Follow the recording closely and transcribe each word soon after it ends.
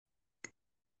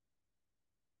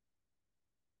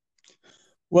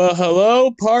Well,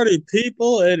 hello, party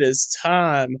people. It is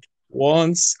time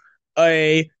once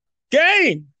a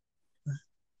game.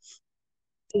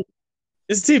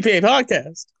 It's the TPA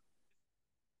podcast.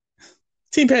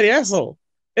 Team Patty Asshole.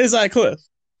 It is I, Cliff.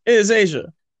 It is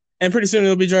Asia. And pretty soon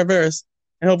it'll be Jarveris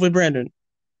and hopefully Brandon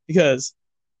because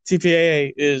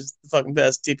TPA is the fucking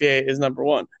best. TPA is number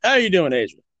one. How are you doing,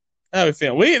 Asia? How are you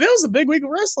feeling? That was a big week of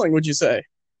wrestling, would you say?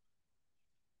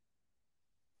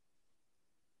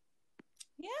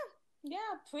 Yeah, yeah,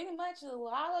 pretty much a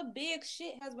lot of big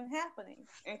shit has been happening,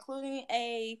 including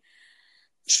a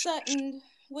sudden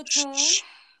return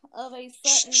of a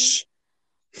sudden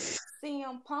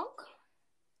CM Punk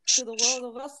to the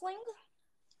world of wrestling.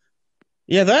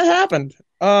 Yeah, that happened.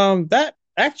 That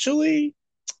actually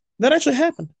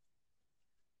happened.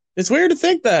 It's weird to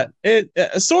think that it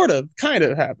sort of, kind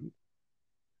of happened.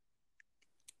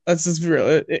 That's just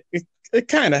real. It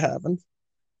kind of happened.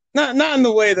 Not in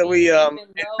the way I that mean, we even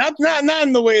though not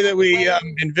in the way that not the we way,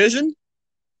 envisioned.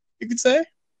 You could say.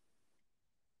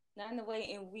 not in the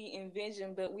way we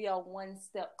envision, but we are one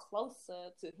step closer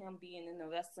to him being in the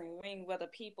wrestling ring. Whether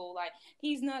people like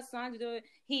he's not signed to do it,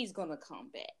 he's gonna come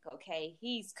back. Okay,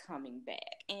 he's coming back,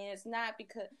 and it's not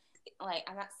because like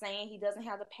I'm not saying he doesn't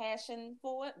have the passion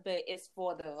for it, but it's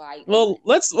for the right Well,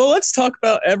 reason. let's talk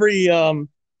about every.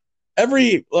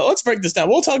 Well, let's break this down.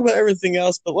 We'll talk about everything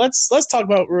else, but let's talk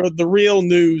about the real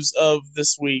news of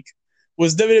this week.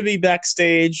 Was WWE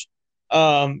backstage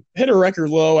hit a record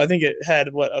low. I think it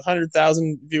had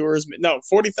 100,000 viewers. No,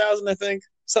 40,000. I think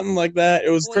something like that.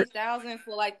 It was 40,000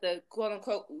 for like the quote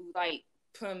unquote like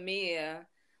premiere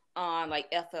on like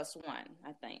FS1,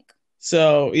 I think.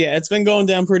 So yeah, it's been going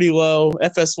down pretty low.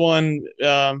 FS1,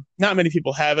 not many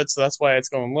people have it, so that's why it's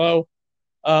going low.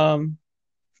 Um,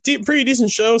 Pretty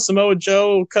decent show. Samoa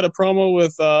Joe cut a promo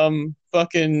with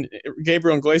fucking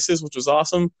Gabriel Iglesias, which was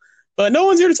awesome. But no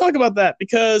one's here to talk about that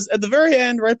because at the very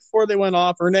end, right before they went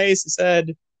off, Renee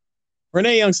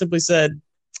Young simply said,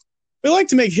 "We like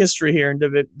to make history here in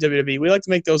WWE. We like to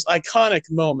make those iconic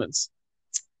moments.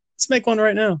 Let's make one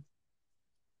right now."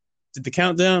 Did the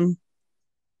countdown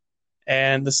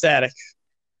and the static,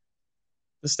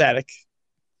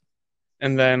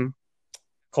 and then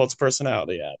Colt's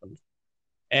personality happened.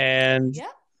 And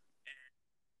Yep.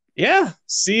 yeah,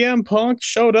 CM Punk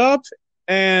showed up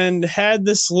and had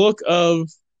this look of,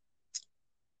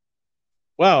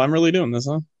 wow, I'm really doing this,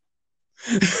 huh?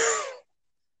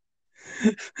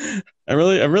 I'm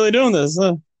really doing this,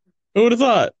 huh? Who would have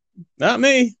thought? Not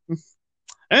me.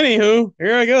 Anywho,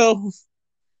 here I go.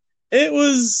 It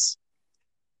was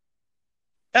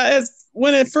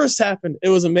when it first happened, it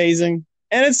was amazing,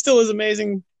 and it still is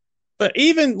amazing. But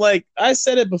even like I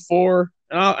said it before,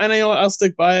 and I know I'll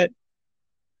stick by it.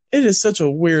 It is such a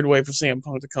weird way for CM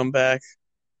Punk to come back.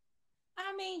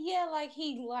 I mean, yeah, like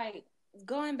he like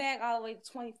going back all the way to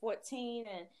 2014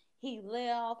 and he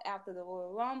left after the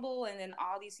Royal Rumble and then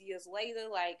all these years later,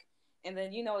 like and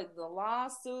then the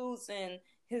lawsuits and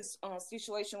his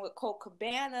situation with Colt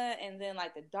Cabana and then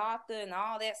like the doctor and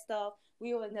all that stuff.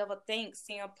 We would never think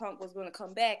CM Punk was going to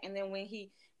come back, and then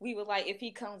we were like, if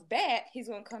he comes back, he's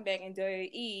going to come back in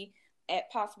WWE at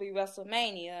possibly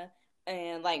WrestleMania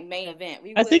and like main event.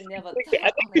 We I would think have never I thought think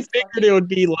on we a figured it fucking would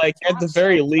be like at the talk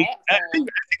very show least. platform. I think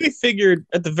we figured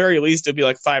at the very least it'd be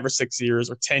like 5 or 6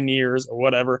 years or 10 years or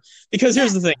whatever. Because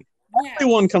here's Yeah, the thing: yeah,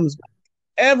 everyone comes back.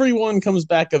 Everyone comes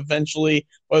back eventually,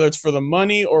 whether it's for the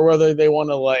money or whether they want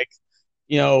to like,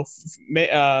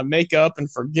 make up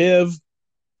and forgive.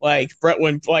 Like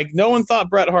no one thought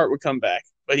Bret Hart would come back,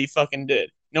 but he fucking did.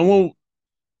 No one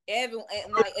everyone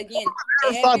like again,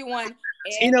 ever thought everyone,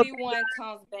 Cena. everyone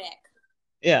comes back.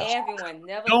 Yeah, Everyone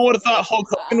never no one would have thought like Hulk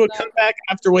I Hogan don't would know. come back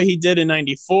after what he did in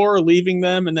 '94, leaving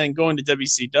them and then going to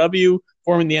WCW,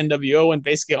 forming the NWO, and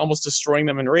basically almost destroying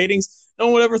them in ratings. No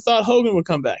one would ever thought Hogan would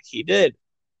come back. He did.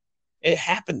 It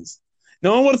happens.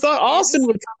 No one would have thought Austin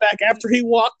Everyone, would come back after he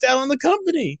walked out on the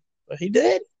company, but he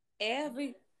did.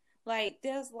 every like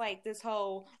there's like this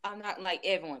whole. I'm not like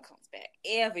everyone comes back.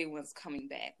 Everyone's coming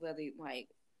back. Whether like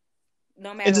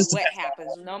no It matter just what depends.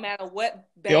 happens, no matter what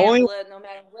The bad only blood, no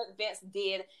matter what Vince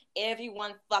did,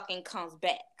 everyone fucking comes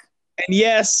back. And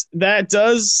yes, that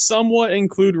does somewhat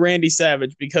include Randy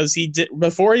Savage because he did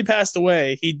before he passed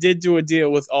away. He did do a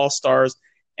deal with All Stars,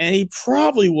 and he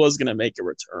probably was going to make a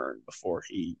return before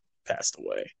he passed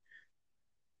away.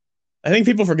 I think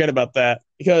people forget about that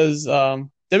because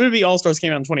WWE All Stars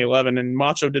came out in 2011, and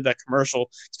Macho did that commercial.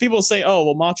 So people say, "Oh,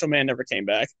 well, Macho Man never came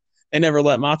back. They never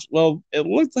let Macho." Well, it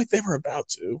looked like they were about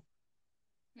to.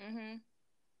 Hmm.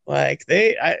 Like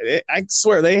I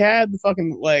swear they had the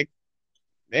fucking like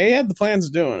they had the plans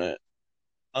of doing it.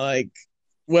 Like,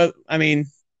 well, I mean,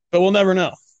 but we'll never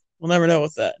know. We'll never know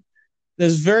with that.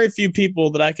 There's very few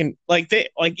people that I can like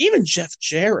even Jeff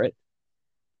Jarrett,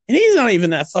 and he's not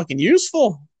even that fucking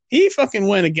useful. He fucking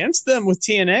went against them with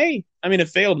TNA. I mean, it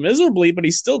failed miserably, but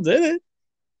he still did it.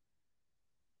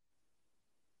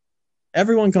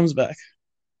 Everyone comes back,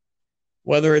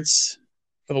 whether it's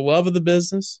for the love of the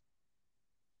business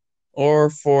or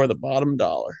for the bottom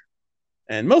dollar.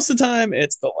 And most of the time,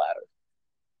 it's the latter.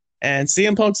 And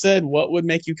CM Punk said, "What would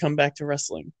make you come back to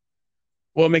wrestling?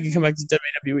 What would make you come back to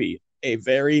WWE? A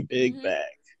very big bag."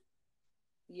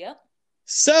 Yep.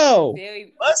 So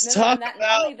Very. let's talk about.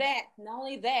 Not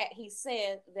only that, he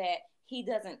said that he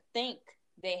doesn't think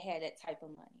they had that type of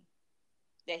money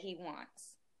that he wants.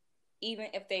 Even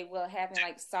if they were having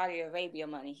like Saudi Arabia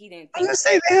money, he didn't. I was gonna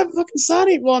say they have fucking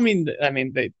Saudi. Well, I mean,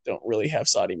 they don't really have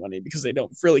Saudi money because they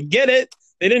don't really get it.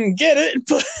 They didn't get it,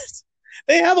 but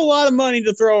they have a lot of money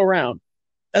to throw around.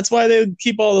 That's why they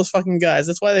keep all those fucking guys.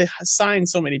 That's why they sign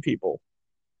so many people,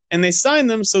 and they sign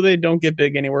them so they don't get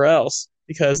big anywhere else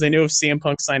because they knew if CM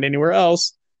Punk signed anywhere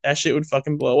else, that shit would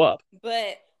fucking blow up.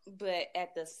 But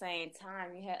at the same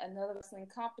time, you had another wrestling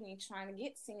company trying to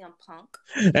get CM Punk,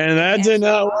 and that did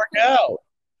not work out.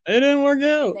 It didn't work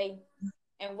out.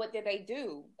 And what did they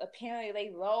do? Apparently,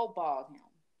 they lowballed him.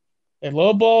 They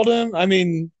lowballed him. I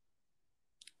mean,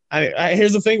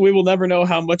 here's the thing: we will never know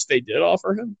how much they did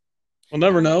offer him. We'll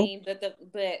never know.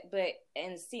 But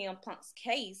in CM Punk's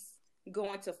case,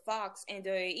 going to Fox and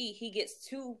WWE, he gets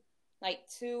two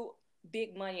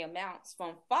big money amounts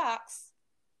from Fox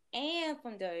and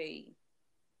from WWE.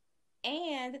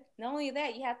 And not only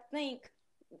that, you have to think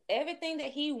everything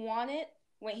that he wanted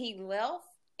when he left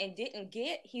and didn't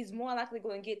get, he's more likely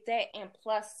going to get that and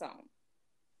plus some.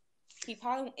 He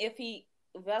probably, if he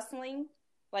wrestling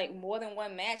like more than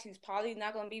one match, he's probably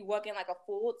not going to be working like a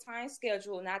full-time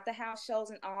schedule, not the house shows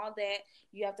and all that.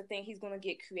 You have to think he's going to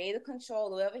get creative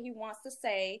control, whatever he wants to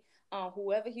say,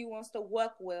 whoever he wants to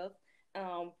work with.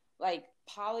 Like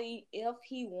probably if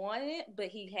he wanted it, but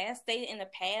he has stated in the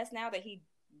past now that he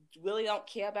really don't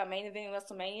care about main event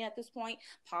WrestleMania at this point.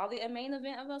 Probably a main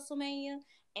event of WrestleMania,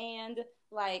 and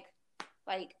like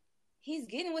he's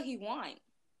getting what he wants.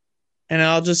 And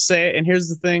I'll just say it. And here's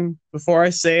the thing: before I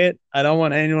say it, I don't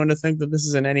want anyone to think that this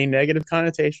is in any negative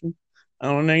connotation. I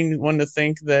don't want anyone to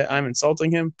think that I'm insulting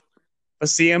him. But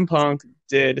CM Punk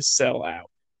did sell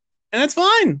out, and that's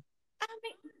fine. I don't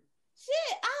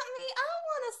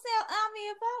want to sell.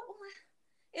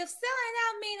 If selling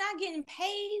out means I'm getting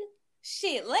paid,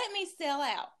 shit, let me sell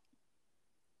out.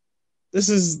 This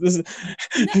is no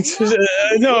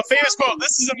famous quote.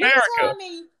 This is America.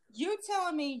 You're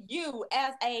telling me you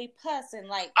as a person,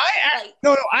 I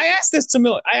asked this to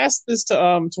Miller. I asked this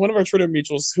to one of our Twitter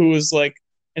mutuals who was like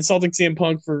insulting CM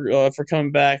Punk for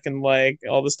coming back and like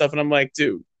all this stuff, and I'm like,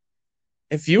 dude,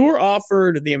 if you were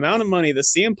offered the amount of money that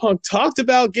CM Punk talked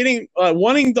about getting,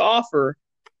 wanting to offer,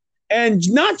 and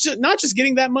not just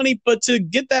getting that money, but to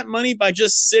get that money by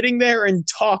just sitting there and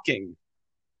talking,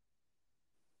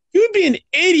 you would be an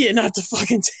idiot not to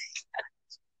fucking take that.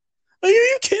 Like, are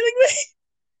you kidding me?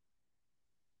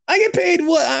 I get paid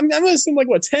what? I'm gonna assume like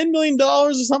what, $10 million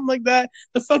or something like that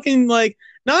to fucking like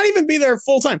not even be there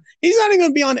full time. He's not even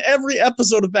gonna be on every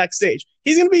episode of Backstage.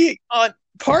 He's gonna be on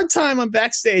part time on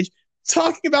Backstage,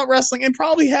 talking about wrestling and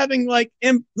probably having like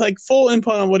full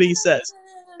input on what he says.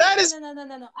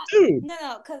 Dude.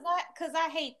 No, because I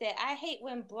hate that. I hate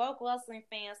when broke wrestling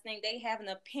fans think they have an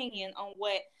opinion on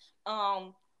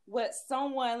what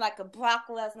someone like a Brock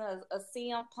Lesnar, a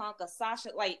CM Punk, a Sasha,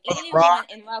 like anyone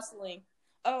in wrestling,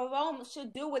 a Roman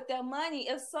should do with their money.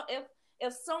 If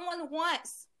someone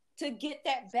wants to get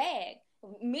that bag,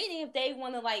 meaning if they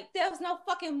want to, like, there's no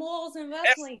fucking morals in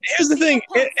wrestling. Here's the thing: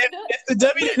 if the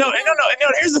WWE, no,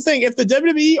 here's the thing: if the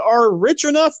WWE are rich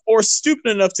enough or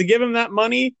stupid enough to give him that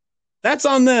money, that's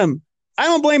on them. I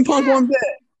don't blame Punk one bit.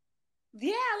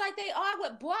 Yeah, like they are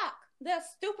with Brock. They're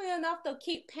stupid enough to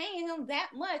keep paying him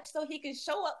that much so he can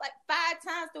show up like 5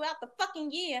 times throughout the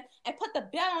fucking year and put the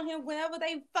belt on him whenever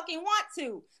they fucking want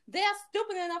to. They're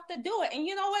stupid enough to do it. And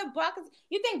you know what,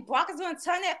 you think Brock is going to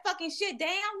turn that fucking shit down?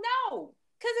 No.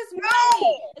 Because it's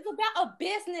money. It's about a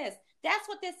business. That's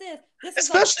what this is.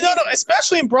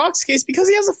 Especially in Brock's case, because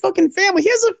he has a fucking family.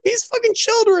 He's fucking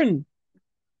children.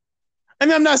 I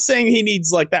mean, I'm not saying he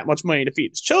needs like that much money to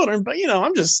feed his children, but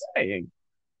I'm just saying.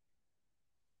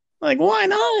 Like, why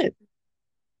not?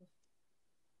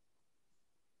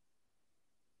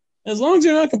 As long as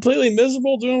you're not completely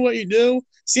miserable doing what you do,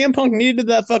 CM Punk needed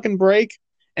that fucking break,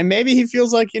 and maybe he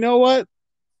feels like, you know what?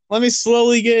 Let me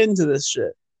slowly get into this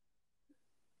shit.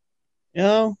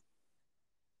 Is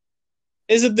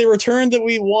it the return that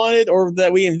we wanted or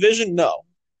that we envisioned? No.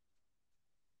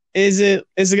 Is it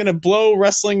going to blow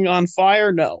wrestling on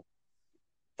fire? No,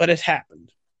 but it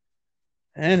happened,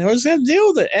 and we're just going to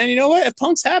deal with it. And you know what? If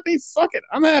Punk's happy, fuck it,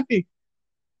 I'm happy.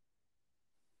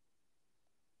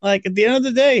 Like at the end of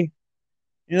the day,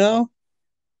 you know.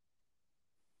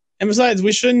 And besides,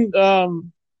 we shouldn't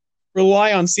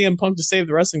rely on CM Punk to save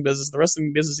the wrestling business. The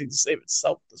wrestling business needs to save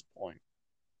itself at this point.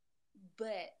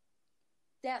 But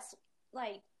that's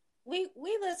like we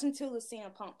listened to the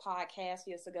CM Punk podcast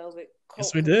years ago with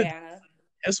Yes, Colt we did. Cabana,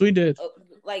 Yes, we did.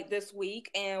 like this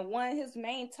week, and one of his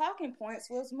main talking points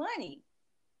was money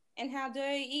and how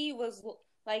WWE was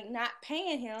like not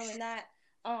paying him and not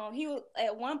he was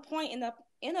at one point in the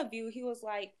interview he was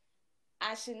like,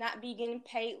 I should not be getting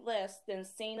paid less than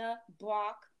Cena,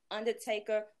 Brock,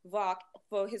 Undertaker, Rock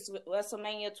for his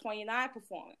WrestleMania 29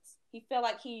 performance. He felt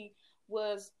like he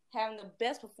was having the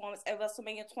best performance at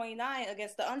WrestleMania 29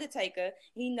 against the Undertaker.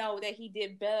 He know that he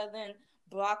did better than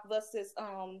Brock versus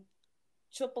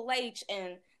Triple H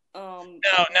and now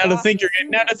to think you're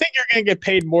gonna get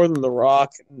paid more than The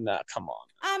Rock. Nah, come on.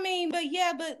 I mean, but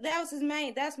that was his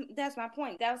main. That's my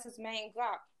point. That was his main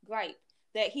gripe,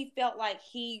 that he felt like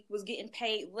he was getting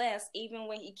paid less, even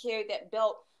when he carried that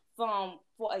belt for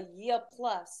a year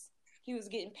plus. He was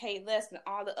getting paid less than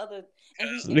all the other.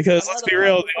 Because let's be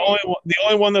real, the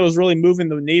only one that was really moving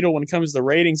the needle when it comes to the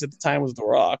ratings at the time was The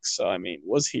Rock. So I mean,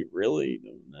 was he really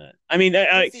doing that? I mean,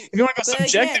 if you want to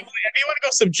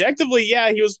go subjectively,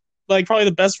 yeah, he was like probably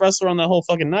the best wrestler on that whole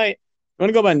fucking night. You want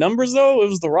to go by numbers though? It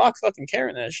was The Rock fucking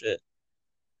carrying that shit.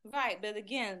 Right, but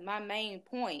again, my main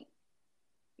point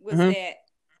was that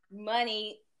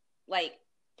money, like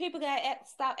people gotta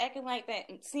stop acting like that.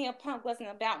 CM Punk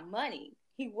wasn't about money.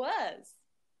 He was.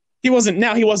 He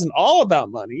wasn't all about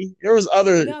money. There was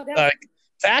other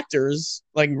factors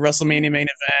like WrestleMania main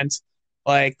event,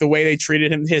 like the way they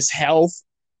treated him, his health,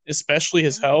 especially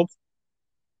his health.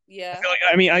 Yeah.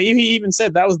 He even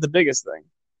said that was the biggest thing.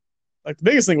 Like the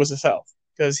biggest thing was his health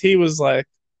because he was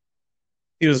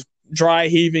dry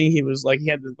heaving. He was like he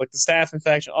had the staph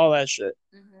infection, all that shit.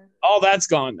 All that's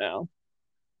gone now.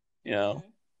 You know,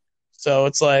 so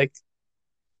it's like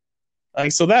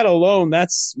so that alone,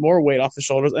 that's more weight off his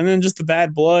shoulders, and then just the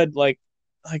bad blood. Like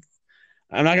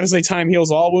I'm not gonna say time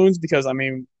heals all wounds because I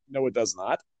mean, no, it does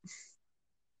not.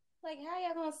 Like how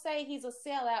y'all gonna say he's a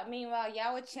sellout? Meanwhile,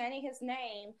 y'all were chanting his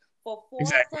name for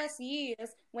 4+ years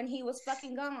when he was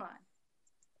fucking gone.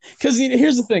 Because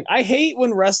here's the thing, I hate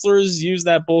when wrestlers use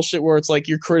that bullshit where it's like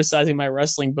you're criticizing my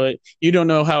wrestling, but you don't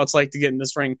know how it's like to get in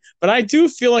this ring. But I do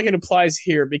feel like it applies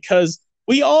here because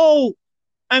we all,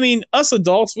 I mean, us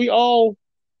adults, we all,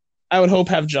 I would hope,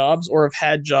 have jobs or have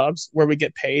had jobs where we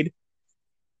get paid.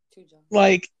 2 jobs.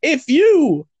 Like if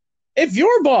your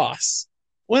boss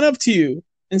went up to you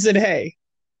and said, "Hey,"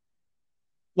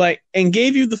 like, and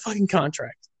gave you the fucking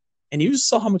contract, and you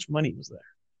saw how much money was there.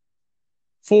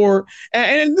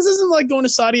 And this isn't like going to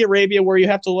Saudi Arabia where you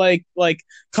have to like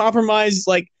compromise,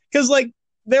 like, because like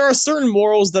there are certain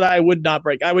morals that I would not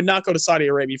break. I would not go to Saudi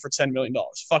Arabia for $10 million.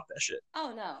 Fuck that shit.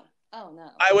 Oh no.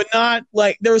 I would not,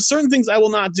 like, there are certain things I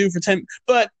will not do for 10,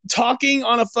 but talking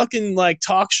on a fucking like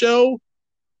talk show,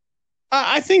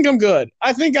 I think I'm good.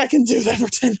 I think I can do that for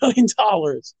 $10 million.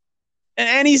 And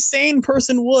any sane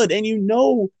person would, and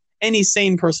any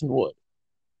sane person would.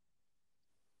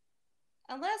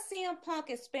 Unless CM Punk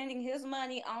is spending his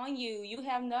money on you, you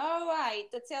have no right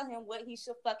to tell him what he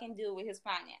should fucking do with his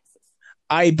finances.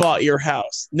 I bought your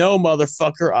house. No,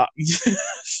 motherfucker.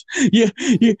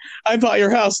 I bought your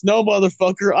house. No,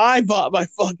 motherfucker. I bought my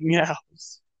fucking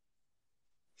house.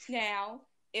 Now,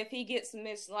 if he gets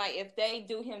if they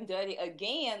do him dirty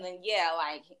again, then yeah,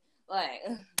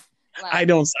 I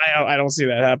don't see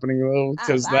that happening though,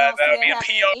 because that would be a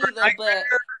PR either.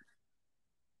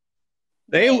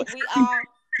 But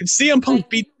CM Punk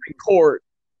beat them in court.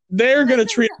 They're gonna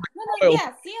treat him like royalty.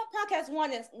 Yeah, CM Punk has won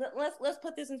this. Let's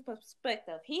put this in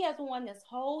perspective. He has won this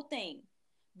whole thing.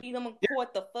 Beat him in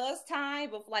court the first time,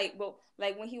 but like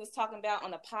when he was talking about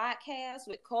on the podcast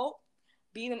with Colt.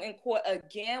 Beat him in court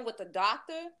again with the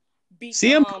doctor. This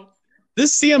CM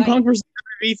Punk versus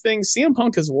WWE thing, CM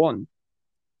Punk has won.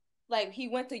 Like he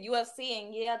went to UFC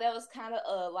and yeah, that was kind of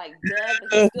dud,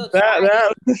 but he still tried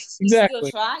it. Exactly. He still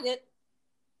tried it.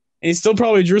 And he still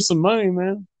probably drew some money,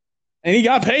 man. And he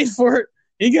got paid for it.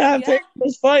 He got paid for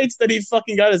those fights that he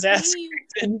fucking got his ass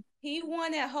kicked in. He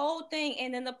won that whole thing,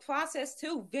 and in the process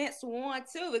too, Vince won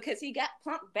too because he got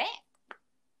Punk back.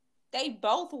 They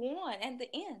both won at the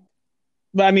end.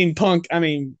 But I mean, Punk.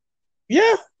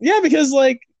 Yeah, because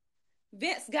like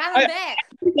Vince got him back.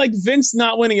 Like Vince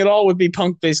not winning at all would be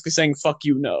Punk basically saying "fuck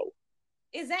you, no."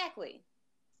 Exactly.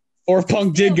 Or if But you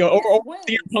Punk did still go, or wins.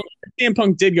 CM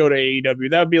Punk did go to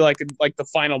AEW, that would be like the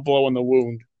final blow in the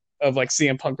wound of like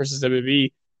CM Punk versus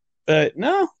WWE. But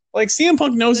no, like CM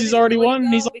Punk knows Would he's it already really won.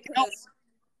 And he's though? like, no. Because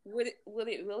would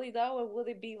it really though, or would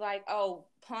it be like, oh,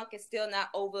 Punk is still not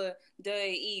over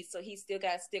WWE, so he still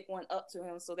got to stick one up to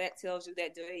him? So that tells you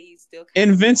that WWE still kind In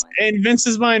of won.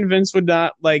 Vince's mind, Vince would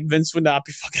not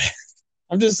be fucking.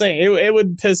 I'm just saying it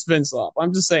would piss Vince off.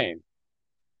 I'm just saying.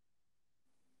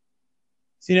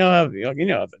 So you know how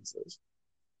Vince is.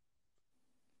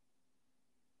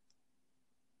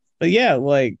 But yeah,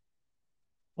 like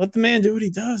let the man do what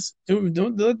he does. Let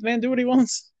the man do what he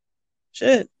wants.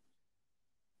 Shit.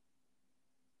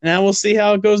 Now we'll see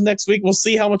how it goes next week. We'll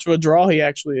see how much of a draw he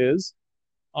actually is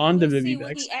on We'll see WWE what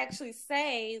next. he actually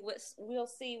say. We'll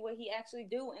see what he actually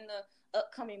do in the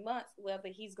upcoming months. Whether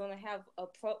he's gonna have a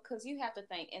pro, because you have to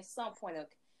think in some point of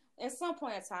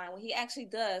time when he actually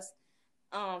does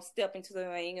step into the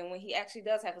ring and when he actually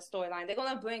does have a storyline, they're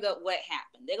gonna bring up what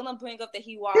happened. They're gonna bring up that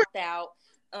he walked out.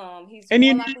 He's And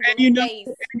more likely gonna face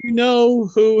you know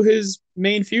who his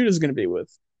main feud is going to be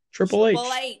with Triple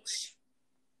Triple H. H.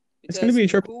 It's going to Because be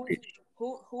Triple H.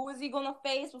 who is he gonna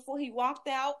face before he walked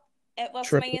out at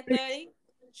Triple WrestleMania H. 30?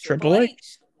 Triple Triple H.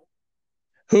 H.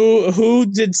 Who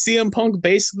did CM Punk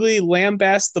basically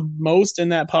lambast the most in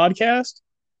that podcast?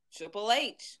 Triple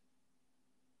H.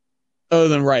 Other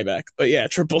than Ryback, but yeah,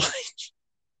 Triple H.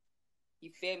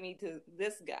 You fed me to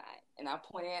this guy, and I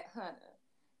pointed at Hunter,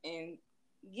 and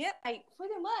yeah, like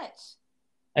pretty much.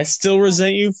 I still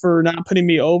resent you for not putting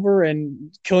me over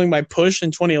and killing my push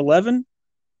in 2011.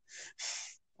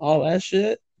 All that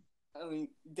shit. I mean,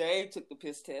 Dave took the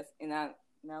piss test, and I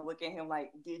now look at him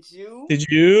like, "Did you?" Did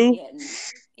you?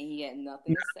 He had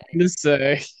nothing to say. To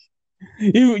say.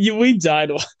 We died.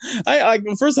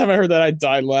 The first time I heard that, I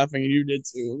died laughing, and you did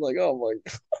too. I was like, oh my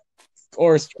god. Of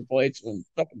course, Triple H was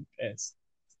fucking pissed.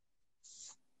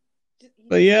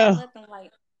 But yeah. Just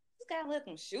gotta let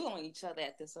them shoot on each other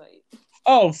at this rate.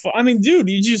 Oh, I mean, dude,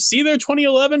 did you see their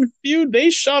 2011 feud? They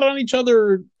shot on each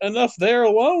other enough there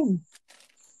alone.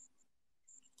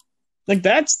 Like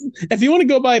that's if you want to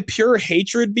go by pure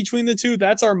hatred between the two,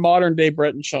 that's our modern day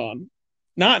Brett and Shawn.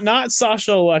 Not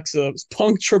Sasha Alexa, it's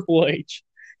Punk Triple H.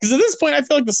 Because at this point, I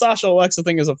feel like the Sasha Alexa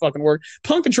thing is a fucking word.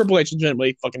 Punk and Triple H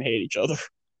legitimately fucking hate each other.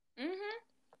 Mm-hmm.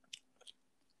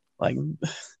 Like,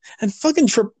 and fucking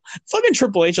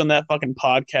Triple H on that fucking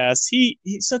podcast.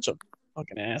 He's such a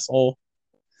fucking asshole.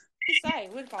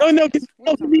 No,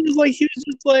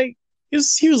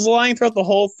 he was lying throughout the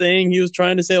whole thing. He was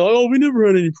trying to say, like, "Oh, we never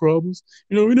had any problems.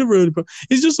 We never had any problems."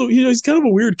 He's just, he's kind of a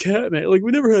weird cat, man. Like,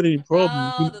 we never had any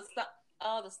problems.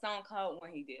 The Stone Cold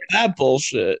when he did that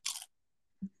bullshit.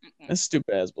 That's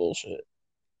stupid ass bullshit.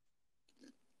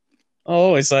 I'll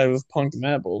always side with Punk and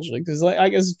that bullshit because, like, I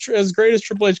guess as great as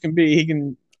Triple H can be, he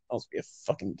can also be a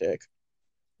fucking dick.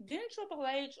 Didn't Triple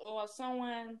H or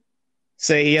someone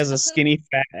say he has a skinny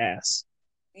fat ass?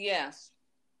 Yes.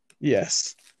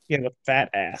 Yes, he has a fat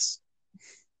ass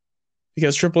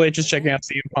because Triple H is checking out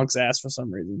CM Punk's ass for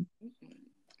some reason.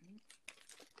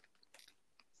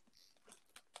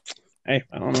 Hey,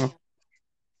 I don't know.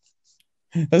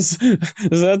 Is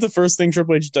that the first thing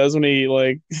Triple H does when he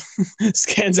like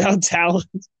scans out talent?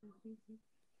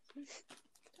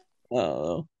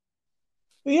 But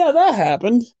yeah, that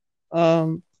happened.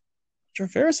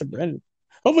 Traveris and Brandon.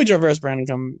 Hopefully, Traveris and Brandon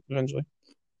come eventually.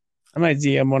 I might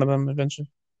DM one of them eventually.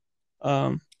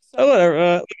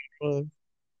 Whatever.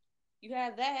 You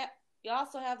have that. You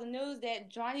also have the news that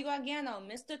Johnny Gargano,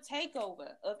 Mr. Takeover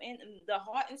of the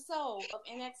heart and soul of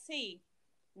NXT,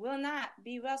 will not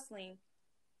be wrestling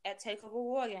at Takeover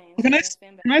War Games. Can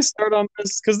I start on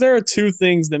this? Because there are two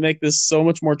things that make this so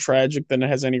much more tragic than it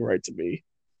has any right to be.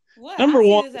 What? Number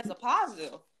one, this as a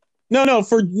positive.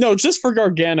 Just for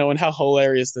Gargano and how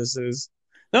hilarious this is.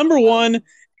 Number one,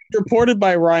 reported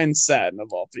by Ryan Satin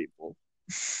of all people.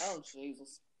 Oh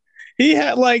Jesus. He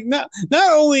had not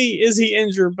only is he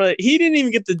injured, but he didn't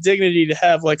even get the dignity to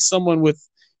have like someone with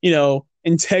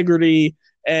integrity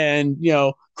and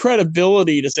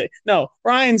credibility to say no.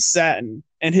 Ryan Satin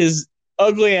and his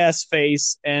ugly ass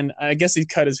face, and I guess he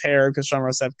cut his hair because Sean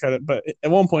Ross had cut it, but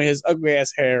at one point his ugly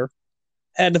ass hair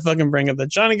had to fucking bring up that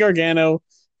Johnny Gargano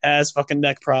has fucking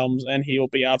neck problems and he will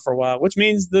be out for a while, which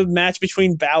means the match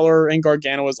between Balor and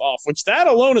Gargano is off, which that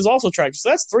alone is also tragic. So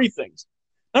that's three things.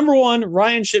 Number one,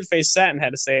 Ryan Shitface Satin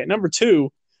had to say it. Number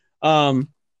two, a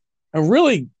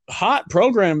really hot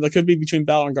program that could be between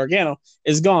Balor and Gargano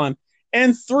is gone.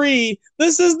 And three,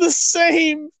 this is the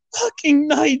same fucking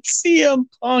night CM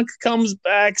Punk comes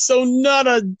back, so not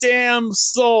a damn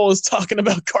soul is talking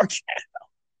about Gargano.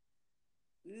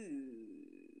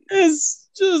 It's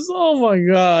just, oh my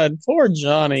God, poor It was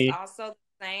Johnny. also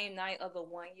the same night of the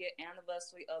 1 year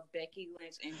anniversary of Becky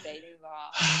Lynch invading Raw,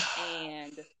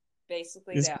 and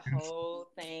basically It's that whole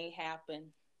thing happened.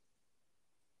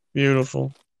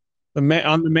 beautiful. On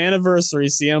the anniversary,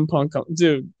 CM Punk,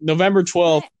 dude, November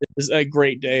 12th But is a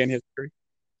great day in history.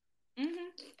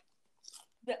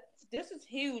 mm-hmm, this is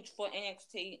huge for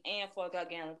NXT and for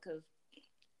Gargano because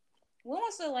when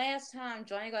was the last time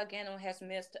Johnny Gargano has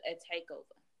missed a takeover?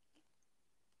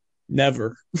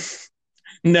 Never,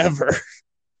 never.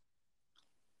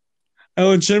 I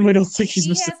legitimately don't think he's He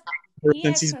missed a has takeover he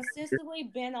since has he's been here. consistently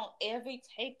been on every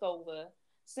takeover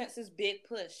since his big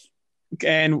push.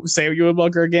 And say what you would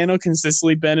about Gargano,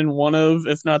 consistently been in one of,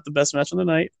 if not the best match of the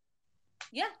night,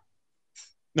 Yeah.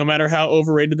 no matter how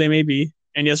overrated they may be.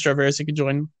 And yes, Travis, you can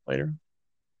join later.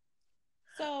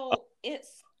 So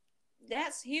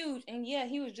that's huge. And yeah,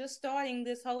 he was just starting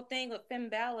this whole thing with Finn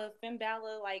Balor. Finn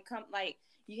Balor, like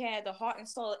you had the heart and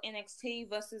soul of NXT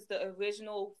versus the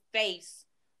original face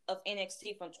of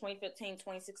NXT from 2015,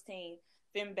 2016,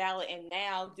 Finn Balor, and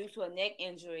now due to a neck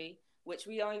injury, which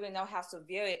we don't even know how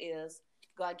severe it is,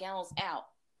 Gargano's out.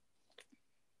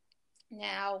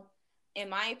 Now, in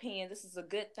my opinion, this is a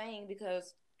good thing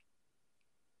because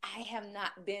I have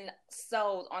not been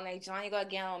sold on a Johnny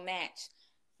Gargano match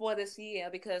for this year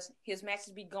because his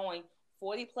matches be going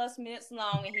 40 plus minutes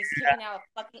long and he's kicking out of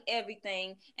fucking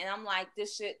everything. And I'm like,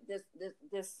 this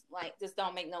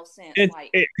don't make no sense. Like,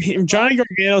 the fuck? Johnny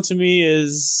Gargano to me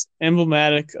is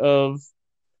emblematic of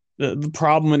the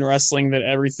problem in wrestling that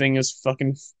everything is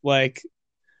fucking like.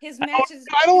 His I don't, matches,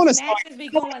 I don't his want to sound matches be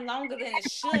going longer than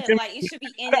it should. Like, it should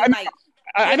be ending like like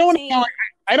I don't want to sound 15, like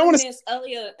I don't 20 want to minutes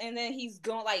earlier, and then he's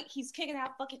going like he's kicking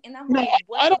out fucking, and I'm no, like,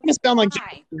 what? I don't want to sound like Jim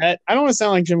Why? Cornette. I don't want to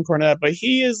sound like Jim Cornette, but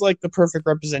he is like the perfect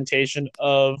representation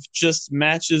of just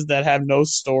matches that have no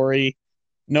story,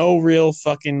 no real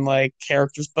fucking like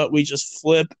characters, but we just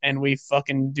flip and we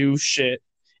fucking do shit.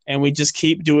 And we just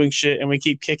keep doing shit and we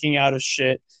keep kicking out of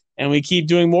shit and we keep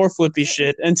doing more flippy Just,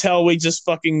 shit until we just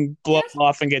fucking blow just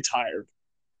off and get tired.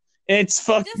 It's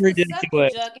fucking just a circle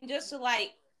ridiculous. jerk and just to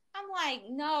like I'm like,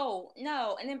 no,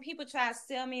 no. And then people try to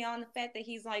sell me on the fact that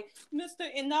he's like Mr.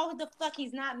 And no, the fuck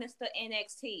he's not Mr.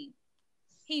 NXT.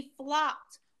 He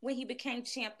flopped when he became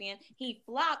champion. He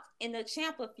flopped in the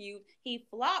Ciampa feud. He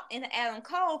flopped in the Adam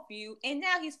Cole feud. And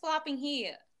now he's flopping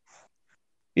here.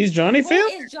 He's Johnny fan?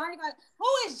 Who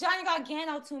is Johnny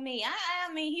Gargano to me?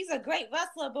 I mean, he's a great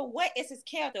wrestler, but what is his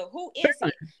character? Who is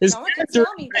he? His No one can character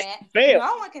tell me that. fails.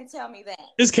 No one can tell me that.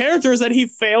 His character is that he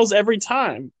fails every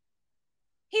time.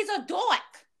 He's a dork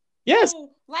Yes. who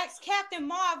likes Captain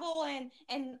Marvel and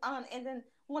then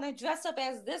want to dress up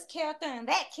as this character and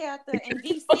that character in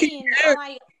DC. And I'm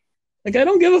like, I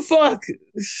don't give a fuck.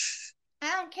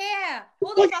 I don't care.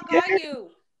 Who the fuck are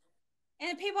you?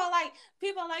 And people are like,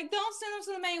 don't send him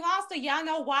to the main roster. Y'all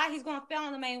know why he's gonna fail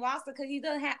on the main roster because he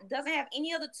doesn't have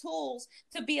any other tools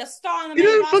to be a star on the He main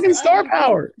doesn't roster fucking star other than being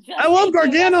power. just I love a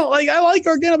good Gargano. wrestler. Like, I like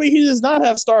Gargano, but he does not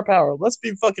have star power. Let's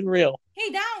be fucking real.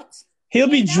 He don't. He'll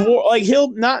be dwarfed. Like,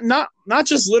 he'll not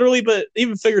just literally, but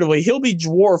even figuratively, he'll be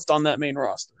dwarfed on that main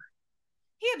roster.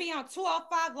 He'll be on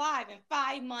 205 Live in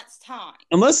 5 months' time.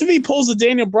 Unless if he pulls a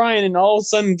Daniel Bryan and all of a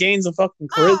sudden gains a fucking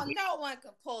charisma. Oh, no one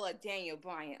can pull a Daniel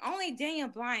Bryan. Only Daniel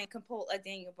Bryan can pull a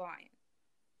Daniel Bryan.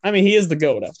 I mean, he is the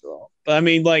GOAT after all. But I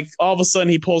mean, like, all of a sudden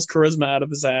he pulls charisma out of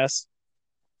his ass.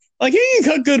 Like, he can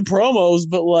cut good promos,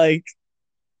 but like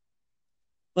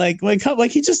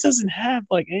he just doesn't have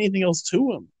like anything else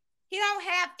to him. He don't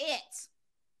have it.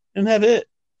 He doesn't have it.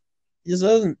 He just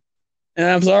doesn't. And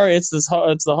I'm sorry, it's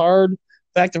the hard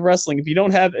fact of wrestling. If you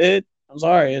don't have it, I'm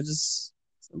sorry. It's just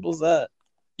simple as that.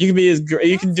 You can be as great.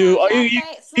 You can do. Sometimes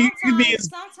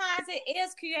it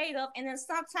is creative, and then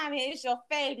sometimes it is your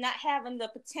fave not having the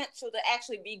potential to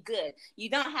actually be good. You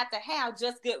don't have to have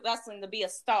just good wrestling to be a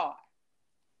star.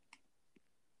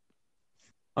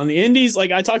 On the indies,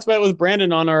 like I talked about it with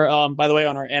Brandon on our by the way,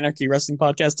 on our Anarchy Wrestling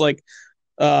podcast, like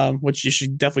which you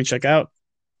should definitely check out.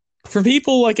 For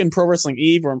people like in Pro Wrestling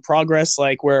Eve or in Progress,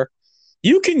 like where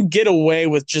you can get away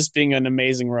with just being an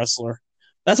amazing wrestler.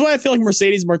 That's why I feel like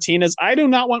Mercedes Martinez. I do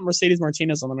not want Mercedes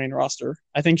Martinez on the main roster.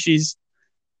 I think she's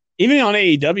even on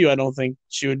AEW. I don't think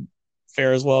she would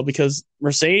fare as well because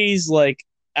Mercedes, like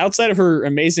outside of her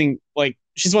amazing, like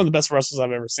she's one of the best wrestlers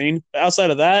I've ever seen. But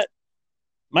outside of that,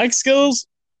 mic skills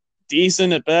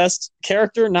decent at best.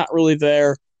 Character not really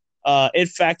there. It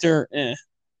factor,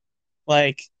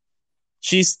 like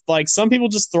she's like some people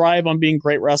just thrive on being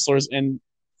great wrestlers, and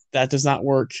that does not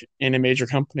work in a major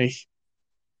company.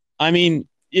 I mean,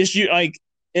 if you like,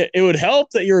 it would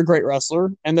help that you're a great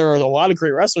wrestler, and there are a lot of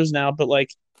great wrestlers now. But like,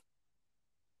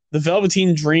 The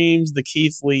Velveteen Dreams, the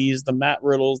Keith Lees, the Matt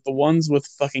Riddles, the ones with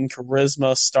fucking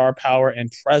charisma, star power,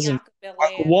 and presence Bianca are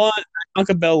the Belair. one.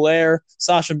 Bianca Belair,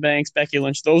 Sasha Banks, Becky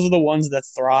Lynch. Those are the ones that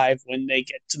thrive when they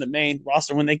get to the main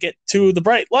roster, when they get to the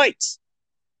bright lights.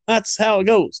 That's how it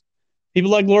goes.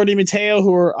 People like Lord Mateo,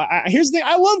 who are here's the thing: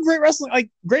 I love great wrestling, like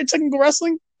great technical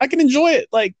wrestling. I can enjoy it.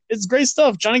 Like it's great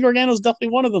stuff. Johnny Gargano is definitely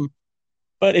one of them.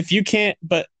 But if you can't,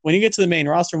 but when you get to the main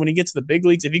roster, when you get to the big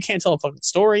leagues, if you can't tell a fucking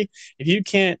story, if you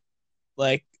can't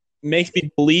like make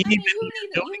me believe I in mean, what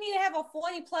you're doing, you need to have a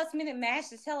 40+ minute match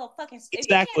to tell a fucking. If you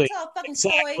can't exactly, tell a fucking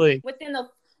story exactly,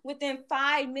 within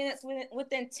 5 minutes,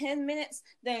 within 10 minutes,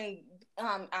 then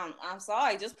I'm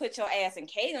sorry, just put your ass in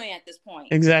catering at this point.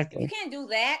 If you exactly. can't do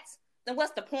that, then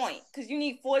what's the point? Because you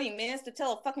need 40 minutes to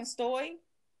tell a fucking story,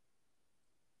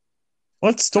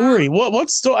 What huh? story? What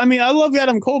story? I mean, I love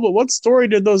Adam Cole, but what story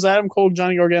did those Adam Cole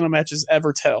Johnny Gargano matches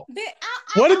ever tell?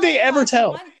 What did they ever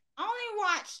tell? I only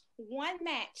watched one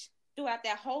match throughout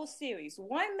that whole series.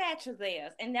 One match of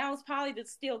theirs, and that was probably the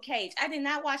Steel Cage. I did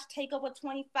not watch Takeover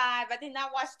 25. I did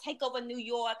not watch Takeover New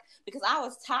York because I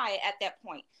was tired at that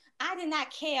point. I did not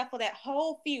care for that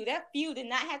whole feud. That feud did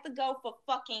not have to go for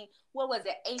fucking what was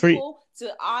it, Three, April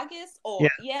to August yeah, or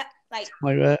yeah, like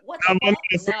like that. what the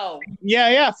fuck? No, Yeah,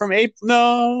 yeah, from April.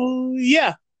 No,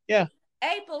 yeah, yeah,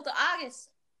 April to August.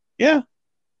 yeah.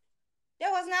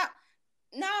 There was not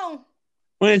no.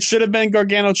 When it should have been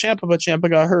Gargano Ciampa, but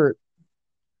Ciampa got hurt.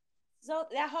 So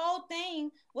that whole thing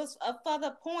was a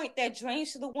further point that Dream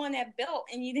should have won that belt,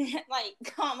 and you didn't like.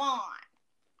 Come on.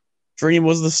 Dream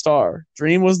was the star.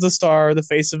 Dream was the star, the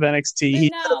face of NXT. But He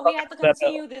should have no, we fucking had to won that belt.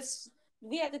 continue this.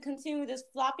 We had to continue this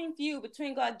flopping feud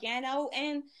between Gargano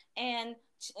and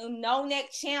No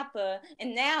Neck Champa,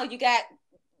 and now you got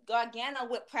Gargano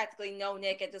with practically no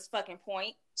neck at this fucking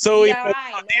point. So you know,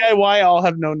 DIY, no, DIY all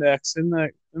have no necks. Isn't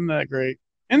that great?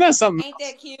 And that's something ain't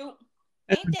else. that cute?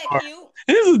 It's Ain't that adorable.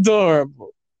 cute? It's adorable.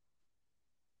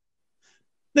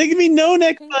 They can be no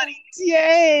neck Congrats. buddies.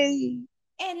 Yay!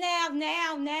 And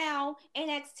now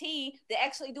NXT, they're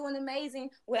actually doing amazing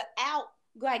without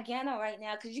Gargano right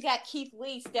now because you got Keith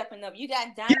Lee stepping up, you got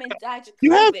Yeah, Diamond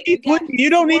you have Dijakovic, Keith you Lee. got You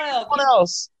don't need Swerve, anyone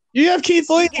else. You have Keith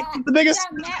Lee. He's the you biggest,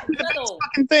 got Matt the biggest Riddle.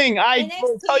 fucking thing. I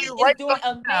will tell NXT you is right doing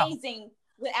fucking now. amazing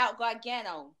without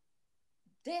Gargano.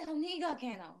 They don't need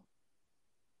Gargano.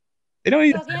 They don't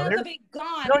need a Gargano failure. could be They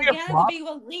gone. don't need a Gargano could flop. be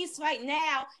released right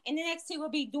now, and NXT will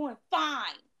be doing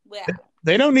fine without him.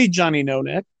 They don't need Johnny No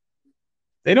Neck.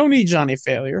 They don't need Johnny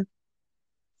Failure.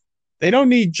 They don't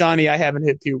need Johnny I haven't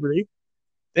hit puberty.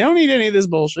 They don't need any of this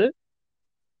bullshit.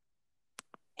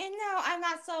 And no, I'm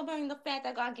not celebrating the fact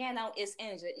that Gargano is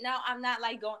injured. No, I'm not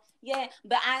like going, yeah,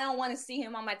 but I don't want to see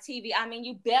him on my TV. I mean,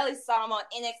 you barely saw him on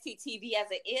NXT TV as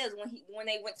it is when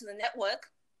they went to the network.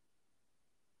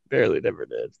 Barely never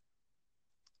did.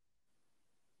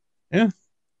 Yeah.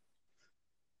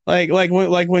 Like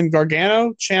when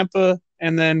Gargano, Champa,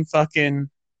 and then fucking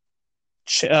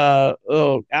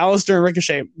Alistair and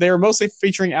Ricochet. They were mostly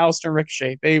featuring Alistair and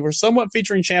Ricochet. They were somewhat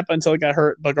featuring Champa until he got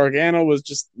hurt, but Gargano was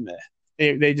just meh.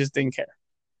 They just didn't care.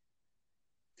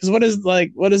 Because what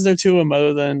is there to him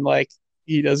other than like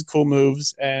he does cool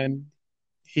moves and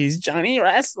he's Johnny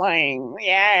Wrestling.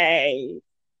 Yay.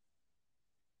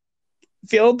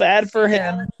 Feel bad for Finn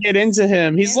him. Balor, Get into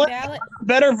him. He's Finn like Balor. a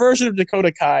better version of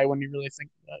Dakota Kai when you really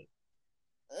think about it.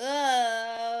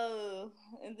 Oh,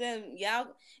 and then y'all,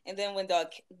 and then when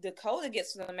Dakota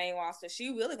gets to the main roster, she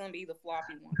really gonna be the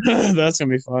floppy one. That's gonna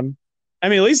be fun. I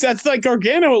mean, at least that's like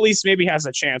Gargano. At least maybe has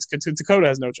a chance. Because Dakota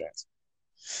has no chance.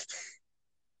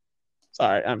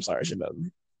 Sorry, I'm sorry, she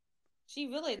doesn't. She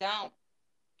really don't.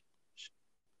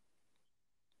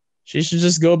 She should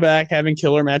just go back having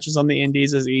killer matches on the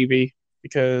Indies as Evie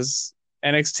because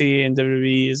NXT and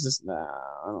WWE is just nah.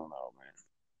 I don't know,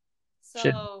 man.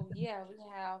 Shit. So yeah,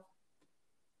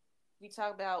 we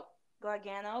talked about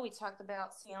Gargano. We talked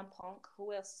about CM Punk.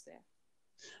 Who else is there?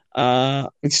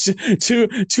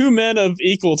 Two men of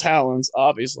equal talents,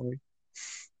 obviously.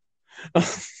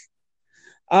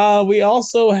 We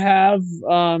also have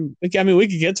I mean, we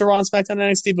could get to Raw and SmackDown and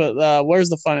NXT, but where's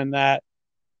the fun in that?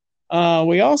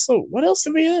 We also what else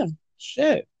did we have?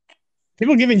 Shit.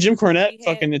 People giving Jim Cornette We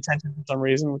had fucking attention for some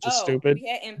reason, which is stupid. we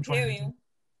had Imperium.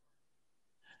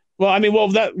 Well, I mean, we're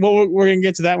gonna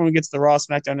get to that when we get to the Raw,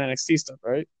 SmackDown, NXT stuff,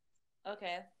 right?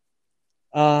 Okay.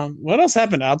 What else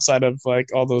happened outside of like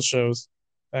all those shows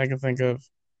that I can think of?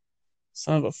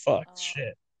 Son of a fuck,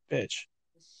 shit, bitch,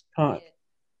 cunt. Shit.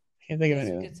 Can't I think of guess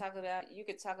anything. you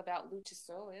could talk about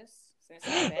Luchasaurus since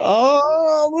he's back.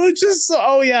 Oh, just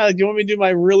oh yeah. Do you want me to do my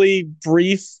really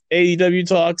brief AEW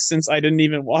talk since I didn't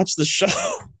even watch the show?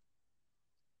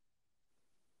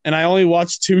 and I only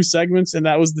watched 2 segments, and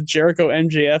that was the Jericho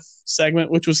MJF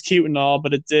segment, which was cute and all,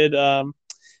 but it did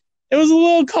it was a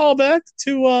little callback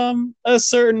to a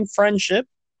certain friendship,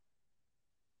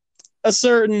 a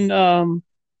certain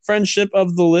friendship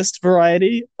of the list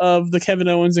variety of the Kevin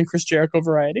Owens and Chris Jericho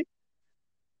variety,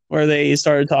 where they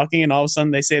started talking and all of a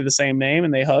sudden they say the same name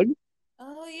and they hug.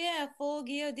 Oh yeah, Full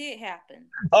Gear did happen.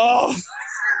 Oh,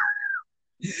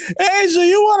 hey, so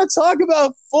you want to talk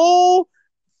about full?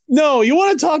 No, you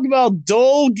want to talk about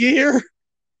Dole Gear?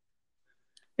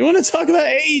 You want to talk about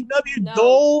AEW No,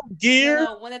 Dole Gear?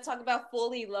 no. When I talk about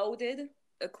fully loaded,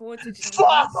 according to Jim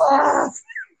Fuck Ross.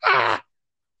 off!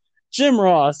 Jim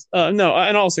Ross. No,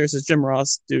 in all seriousness, Jim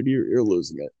Ross, dude, you're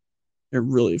losing it. You're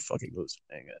really fucking losing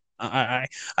it. I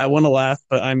want to laugh,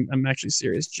 but I'm actually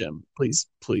serious, Jim. Please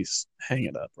hang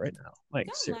it up right now.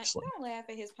 Like seriously. Don't laugh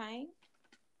at his pain.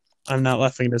 I'm not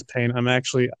laughing at his pain. I'm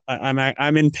actually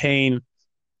I'm in pain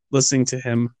listening to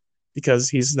him because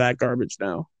he's that garbage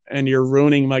now, and you're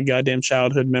ruining my goddamn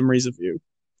childhood memories of you.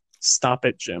 Stop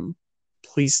it, Jim.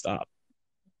 Please stop.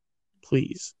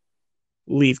 Please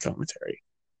leave commentary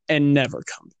and never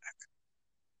come back.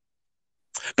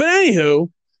 But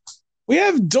anywho, we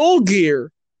have Dole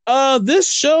Gear. This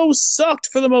show sucked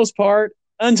for the most part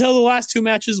until the last 2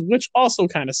 matches, which also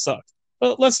kind of sucked.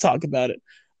 But let's talk about it.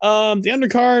 The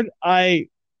undercard,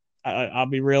 I'll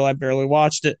be real, I barely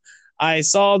watched it. I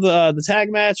saw the tag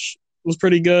match was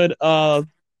pretty good. The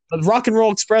Rock and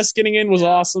Roll Express getting in was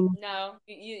awesome. No,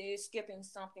 you're skipping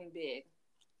something big.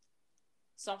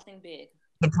 Something big.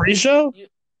 The pre-show?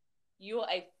 You're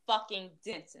a fucking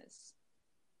dentist.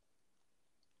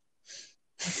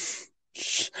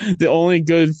 The only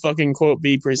good fucking quote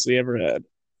B Priestley ever had.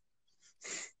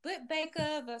 Britt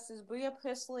Baker versus Bria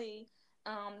Priestley.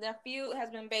 Their feud has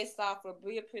been based off of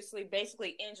Bria Priestley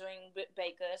basically injuring Britt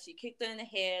Baker. She kicked her in the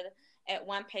head at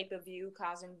one pay-per-view,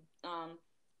 causing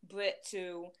Britt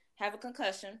to have a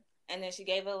concussion, and then she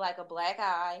gave her like a black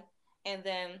eye, and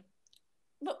then.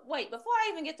 But wait, before I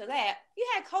even get to that, you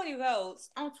had Cody Rhodes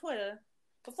on Twitter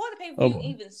before the pay-per-view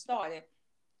even started,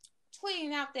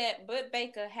 tweeting out that Britt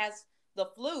Baker has the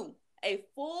flu, a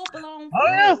full-blown flu.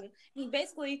 Yeah. He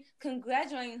basically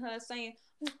congratulating her, saying,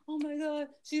 "Oh my God,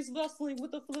 she's wrestling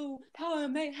with the flu. How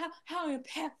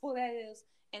impactful that is!"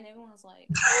 And everyone's like,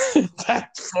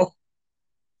 "Impactful,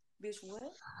 bitch,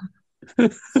 what?"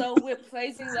 So we're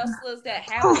praising wrestlers that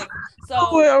have the. So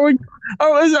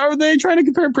are they trying to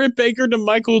compare Britt Baker to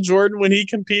Michael Jordan when he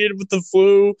competed with the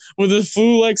flu, with his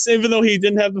flu, like even though he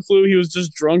didn't have the flu, he was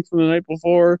just drunk from the night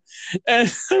before?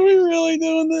 And are we really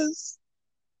doing this?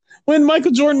 When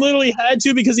Michael Jordan literally had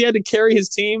to because he had to carry his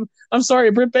team. I'm sorry,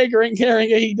 Britt Baker ain't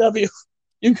carrying AEW.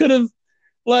 You could have,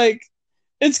 like,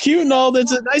 it's cute and all.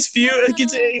 It's a nice feud.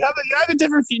 You have a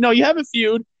different feud. No, you have a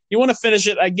feud. You want to finish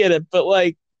it. I get it, but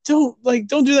don't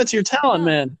do that to your talent,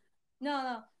 man.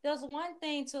 No. There's one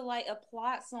thing to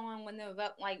applaud someone when they're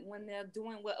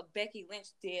doing what Becky Lynch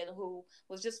did, who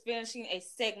was just finishing a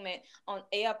segment on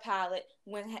Air Pilot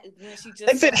when she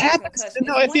just. If it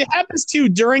happens to you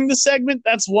during the segment,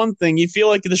 that's one thing. You feel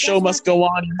like the show must go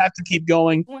on. You have to keep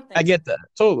going. I get that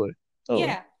totally.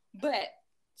 Yeah, but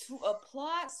to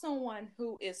applaud someone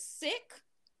who is sick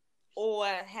or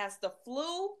has the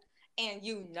flu, and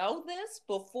you know this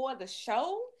before the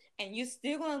show, and you're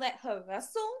still gonna let her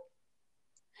wrestle,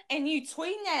 and you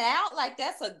tweeting that out like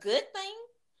that's a good thing,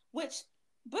 which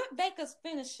Britt Baker's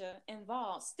finisher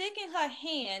involves sticking her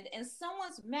hand in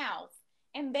someone's mouth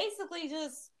and basically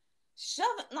just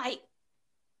shoving,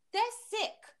 that's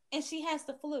sick, and she has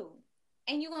the flu,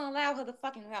 and you're gonna allow her to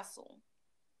fucking wrestle.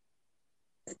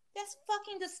 That's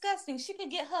fucking disgusting. She could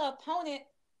get her opponent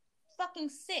fucking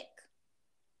sick.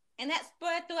 And that's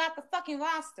spread throughout the fucking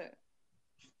roster.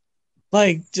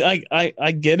 I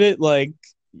get it.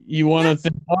 You want to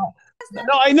think,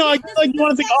 I know. I you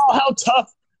want to think, how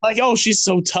tough. She's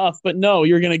so tough. But no,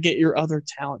 you're going to get your other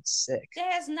talent sick.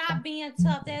 That's not being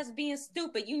tough. That's being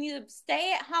stupid. You need to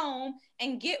stay at home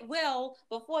and get well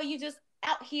before you just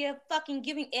out here fucking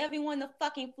giving everyone the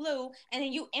fucking flu, and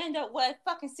then you end up with a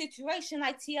fucking situation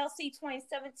like TLC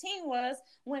 2017 was,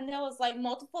 when there was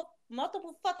multiple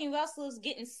fucking wrestlers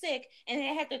getting sick, and they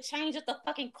had to change up the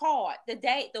fucking card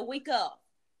the week of.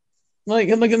 No.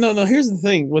 Here's the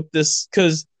thing with this,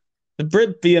 because the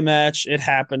Britt Bia match, it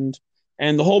happened,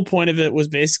 and the whole point of it was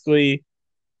basically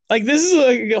this is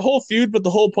a whole feud, but the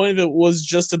whole point of it was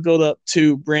just to build up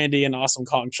to Brandy and Awesome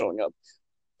Kong showing up.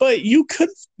 But you could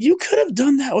have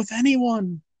done that with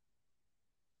anyone.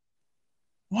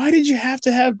 Why did you have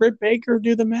to have Britt Baker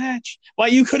do the match?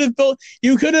 Hey,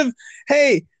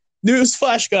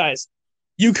 newsflash, guys.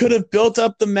 You could have built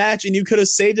up the match and you could have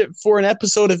saved it for an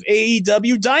episode of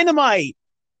AEW Dynamite.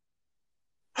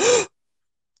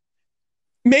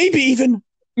 Maybe even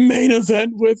main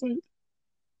event with it.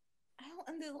 I don't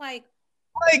under like.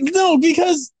 Like, no,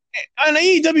 because on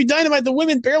AEW Dynamite, the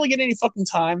women barely get any fucking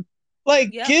time.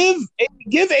 Like, Yep.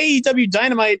 give AEW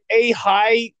Dynamite a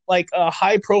high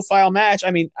profile match. I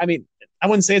mean, I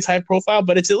wouldn't say it's high profile,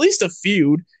 but it's at least a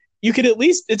feud.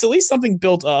 It's at least something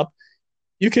built up.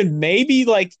 You could maybe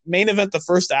like main event the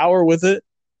first hour with it.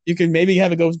 You could maybe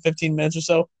have it go 15 minutes or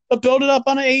so, but build it up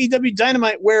on an AEW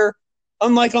Dynamite where,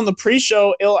 unlike on the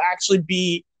pre-show, it'll actually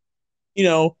be,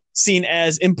 seen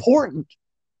as important,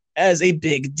 as a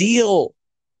big deal.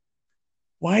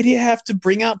 Why do you have to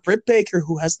bring out Britt Baker,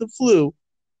 who has the flu,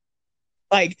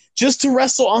 like just to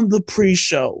wrestle on the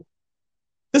pre-show?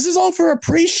 This is all for a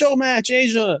pre-show match,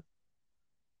 Asia.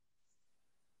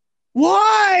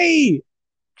 Why?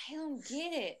 I don't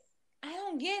get it. I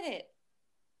don't get it.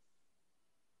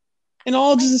 And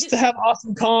all Like, just to have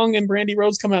Awesome Kong and Brandy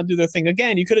Rhodes come out and do their thing.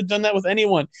 Again, you could have done that with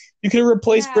anyone. You could have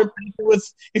replaced Britt Baker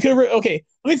with. You could have. Okay,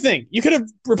 let me think. You could have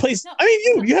replaced. No, I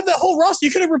mean, you have that whole roster.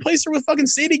 You could have replaced her with fucking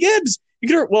Sadie Gibbs. You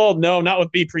could have. Well, no, not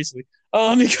with B Priestley.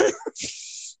 You could have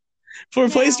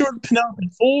replaced her with Penelope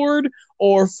Ford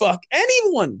or fuck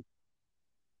anyone.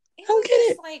 I don't get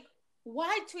it. Like,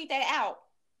 why tweet that out?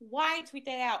 Why tweet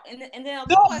that out? And then of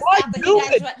course after he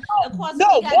got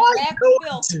dragged to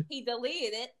Phil, he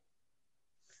deleted it.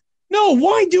 No,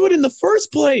 why do it in the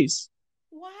first place?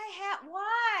 Why?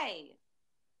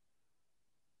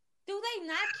 Do they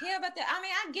not care about the? I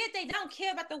mean, I get they don't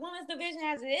care about the women's division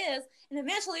as it is, and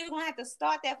eventually we're gonna have to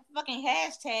start that fucking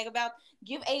hashtag about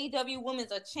give AEW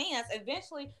women's a chance.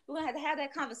 Eventually, we're gonna have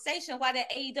that conversation why that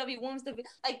AEW women's division,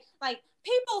 like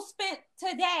people spent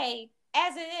today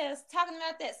as it is talking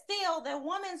about that still the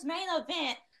women's main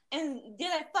event and did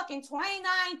a fucking 29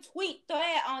 tweet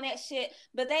thread on that shit,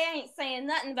 but they ain't saying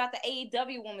nothing about the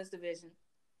AEW women's division.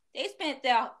 They spent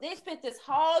this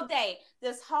whole day,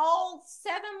 this whole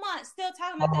 7 months still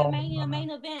talking about that Mania main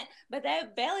event, but they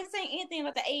barely saying anything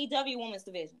about the AEW women's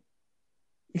division.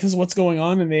 Because what's going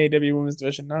on in the AEW women's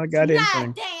division? Not a goddamn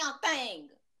thing. Not a damn thing.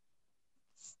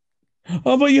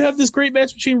 Oh, but you have this great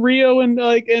match between Rio and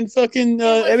fucking. It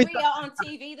was Rio on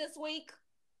TV this week.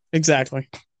 Exactly.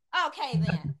 Okay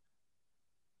then.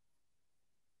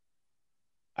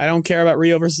 I don't care about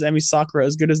Rio versus Emi Sakura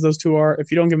as good as those two are.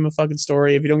 If you don't give them a fucking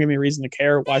story, if you don't give me a reason to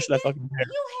care, why should I fucking care?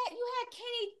 You had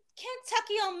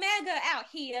Kentucky Omega out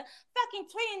here fucking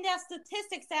tweeting their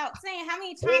statistics out, saying how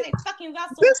many times they fucking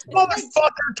wrestled. This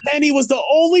motherfucker Kenny was the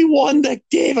only one that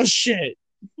gave a shit.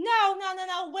 No.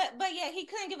 But yeah, he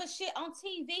couldn't give a shit on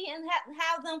TV and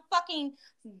have them fucking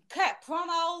cut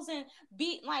promos and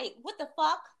beat like what the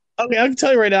fuck. Okay, I can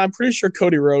tell you right now, I'm pretty sure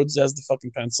Cody Rhodes has the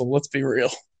fucking pencil. Let's be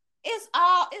real. It's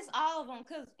all of them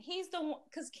because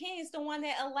Kenny's the one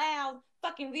that allowed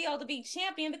fucking Rio to be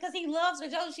champion because he loves the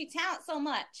Joshi talent so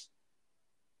much.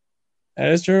 That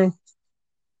is true.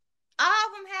 All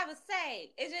of them have a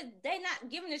say. It's just they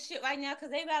not giving a shit right now because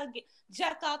they about to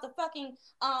jack off the fucking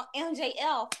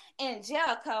MJF and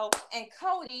Jericho and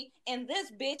Cody and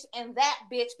this bitch and that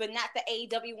bitch, but not the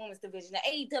AEW Women's Division.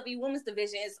 The AEW Women's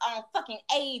Division is on fucking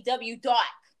AEW Dark.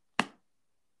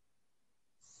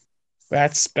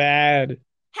 That's bad.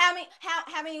 How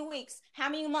many weeks? How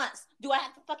many months do I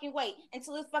have to fucking wait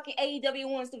until this fucking AEW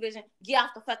Women's Division get off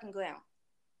the fucking ground?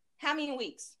 How many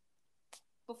weeks?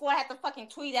 Before I have to fucking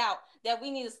tweet out that we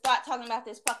need to start talking about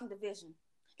this fucking division.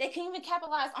 They can't even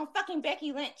capitalize on fucking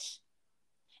Becky Lynch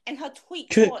and her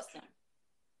tweet towards them.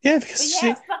 Yeah, because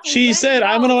she said,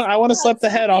 I want to slap the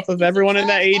head off of everyone in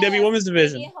that AEW Women's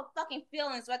Division. Get her fucking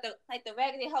feelings like the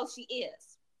raggedy hoe she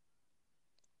is.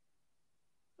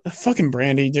 Fucking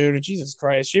Brandy, dude. Jesus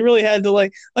Christ. She really had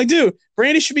to dude,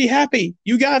 Brandy should be happy.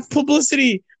 You got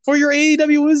publicity for your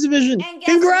AEW Women's Division.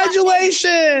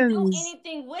 Congratulations. Do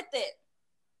anything with it.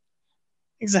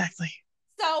 Exactly.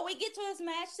 So we get to this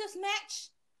match. This match,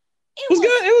 it was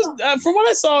good. It was from what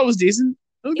I saw, it was decent.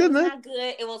 It was good, man. Not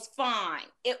good. It was fine.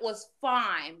 It was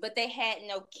fine, but they had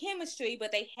no chemistry.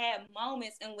 But they had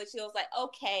moments in which it was like,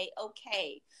 okay,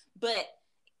 but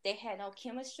they had no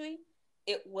chemistry.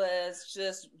 It was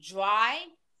just dry.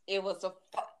 It was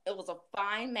a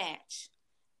fine match,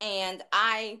 and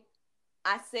I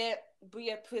said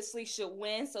Bria Priestley should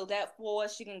win, so therefore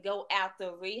she can go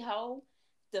after Riho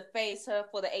to face her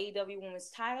for the AEW Women's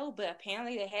title, but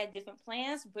apparently they had different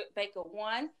plans. Britt Baker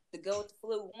won, the Go with the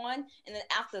Flu won, and then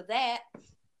after that,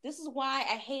 this is why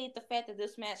I hated the fact that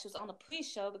this match was on the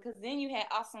pre-show, because then you had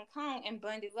Awesome Kong and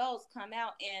Brandy Rhodes come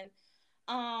out and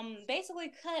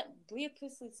basically cut Bria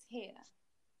Priestley's hair.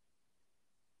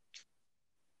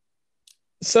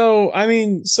 So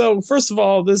first of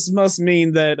all, this must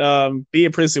mean that Bea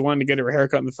Priestley wanted to get her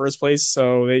haircut in the first place,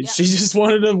 so Yeah. she just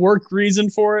wanted a work reason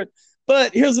for it.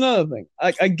 But here's another thing.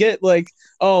 I get like,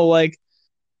 oh, like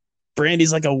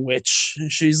Brandy's like a witch.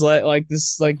 She's like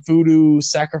this like voodoo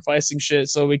sacrificing shit.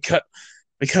 So we cut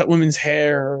women's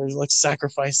hair or like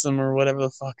sacrifice them or whatever the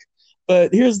fuck.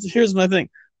 But here's my thing.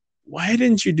 Why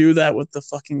didn't you do that with the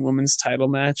fucking women's title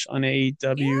match on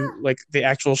AEW, Yeah. like the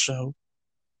actual show?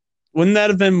 Wouldn't that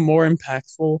have been more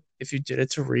impactful if you did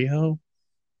it to Riho,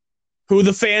 who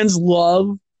the fans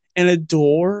love and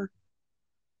adore?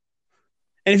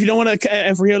 And if you don't want to,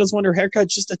 if Riho doesn't want her haircut,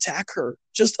 just attack her.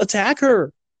 Just attack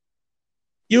her.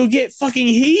 You'll get fucking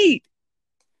heat.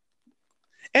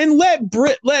 And let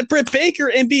Britt Baker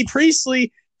and Bea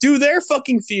Priestley do their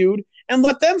fucking feud and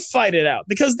let them fight it out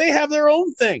because they have their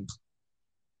own thing.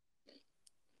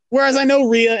 Whereas I know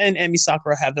Rhea and Emi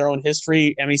Sakura have their own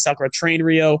history. Emi Sakura trained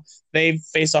Riho. They've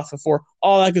faced off before,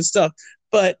 all that good stuff.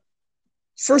 But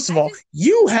first of I all, just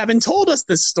you haven't told us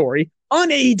this story on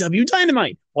AEW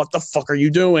Dynamite. What the fuck are you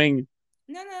doing?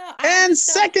 no. I And just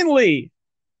don't. secondly,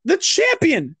 the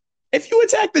champion. If you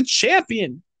attack the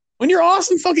champion when you're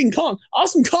Awesome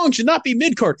Kong should not be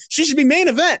mid card. She should be main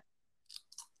event.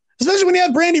 Especially when you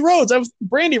have Brandy Rhodes.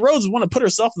 Brandy Rhodes would want to put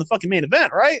herself in the fucking main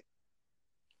event, right?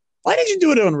 Why did you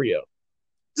do it on Rio?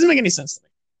 Doesn't make any sense to me.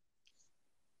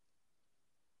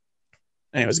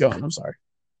 Anyways, go on. I'm sorry.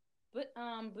 But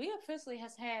Bria Priestley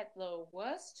has had the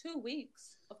worst 2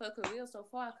 weeks of her career so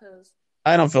far because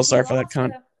I don't feel she sorry for that lost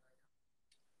cunt. her.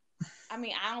 I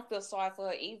mean, I don't feel sorry for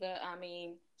her either. I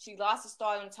mean, she lost the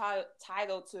starting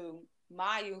title to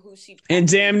Mayu, who she And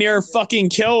practically damn near injured. fucking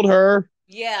killed her.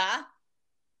 Yeah,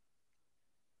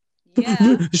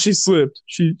 yeah. She slipped.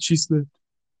 She slipped.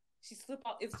 She slipped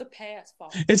out. It's the past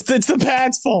fault. It's the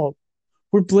pad's fault.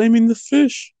 We're blaming the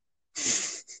fish.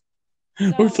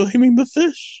 We're So blaming the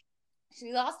fish.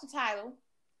 she lost the title.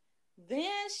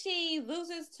 Then she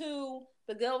loses to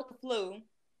the girl with the flu,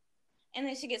 and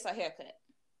then she gets her haircut.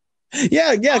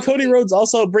 Yeah. On Cody the Rhodes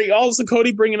also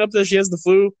Cody bringing up that she has the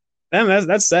flu. Man,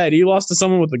 that's sad. He lost to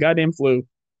someone with the goddamn flu.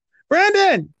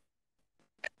 Brandon,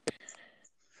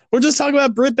 we're just talking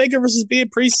about Britt Baker versus Bea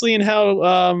Priestley and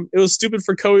how it was stupid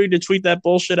for Cody to tweet that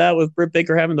bullshit out with Britt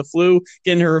Baker having the flu,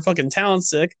 getting her fucking talent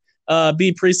sick,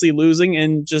 Bea Priestley losing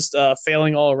and just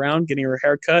failing all around, getting her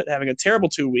hair cut, having a terrible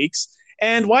 2 weeks.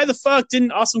 And why the fuck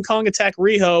didn't Awesome Kong attack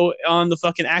Riho on the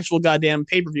fucking actual goddamn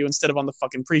pay-per-view instead of on the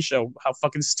fucking pre-show? How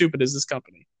fucking stupid is this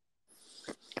company?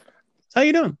 How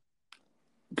you doing?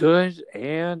 Good,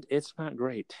 and it's not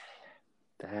great.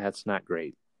 That's not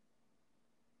great.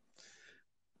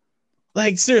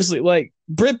 Like seriously, like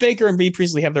Britt Baker and Bea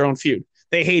Priestley have their own feud.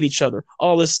 They hate each other.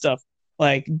 All this stuff.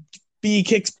 Like Bea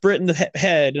kicks Britt in the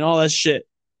head and all that shit.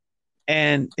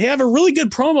 And they have a really good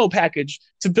promo package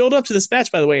to build up to this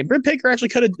match, by the way. And Britt Baker actually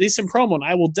cut a decent promo, and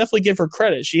I will definitely give her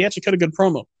credit. She actually cut a good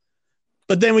promo.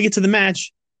 But then we get to the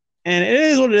match, and it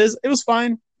is what it is. It was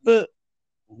fine, but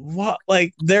what?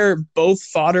 Like they're both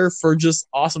fodder for just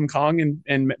Awesome Kong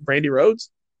and Brandy Rhodes.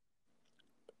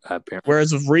 Apparently.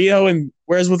 Whereas with Rio and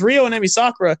Emi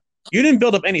Sakura, you didn't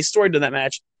build up any story to that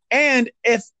match. And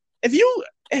if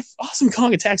Awesome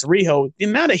Kong attacks Riho, the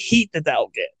amount of heat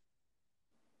that'll get.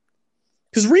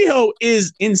 Because Riho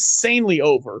is insanely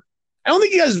over. I don't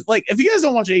think you guys like if you guys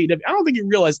don't watch AEW, I don't think you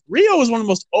realize Riho is one of the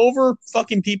most over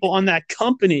fucking people on that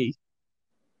company.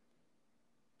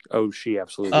 Oh, she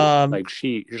absolutely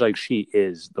she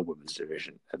is the women's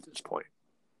division at this point.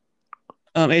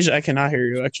 Asia, I cannot hear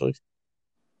you actually.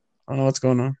 I don't know what's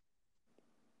going on.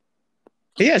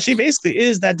 But yeah, she basically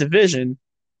is that division.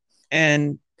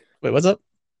 And wait, what's up?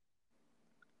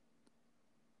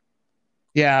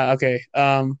 Yeah, okay.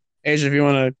 Asia, if you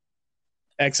want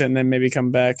to exit and then maybe come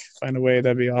back, find a way,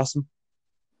 that'd be awesome.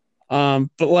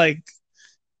 But like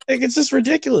it's just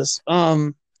ridiculous.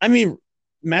 I mean,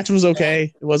 match was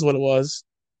okay. It was what it was.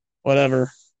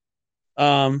 Whatever.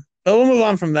 But we'll move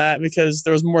on from that because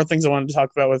there was more things I wanted to talk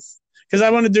about because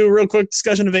I want to do a real quick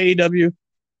discussion of AEW.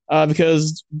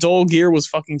 Because Dole Gear was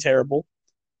fucking terrible.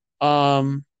 It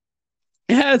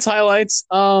had its highlights.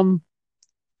 I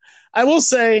will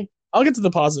say, I'll get to the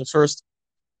positive first.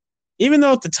 Even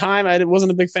though at the time I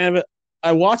wasn't a big fan of it,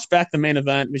 I watched back the main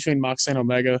event between Moxley and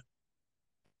Omega.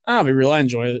 I'll be real, I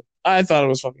enjoyed it. I thought it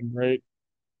was fucking great.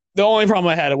 The only problem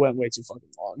I had, it went way too fucking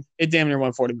long. It damn near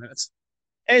went 40 minutes.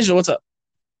 Asia, what's up?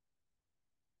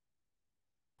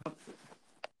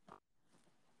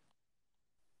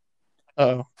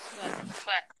 Oh,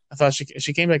 I thought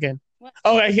she came back in. What?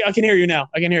 Oh, I can hear you now.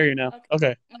 Okay.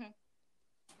 Mm-hmm.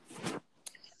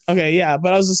 Okay, yeah,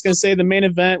 but I was just gonna say the main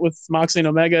event with Moxley and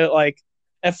Omega, like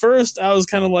at first I was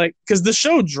kind of like, because the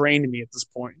show drained me at this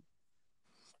point.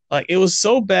 Like it was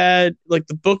so bad, like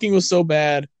the booking was so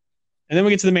bad, and then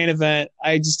we get to the main event.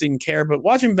 I just didn't care. But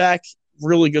watching back,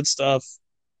 really good stuff.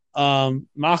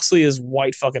 Moxley is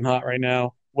white fucking hot right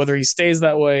now. Whether he stays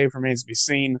that way remains to be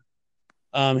seen.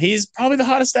 He's probably the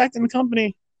hottest act in the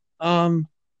company, at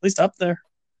least up there.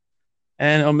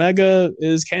 And Omega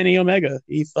is Kenny Omega.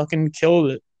 He fucking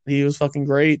killed it. He was fucking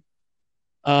great.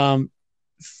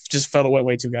 Just felt it went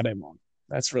way too goddamn long.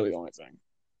 That's really the only thing.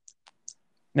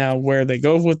 Now, where they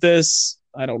go with this,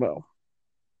 I don't know.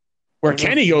 Where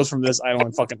Kenny goes from this, I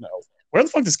don't fucking know. Where the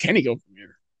fuck does Kenny go from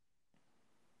here?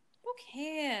 Who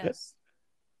cares?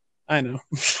 I know.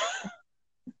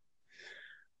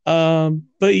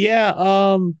 But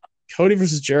yeah, Cody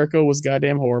versus Jericho was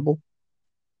goddamn horrible.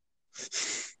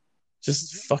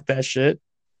 Just fuck that shit.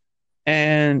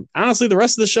 And honestly, the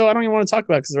rest of the show, I don't even want to talk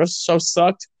about because the rest of the show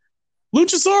sucked.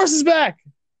 Luchasaurus is back,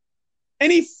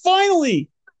 and he finally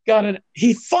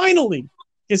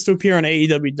gets to appear on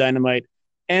AEW Dynamite,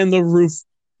 and the roof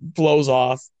blows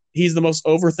off. He's the most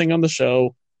over thing on the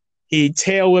show. He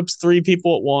tail whips 3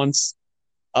 people at once.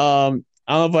 I don't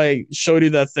know if I showed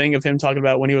you that thing of him talking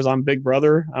about when he was on Big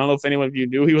Brother. I don't know if anyone of you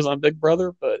knew he was on Big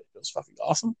Brother, but it was fucking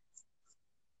awesome.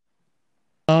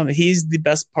 He's the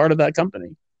best part of that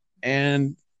company,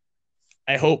 and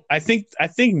I think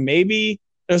maybe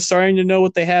they're starting to know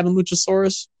what they have in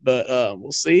Luchasaurus, but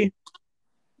we'll see.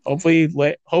 Hopefully,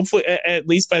 at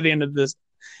least by the end of this,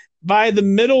 by the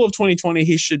middle of 2020,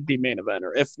 he should be main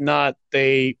eventer. If not,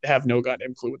 they have no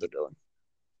goddamn clue what they're doing.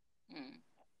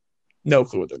 No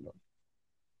clue what they're doing.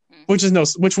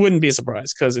 Which wouldn't be a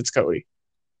surprise because it's Cody.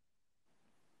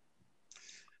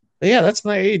 But yeah, that's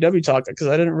my AEW talk because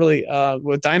I didn't really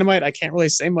with Dynamite. I can't really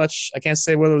say much. I can't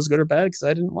say whether it was good or bad because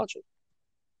I didn't watch it.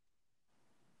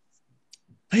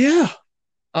 But yeah.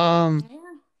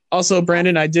 Also,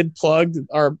 Brandon, I did plug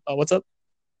our what's up?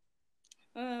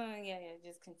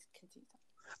 Just continue.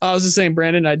 I was just saying,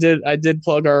 Brandon, I did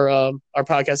plug our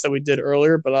podcast that we did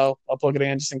earlier, but I'll plug it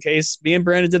again just in case. Me and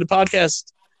Brandon did a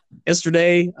podcast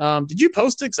yesterday. Did you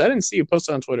post it? Because I didn't see you post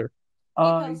it on Twitter. He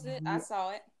posted. I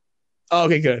saw it. Oh,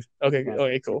 okay, good.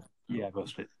 Okay, cool. Yeah, I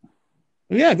posted it.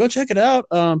 Yeah, go check it out.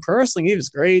 Pro Wrestling Eve is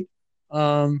great.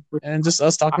 And just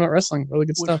us talking about wrestling, really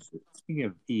good stuff. Speaking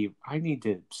of Eve, I need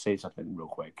to say something real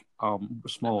quick.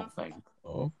 Small thing.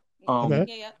 Oh, okay.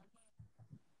 Yeah.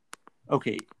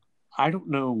 Okay, I don't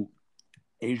know,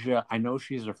 Asia. I know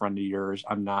she's a friend of yours.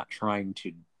 I'm not trying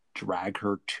to drag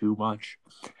her too much.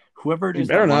 Whoever it is,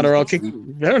 better not, or I'll kick you.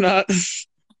 Better not.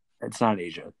 It's not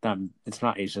Asia. It's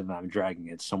not Asia that I'm dragging.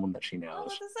 It's someone that she knows. I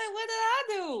was to say, what did I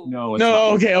do? No.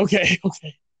 Okay.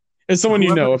 It's someone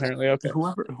you know, apparently. Okay.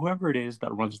 Whoever it is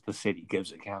that runs the City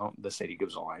Gives account, the City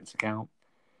Gives Alliance account.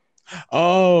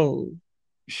 Oh,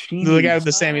 the guy with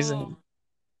the Sami Zayn.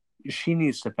 She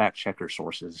needs to fact check her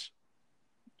sources.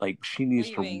 Like she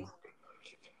needs to. Mean?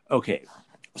 Okay,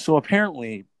 so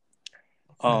apparently,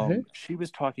 she was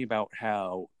talking about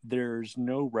how there's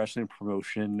no wrestling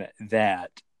promotion that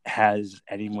has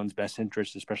anyone's best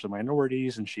interest, especially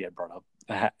minorities, and she had brought up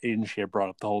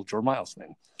the whole Jordan Miles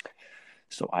thing.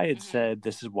 So I had said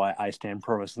this is why I stand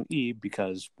Pro Wrestling Eve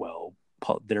because, well,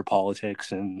 their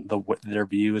politics and their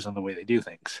views and the way they do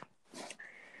things.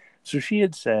 So she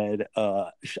had said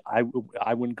I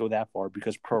wouldn't go that far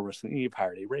because Pro Wrestling Eve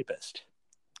hired a rapist,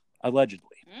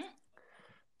 allegedly.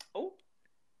 Oh,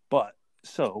 but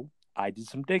so I did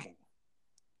some digging.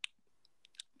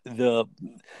 The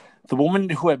woman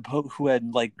who had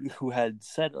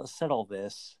said all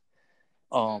this,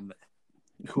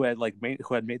 who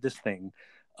had made this thing,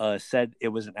 said it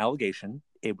was an allegation.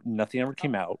 Nothing ever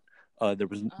came out.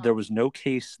 There was no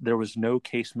case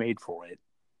made for it.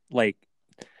 Like,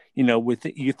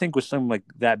 you think with something like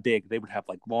that big, they would have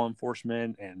like law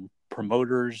enforcement and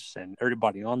promoters and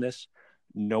everybody on this.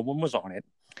 No one was on it.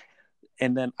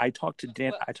 And then I talked to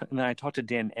Dan. I talked to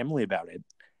Dan and Emily about it.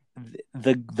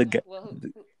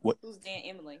 Who's Dan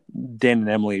and Emily? Dan and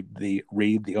Emily, the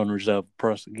owners of Pro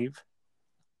Wrestling Eve.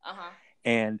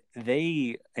 And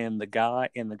the guy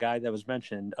that was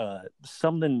mentioned,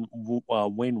 something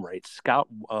Wainwright, Scott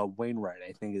Wainwright,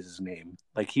 I think is his name.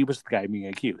 Like he was the guy being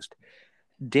accused.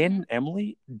 Dan and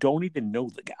Emily don't even know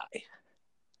the guy.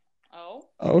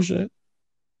 Oh shit.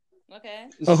 Okay.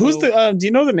 Oh, who's the? Do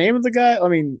you know the name of the guy? I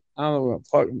mean, I don't know what I'm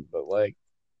talking, but like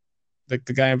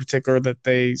the guy in particular that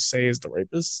they say is the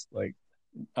rapist, like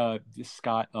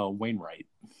Scott Wainwright.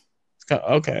 Scott.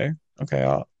 Okay.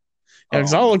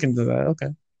 Because I'll look into that. Okay.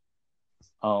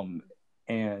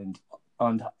 And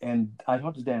I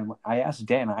talked to Dan. I asked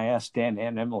Dan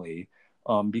and Emily,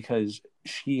 because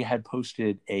she had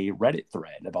posted a Reddit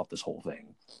thread about this whole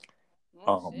thing.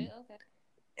 Oh, shit. Okay.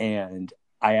 And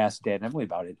I asked Dan and Emily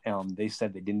about it. They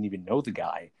said they didn't even know the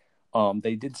guy.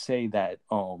 They did say that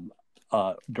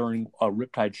during a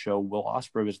Riptide show, Will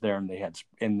Ospreay was there and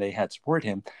they had supported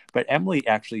him. But Emily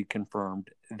actually confirmed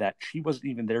that she wasn't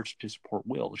even there to support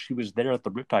Will. She was there at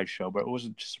the Riptide show, but it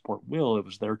wasn't to support Will. It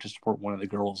was there to support one of the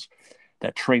girls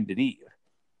that trained at Eve.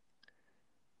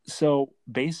 So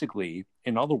basically,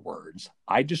 in other words,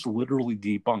 I just literally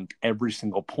debunked every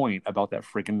single point about that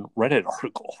freaking Reddit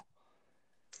article.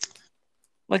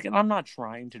 Like, and I'm not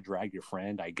trying to drag your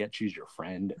friend. I get she's your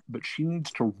friend, but she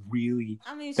needs to really.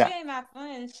 I mean, she ain't my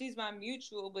friend. She's my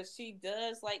mutual, but she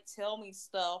does like tell me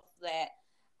stuff that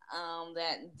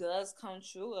does come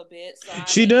true a bit. So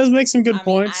she does make some good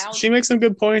points. She makes some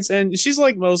good points, and she's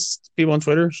like most people on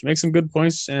Twitter. She makes some good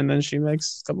points, and then she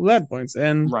makes a couple of bad points.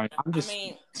 And right, I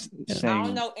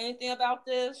don't know anything about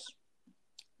this.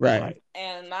 Right,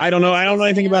 and I don't know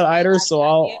anything about it either. So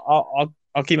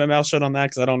I'll keep my mouth shut on that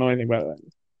because I don't know anything about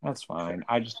it. That's fine.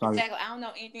 I just thought exactly. I don't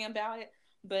know anything about it,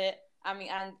 but I mean,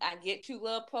 I get you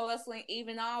love pro wrestling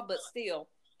even all, but still,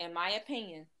 in my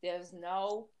opinion, there's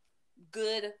no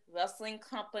good wrestling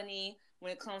company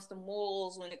when it comes to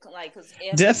morals. When it like, because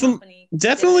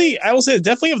definitely, I will say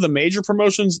definitely of the major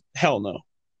promotions, hell no.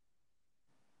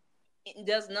 It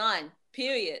does none.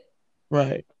 Period.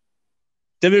 Right.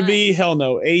 WB, hell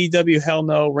no. AEW, hell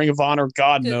no. Ring of Honor,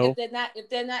 God no. If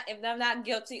they're not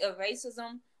guilty of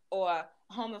racism or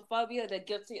homophobia, they're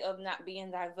guilty of not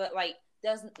being diverse. Like,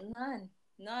 there's none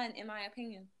in my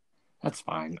opinion. That's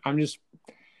fine.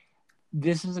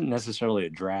 This isn't necessarily a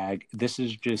drag. This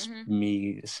is just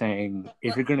me saying,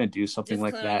 if you're going to do something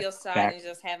like that, your side and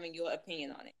just having your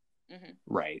opinion on it. Mm-hmm.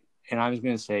 Right. And I was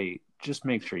going to say, just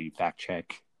make sure you fact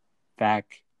check.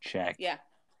 Yeah.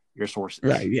 Your sources.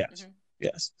 Right. Yes.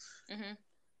 Yes.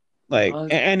 Like,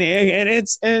 and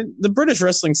the British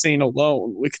wrestling scene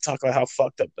alone, we could talk about how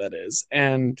fucked up that is.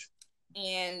 And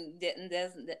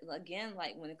there's again,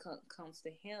 like when it comes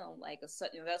to him, like a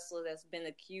certain wrestler that's been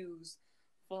accused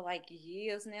for like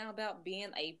years now about being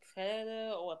a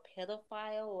predator or a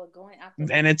pedophile or going after.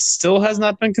 And it still has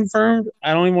not been confirmed.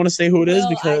 I don't even want to say who it is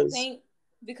because. I think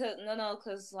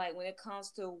because like when it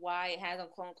comes to why it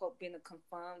hasn't quote unquote been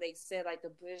confirmed, they said like the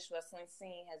British wrestling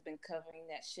scene has been covering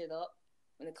that shit up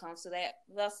when it comes to that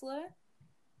wrestler.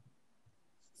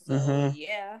 So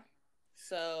yeah.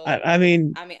 So I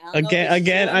mean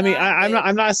again. I mean,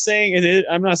 I'm not saying it is.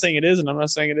 I'm not saying it is, and I'm not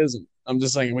saying it isn't. I'm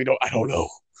just saying I don't know.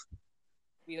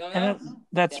 We don't know.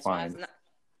 That's fine.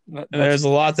 There's a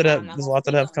lot that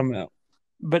have come out.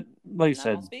 But like you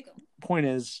said, point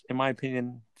is, in my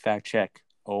opinion, fact check.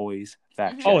 Always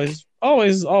fact check.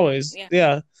 Always.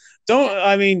 Yeah.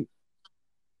 I mean,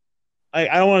 I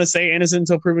don't want to say innocent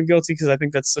until proven guilty because I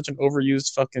think that's such an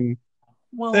overused fucking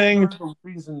thing. The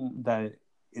reason that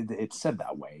it's said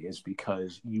that way is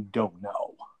because you don't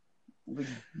know.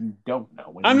 You don't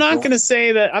know. I'm not going to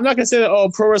say that. Oh,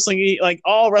 pro wrestling, like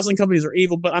all wrestling companies are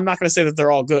evil, but I'm not going to say that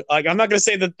they're all good. Like I'm not going to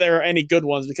say that there are any good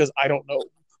ones because I don't know.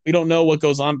 We don't know what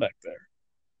goes on back there.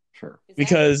 Sure.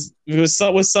 Because with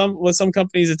some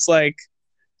companies, it's like,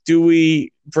 do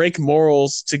we break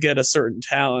morals to get a certain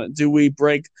talent? Do we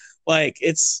break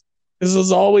this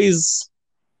is always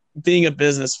being a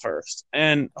business first,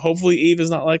 and hopefully Eve is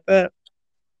not like that.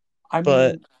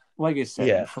 But like I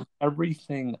said, from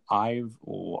everything I've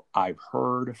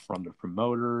heard from the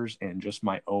promoters and just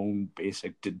my own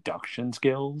basic deduction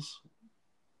skills,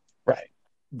 right,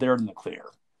 they're in the clear.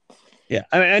 Yeah,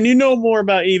 I mean, and you know more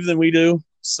about Eve than we do,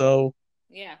 so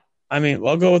yeah. I mean,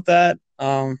 we'll go with that.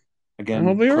 Again,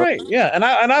 hopefully you're right. Yeah, and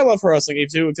I love pro wrestling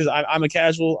Eve too because I'm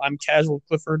casual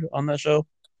Clifford on that show.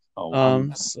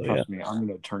 Trust me, I'm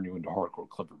going to turn you into hardcore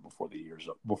Clifford before the years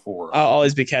up. I'll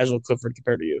always be casual Clifford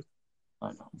compared to you.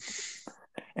 I know.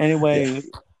 Anyway,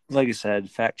 like I said,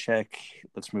 fact check.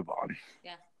 Let's move on.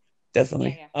 Yeah,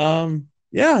 definitely.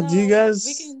 Yeah. Do you guys?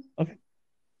 Okay.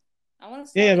 I want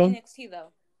to start with NXT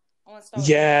though. I want to start with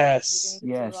NXT.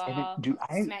 Yes.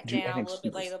 SmackDown a little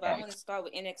bit later, but I want to start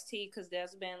with NXT because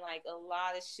there's been like a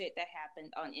lot of shit that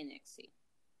happened on NXT.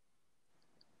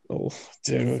 Oh,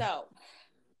 dude. So,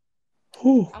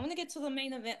 I'm gonna get to the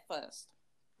main event first.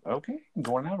 Okay,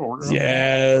 going out of order.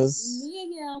 Yes. Mia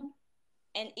Yim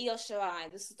and Io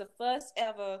Shirai. This is the first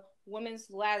ever women's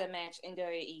ladder match in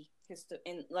WWE history,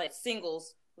 in like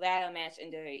singles ladder match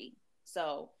in WWE.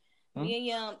 So, Mia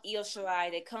Yim, Io Shirai,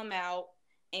 they come out,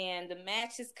 and the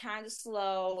match is kind of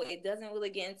slow. It doesn't really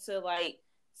get into like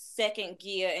second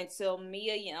gear until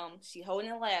Mia Yim, she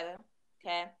holding a ladder,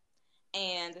 okay,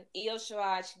 and Io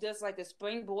Shirai, she does like the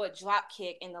springboard drop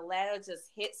kick, and the ladder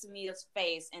just hits Mia's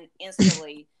face, and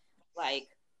instantly, like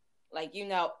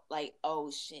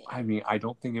oh shit. I mean, I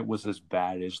don't think it was as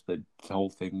bad as the whole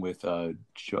thing with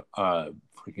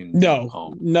freaking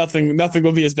nothing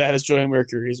will be as bad as Joey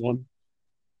Mercury's one.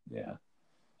 Yeah.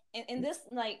 And this,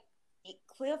 like,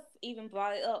 Cliff even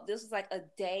brought it up. This was like a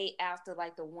day after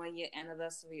like the 1 year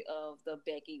anniversary of the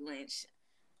Becky Lynch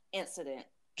incident.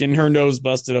 Getting her nose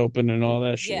busted open and all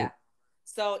that shit. Yeah.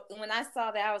 So when I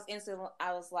saw that,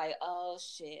 I was like, oh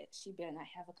shit, she better not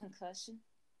have a concussion.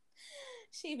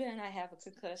 She better not have a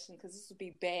concussion because this would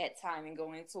be bad timing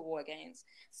going into War Games.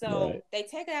 So They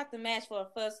take it out the match for the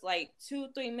first like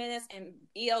 2-3 minutes, and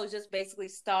Io is just basically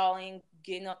stalling,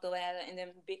 getting up the ladder, and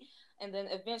then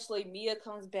eventually Mia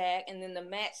comes back, and then the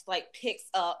match like picks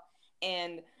up,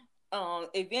 and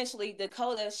eventually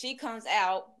Dakota, she comes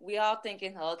out. We all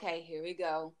thinking, okay, here we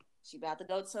go. She about to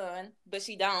go turn, but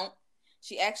she don't.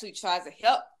 She actually tries to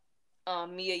help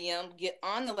Mia Yim get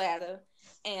on the ladder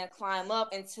and climb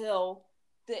up until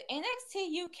the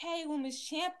NXT UK Women's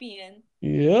Champion,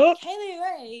 Kaylee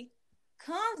Ray,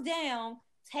 comes down,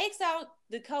 takes out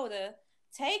Dakota,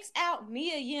 takes out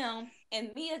Mia Yim,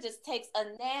 and Mia just takes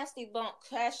a nasty bump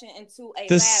crashing into a ladder.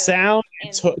 The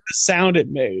sound it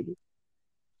made.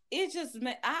 It just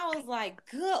made, I was like,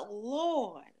 good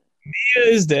Lord. Mia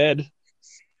is dead.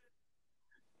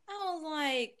 I was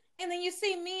like, and then you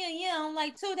see Mia Yim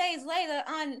like 2 days later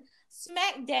on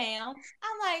SmackDown.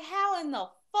 I'm like, how in the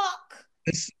fuck?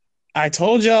 I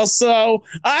told y'all so.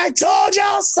 I told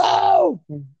y'all so.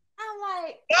 I'm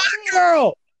like, my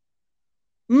girl.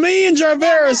 Me and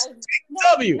Jarveris.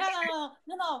 W. No.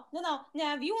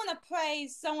 Now, if you want to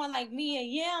praise someone like Mia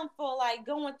Yim for like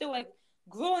going through a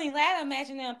grueling ladder match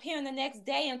and then appearing the next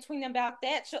day and tweeting about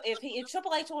that, if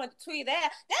Triple H wanted to tweet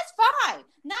that, that's fine.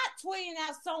 Not tweeting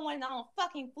out someone on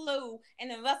fucking flu and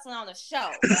then wrestling on the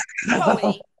show.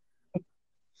 Cody.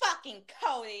 Fucking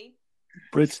Cody.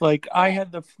 But it's like, I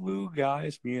had the flu,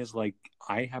 guys. Mia's like,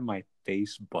 I had my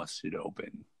face busted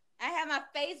open. I had my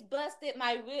face busted,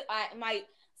 my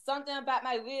something about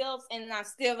my ribs, and I'm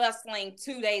still wrestling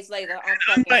 2 days later on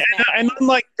fucking SmackDown. And I'm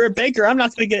like, Britt Baker, I'm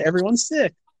not going to get everyone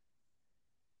sick.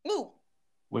 Ooh.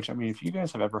 Which, I mean, if you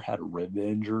guys have ever had a rib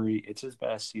injury, it's as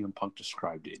bad as CM Punk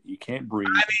described it. You can't breathe.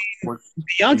 I mean,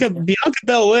 Bianca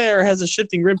Belair has a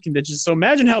shifting rib condition, so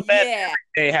imagine how bad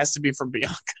it has to be for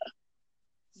Bianca.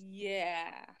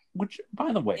 Yeah. Which,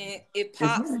 by the way, and it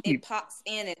pops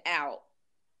in and out,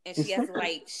 and she has to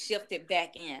like shift it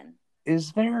back in.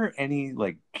 Is there any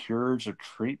like cures or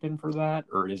treatment for that,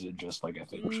 or is it just like a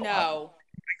thing? No.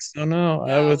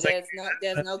 No.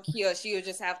 There's no cure.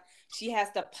 She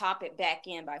has to pop it back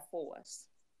in by force.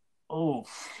 Oh.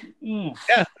 Yeah,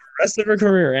 the rest of her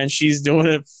career, and she's doing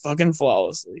it fucking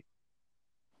flawlessly.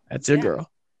 That's your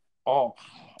girl. Oh,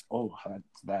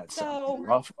 that sounds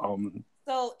rough.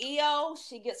 So Io,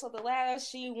 she gets up the ladder,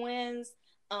 she wins.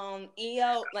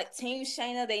 Io, like Team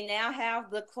Shayna, they now have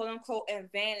the quote unquote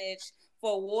advantage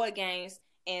for War Games,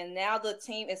 and now the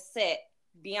team is set.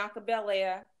 Bianca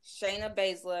Belair, Shayna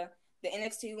Baszler, the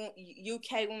NXT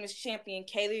UK Women's Champion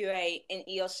Kaylee Ray, and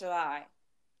Io Shirai.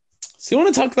 So you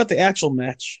want to talk about the actual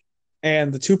match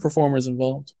and the two performers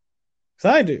involved?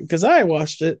 Because I do, because I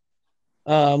watched it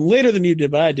later than you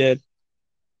did, but I did.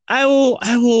 I will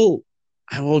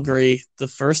agree. The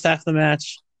first half of the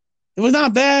match, it was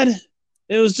not bad.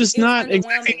 It was just not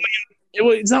exactly.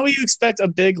 It's not what you expect a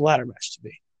big ladder match to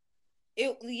be.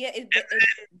 It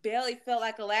barely felt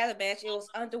like a ladder match. It was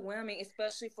underwhelming,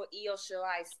 especially for Io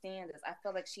Shirai's standards. I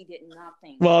felt like she did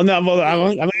nothing. Well, no, I'm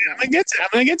gonna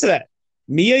get to that.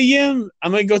 Mia Yim,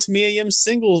 I'm gonna go to Mia Yim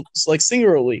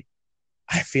singularly.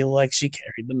 I feel like she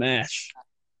carried the match.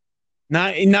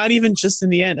 Not even just in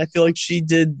the end. I feel like she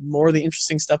did more of the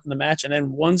interesting stuff in the match, and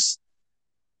then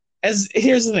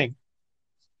here's the thing.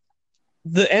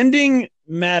 The ending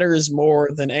matters more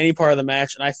than any part of the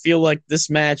match, and I feel like this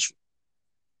match,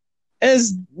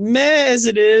 as meh as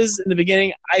it is in the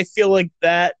beginning, I feel like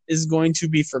that is going to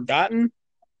be forgotten.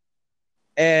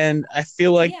 And I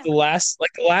feel like the last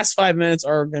 5 minutes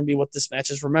are going to be what this match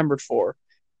is remembered for,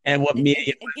 and what Mia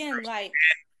Yim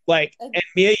and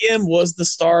Mia Yim was the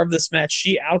star of this match.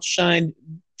 She outshined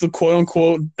the quote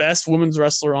unquote best women's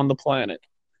wrestler on the planet.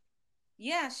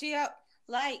 Yeah,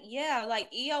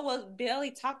 Io was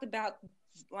barely talked about.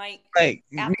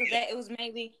 After that, it was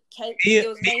mainly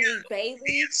Bayley,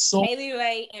 Kaylee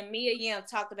Ray, and Mia Yim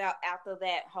talked about after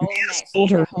that whole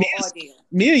ordeal.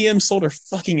 Mia Yim sold her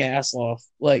fucking ass off.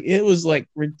 Like, it was like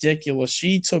ridiculous.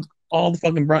 She took all the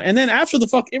fucking brunt, and then right after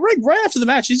the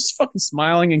match, she's just fucking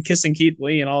smiling and kissing Keith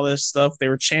Lee and all this stuff. They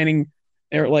were chanting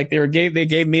They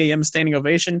gave Mia Yim a standing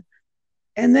ovation,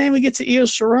 and then we get to Io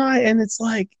Shirai, and it's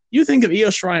like you think of Io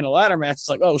Shirai in a ladder match, it's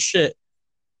like, oh shit,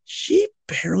 she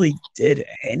barely did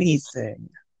anything.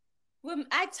 Well,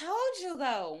 I told you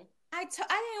though. I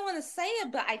didn't want to say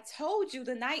it, but I told you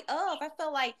the night of. I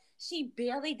felt like she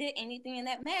barely did anything in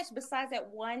that match besides that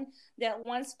one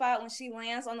spot when she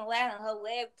lands on the ladder and her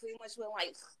leg pretty much went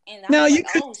like. And I Now was you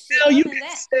like, could, oh shit! now you Other could than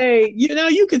that, say,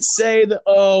 you could say that.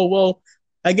 Oh well,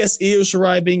 I guess Io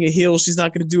Shirai being a heel, she's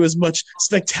not going to do as much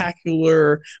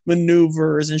spectacular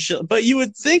maneuvers and shit. But you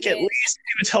would think at yes, least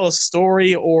she would tell a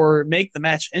story or make the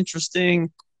match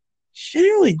interesting. She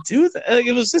didn't really do that. Like,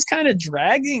 it was just kind of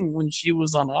dragging when she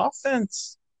was on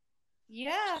offense,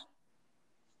 yeah,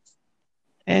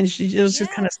 and she was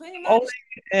just kind yeah, of pretty stalling. much.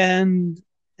 And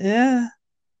yeah,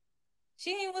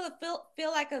 She didn't really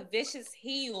feel like a vicious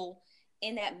heel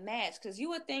in that match because you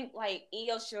would think like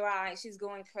Io Shirai, she's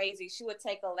going crazy. She would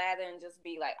take a ladder and just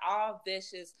be like all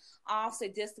vicious, all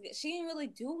sadistic. She didn't really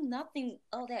do nothing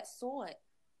of that sort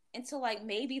until like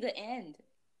maybe the end.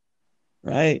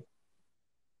 right.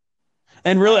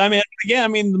 And really, I Like mean, again, I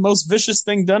mean, the most vicious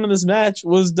thing done in this match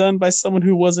was done by someone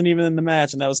who wasn't even in the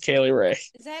match, and that was Kaylee Ray.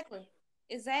 exactly,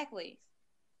 exactly.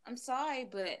 I'm sorry,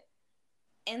 but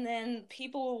and then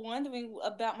people were wondering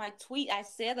about my tweet I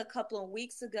said a couple of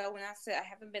weeks ago when I said I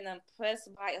haven't been impressed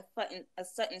by a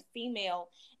certain female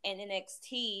in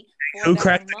NXT for Who about a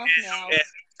cracked the month now.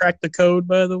 cracked the code,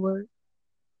 by the way?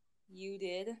 You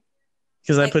did.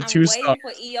 Because I Like put I'm 2 stars. waiting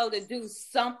for Io to do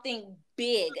something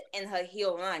big in her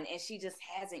heel run, and she just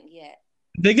hasn't yet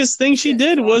The biggest thing she since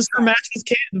did was her Toronto. match with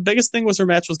The biggest thing was her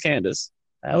match with Candice.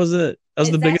 That was it. That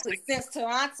was the biggest Exactly thing. since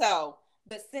Toronto,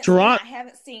 but since then Toronto, I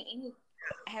haven't seen any.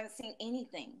 I haven't seen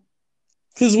anything.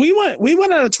 because we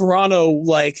went out of Toronto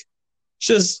like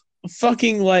just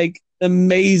fucking like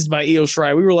amazed by Io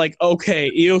Shirai. We were like, okay,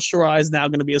 Io Shirai is now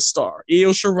going to be a star.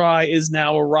 Io Shirai is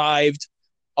now arrived.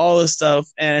 All this stuff,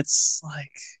 and it's like,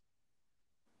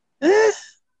 eh,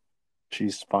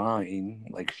 She's fine.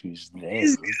 Like she's there.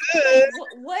 he's Okay, good.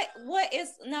 what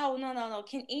is no?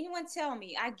 Can anyone tell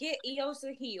me? I get Io's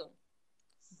a heel,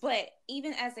 but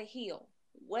even as a heel,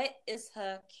 what is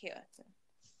her character?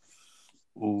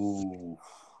 Ooh,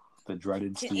 the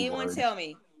dreaded Can C anyone word. tell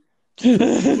me? The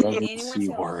Can dreaded anyone C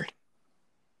tell me? word.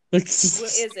 What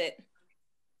is it?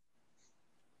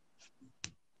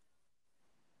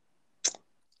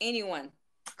 Anyone?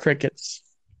 Crickets.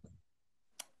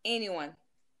 Anyone?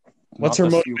 What's Not her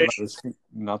the C word motivation?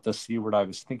 not the C word I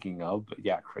was thinking of, but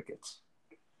yeah, crickets.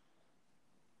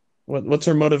 What's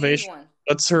her motivation? Anyone?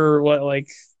 What's her what like?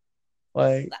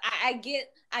 I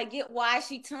get why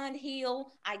she turned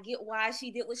heel. I get why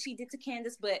she did what she did to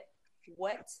Candice, but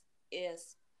what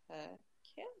is her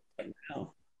character?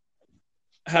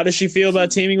 How does she feel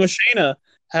about teaming with Shayna?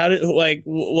 How did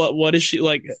what is she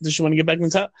like? Does she want to get back in the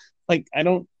top? Like I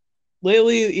don't.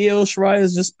 Lately, Io Shirai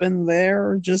has just been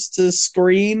there just to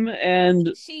scream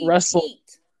and She wrestle.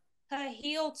 peaked. Her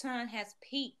heel turn has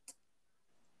peaked.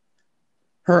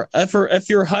 If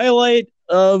your highlight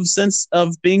of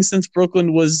being since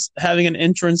Brooklyn was having an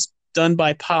entrance done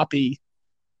by Poppy,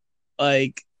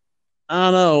 like I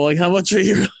don't know, like how much are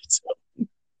you?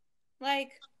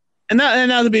 Like, And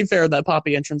now to be fair, that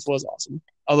Poppy entrance was awesome.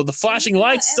 Although the and flashing even her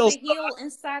lights as still a heel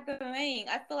inside the ring,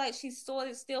 I feel like she's sort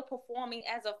of still performing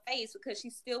as a face because she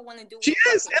still want to do she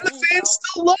the is, fucking and the fans moonsault.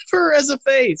 still love her as a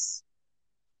face.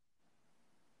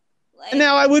 And Like,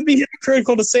 now I would be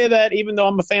hypocritical to say that, even though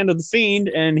I'm a fan of the Fiend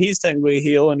and he's technically a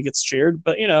heel and gets cheered.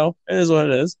 But it is what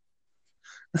it is.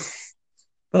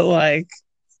 But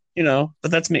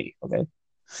but that's me. Okay.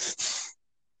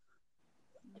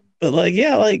 But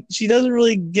yeah, she doesn't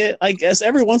really get. I guess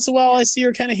every once in a while I see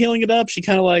her kind of healing it up. She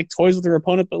kind of toys with her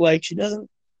opponent, but she doesn't.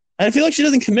 I feel like she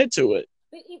doesn't commit to it.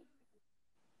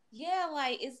 yeah,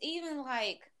 like it's even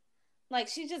like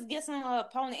she just gets on her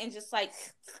opponent and just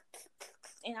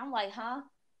and I'm like, huh?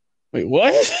 Wait,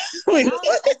 what? Like Wait, I don't know.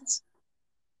 what?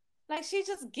 Like she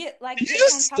just Did you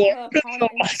gets on just top of slap her it on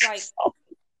opponent the and just microphone?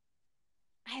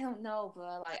 I don't know,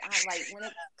 bro. Like I like when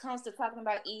it comes to talking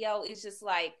about EO, it's just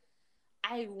like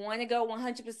I want to go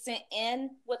 100% in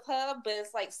with her, but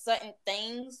it's like certain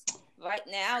things right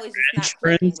now is just not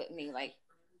clicking Trends. with me. Like,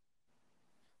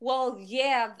 well,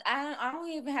 yeah, I don't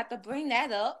even have to bring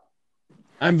that up.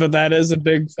 But that is a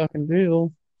big fucking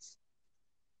deal.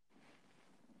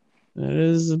 It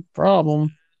is a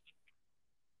problem.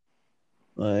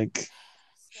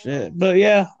 Shit. But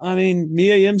yeah, I mean,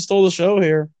 Mia Yim stole the show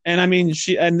here, and I mean,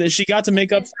 she got to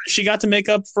make up. She got to make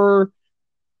up for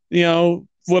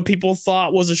what people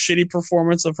thought was a shitty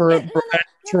performance of her Yeah, at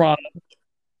Toronto.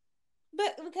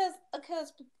 But because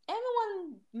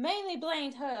everyone mainly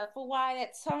blamed her for why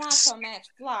that Toronto match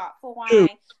flopped, for Dude,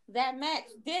 why that match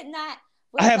did not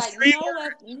I was have like three no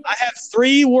words. way. I have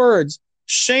 3 words.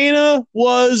 Shayna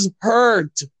was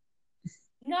hurt.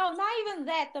 No, not even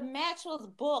that. The match was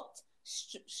booked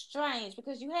strange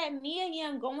because you had Mia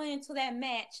Yim going into that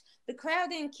match. The crowd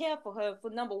didn't care for her for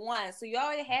number one, so you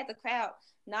already had the crowd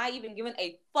not even giving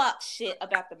a fuck shit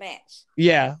about the match.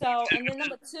 Yeah. So, and then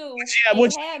number two, Yeah,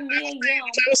 it had Mia Yim. I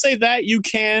will say that you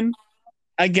can,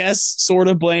 I guess, sort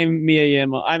of blame Mia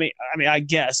Yim. I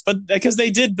guess, but because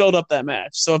they did build up that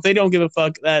match, so if they don't give a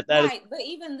fuck, that is Right, but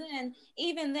even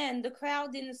then, the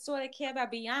crowd didn't sort of care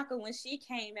about Bianca when she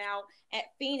came out at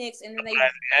Phoenix, and then at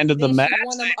the end of the match. she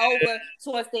won them over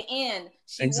towards the end.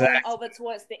 She won them over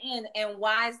towards the end, and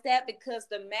why is that? Because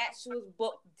the match was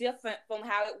booked different from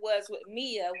how it was with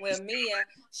Mia, where Mia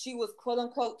she was quote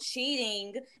unquote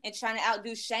cheating and trying to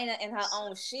outdo Shayna in her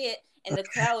own shit, and the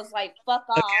crowd was like, "Fuck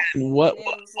off!"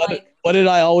 What did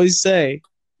I always say?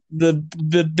 The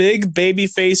big baby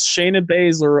face Shayna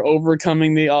Baszler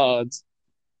overcoming the odds.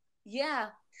 Yeah.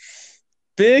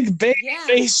 Big baby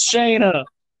face Shayna.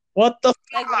 What the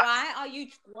fuck? Why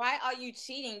are you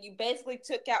cheating? You basically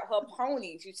took out her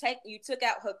ponies. You took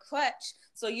out her crutch.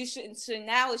 So you shouldn't. So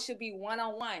now it should be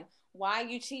 1-on-1. Why are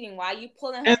you cheating? Why are you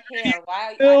pulling her hair?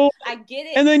 Why are you, I get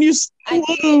it. And then you still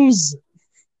lose.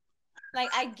 Like,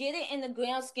 I get it in the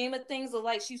grand scheme of things, of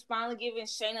like she's finally giving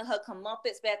Shayna her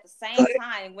comeuppance, but at the same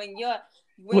time, when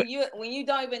you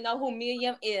don't even know who Mia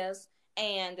Yim is,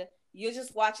 and you're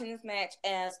just watching this match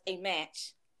as a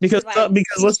match. Because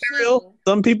let's be real,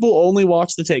 some people only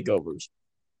watch the takeovers.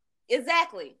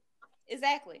 Exactly.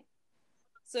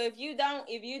 So if you don't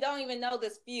even know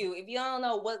this feud, if you don't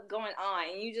know what's going on,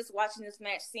 and you just watching this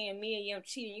match, seeing Mia Yim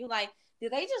cheating, you like,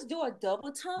 did they just do a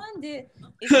double turn? Is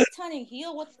she turning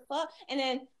heel? What the fuck? And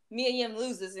then Mia Yim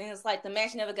loses, and it's like the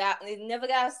match never got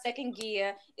a second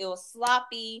gear. It was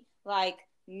sloppy, and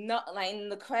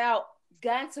the crowd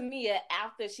got into Mia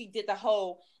after she did the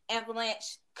whole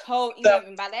avalanche code,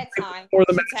 and by that time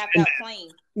she tapped out clean.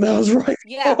 That was right.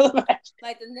 Yeah,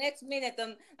 like the next minute,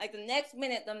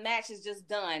 the match is just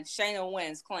done. Shayna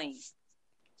wins clean.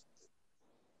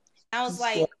 I was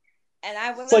like, and I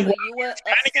remember you were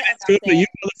upset about that. You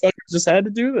motherfuckers just had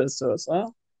to do this to us, huh?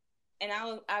 And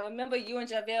I remember you and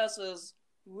Javez was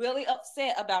really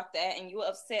upset about that, and you were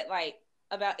upset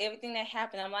about everything that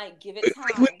happened. I'm like, give it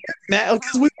time.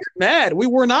 Because we weren't mad. We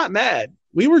were not mad.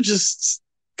 We were just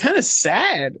kind of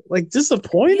sad,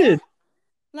 disappointed.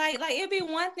 Yeah. Like it'd be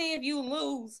one thing if you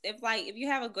lose, if you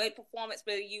have a great performance,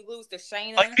 but you lose to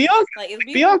Shayna, like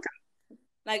Bianca,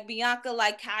 like Bianca,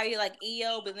 like Kyrie, like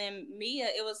Io, but then Mia,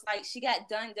 it was like she got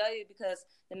done dirty because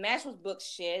the match was booked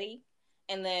shitty,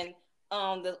 and then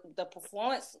the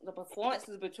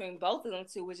performances between both of them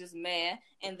two was just mad,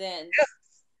 and then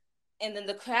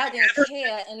the crowd didn't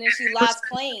care, and then she lost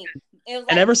clean. It was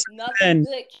like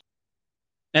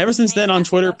ever since then on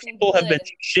Twitter, people have been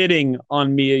shitting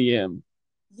on Mia Yim.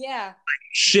 Yeah.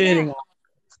 Shitting.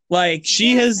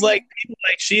 She has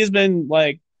she has been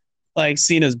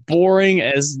seen as boring,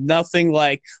 as nothing.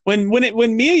 When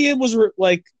Mia Yim was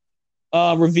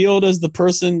revealed as the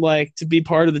person to be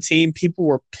part of the team, people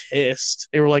were pissed.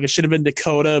 They were like, it should have been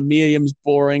Dakota. Mia Yim's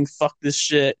boring. Fuck this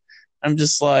shit. I'm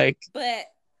just like, but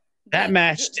that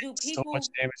match did so much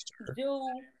damage to her.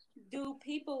 Do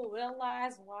people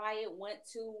realize why it went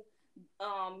to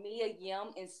Mia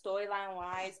Yim in storyline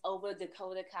wise over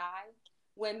Dakota Kai,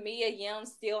 when Mia Yim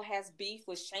still has beef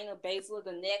with Shayna Baszler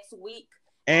the next week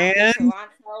after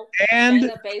Toronto?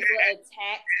 Shayna Baszler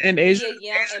attacked Mia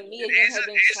Yim, and Mia Yim had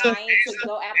been trying to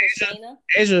go after Shayna.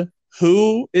 Asia,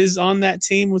 who is on that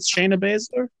team with Shayna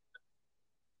Baszler?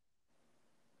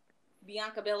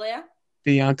 Bianca Belair.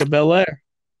 Bianca Belair.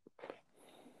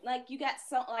 You got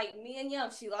Mia Yim,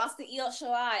 she lost to Io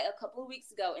Shirai a couple of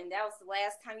weeks ago, and that was the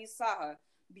last time you saw her.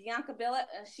 Bianca Belair,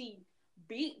 she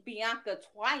beat Bianca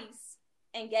twice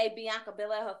and gave Bianca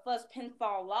Belair her first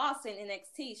pinfall loss in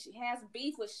NXT. She has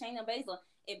beef with Shayna Baszler.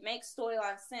 It makes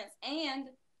storyline sense. And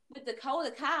with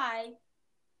Dakota Kai,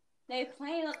 they're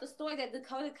playing up the story that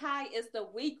Dakota Kai is the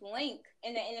weak link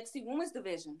in the NXT Women's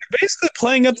division. They're basically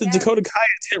playing up Dakota Kai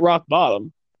has hit rock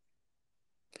bottom.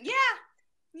 Yeah.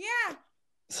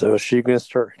 So is she going to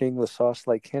start hitting the sauce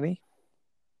like Kenny?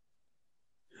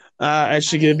 Is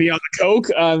she going to be on the coke?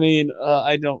 I mean,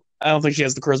 I don't think she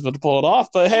has the charisma to pull it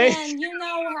off. But hey, and you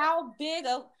know how big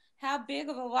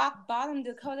of a rock bottom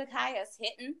Dakota Kai is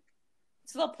hitting,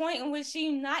 to the point in which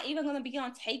she's not even going to be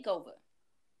on Takeover.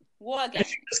 War Games.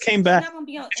 She just came back. She's not going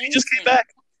to be on anything. Just came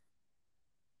back.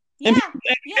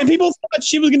 Yeah, and people thought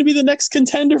she was going to be the next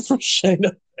contender for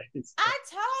Shayna. I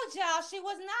told y'all she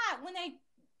was not when they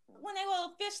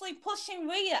were officially pushing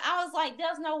Rhea. I was like,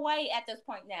 there's no way at this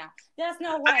point now. There's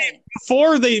no way.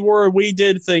 Before they were, we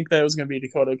did think that it was going to be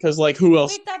Dakota because, like, who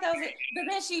else? We thought that was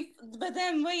it. But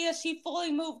then Rhea, she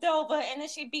fully moved over and then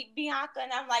she beat Bianca.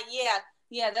 And I'm like,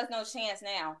 yeah, there's no chance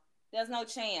now. There's no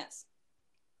chance.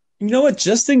 You know what?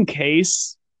 Just in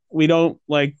case we don't,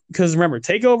 like, because remember,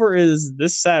 TakeOver is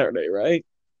this Saturday, right?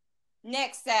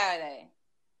 Next Saturday.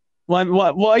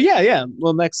 Well, yeah.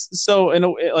 Well, so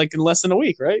in less than a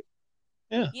week, right?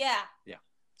 Yeah.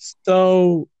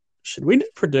 So should we do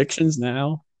predictions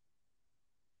now?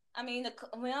 I mean,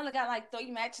 we only got like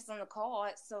 3 matches on the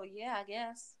card, so yeah, I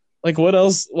guess. Like, what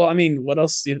else? Well, I mean, what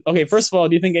else? Okay, first of all,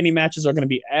 do you think any matches are going to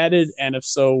be added? And if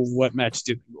so, what match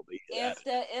do you think will be added? If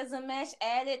there is a match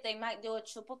added, they might do a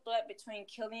triple threat between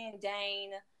Killian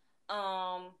Dane,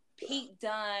 Pete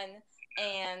Dunne,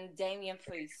 and Damian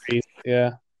Priest.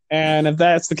 Yeah. And if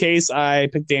that's the case, I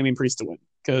pick Damian Priest to win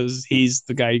because he's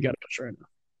the guy you got to push right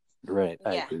now. Right.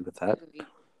 I agree with that.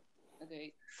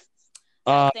 Agreed.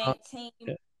 I think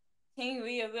Team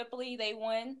Rhea Ripley, they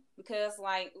won because,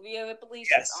 like, Rhea Ripley,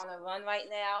 she's on a run right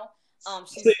now.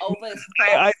 She's over as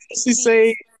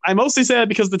I mostly say that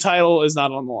because the title is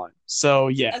not on the line. So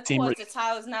yeah, of course the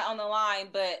title is not on the line,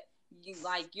 but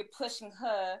you're pushing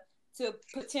her to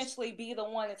potentially be the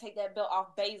one to take that belt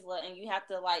off Baszler, and you have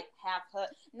to have her.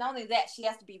 Not only that, she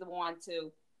has to be the one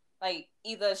to,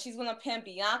 either she's gonna pin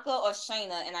Bianca or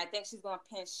Shayna, and I think she's gonna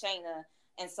pin Shayna.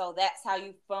 And so that's how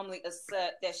you firmly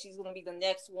assert that she's going to be the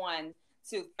next one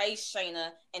to face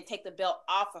Shayna and take the belt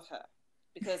off of her.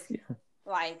 Because,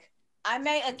 I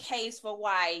made a case for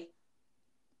why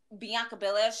Bianca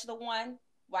Belair should have won,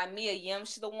 why Mia Yim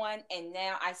should have won, and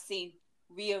now I see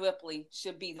Rhea Ripley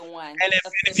should be the one. And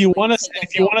if you want us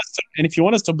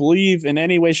to believe in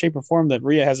any way, shape, or form that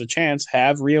Rhea has a chance,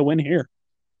 have Rhea win here.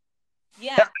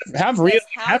 Yeah. Have Rhea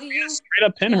straight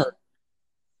up pin her.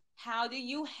 How do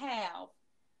you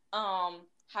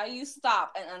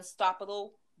stop an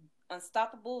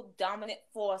unstoppable dominant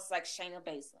force like Shayna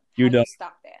Baszler? You don't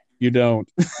stop that. You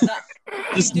don't. No,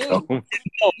 you do.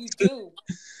 You do.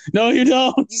 No, you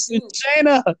don't. You do.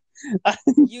 Shayna.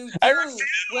 You do. I refuse.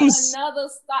 With another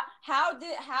stop. How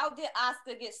did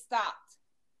Asuka get stopped?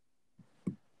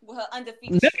 With her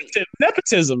undefeated streak.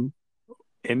 Nepotism.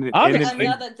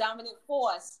 Another dominant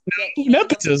force.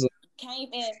 Nepotism.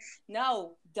 Came in.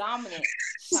 No, dominant.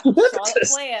 Charlotte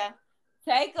Flair.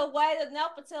 Take away the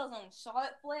nepotism.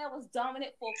 Charlotte Flair was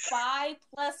dominant for 5+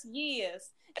 years.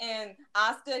 And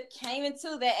Asuka came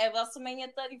into that at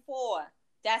WrestleMania 34.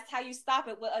 That's how you stop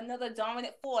it, with another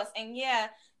dominant force. And yeah,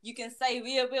 you can say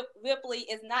Rhea Ripley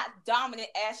is not dominant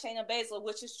as Shayna Baszler,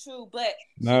 which is true, but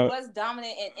she was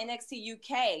dominant in NXT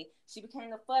UK. She became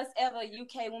the first ever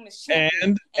UK Women's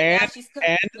Champion. And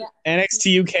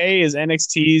NXT UK is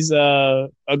NXT's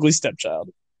ugly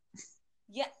stepchild.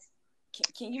 Yeah.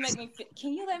 Can you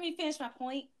let me finish my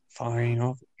point? Fine, I'll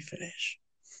let you finish.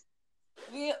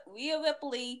 Rhea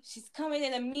Ripley, she's coming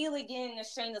in immediately getting in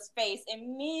Shayna's face,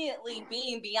 immediately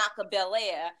beating Bianca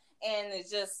Belair, and it's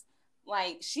just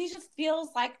she just feels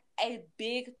like a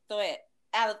big threat.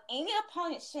 Out of any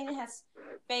opponent Shayna has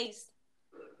faced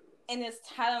in this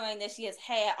title reign that she has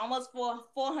had almost for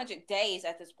 400 days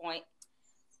at this point,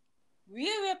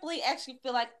 Rhea Ripley actually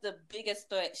feel like the biggest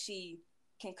threat she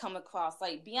can come across.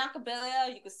 Like Bianca Belair,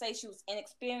 you could say she was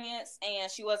inexperienced and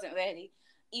she wasn't ready.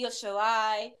 Io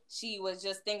Shirai, she was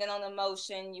just thinking on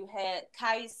emotion. You had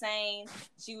Kairi Sane,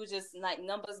 she was just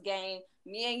numbers game.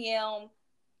 Mia Yim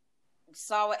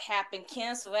saw what happened.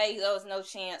 Candice LeRae, there was no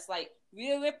chance.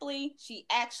 Rhea Ripley, she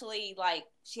actually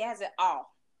she has it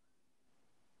all.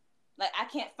 I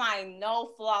can't find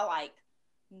no flaw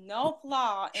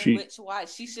in which why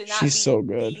she should not. She's so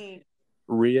good.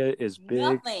 Rhea is big.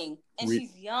 Nothing, and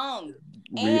she's young.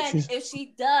 And if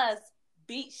she does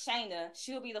beat Shayna,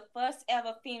 she'll be the first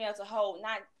ever female to hold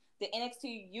not the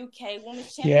NXT UK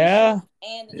Women's Championship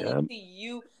and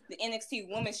the NXT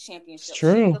Women's Championship. It's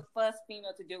true. She's the first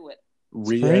female to do it.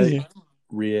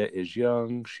 Rhea is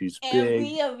young. She's big. And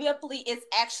Rhea Ripley is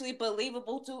actually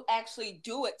believable to actually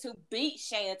do it, to beat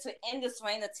Shayna, to end this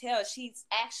reign of terror. She's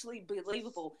actually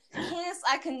believable. Candice,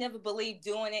 I could never believe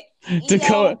doing it.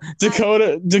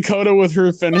 Dakota with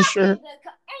her finisher. And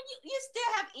you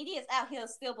still have idiots out here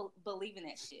still believing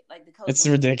that shit. Dakota. It's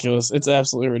ridiculous. It's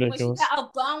absolutely ridiculous. She's got a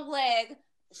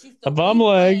bum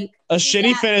leg. A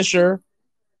shitty finisher.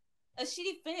 A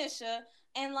shitty finisher.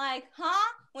 And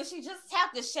when she just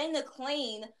tapped the Shayna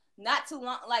clean not too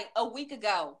long, a week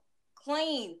ago,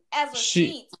 clean as a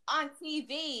sheet on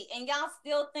TV, and y'all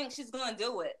still think she's gonna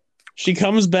do it? She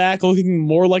comes back looking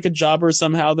more like a jobber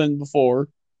somehow than before,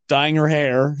 dyeing her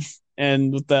hair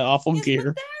and with that awful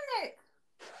gear.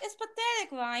 It's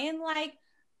pathetic, Ryan. Like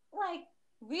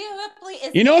Rhea Ripley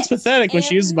is. You know it's pathetic when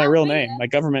she uses my real Rhea. name, my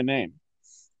government name.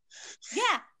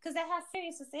 Yeah, because that's how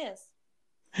serious this is.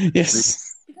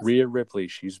 Yes. Rhea Ripley,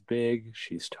 she's big,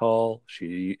 she's tall,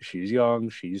 she's young,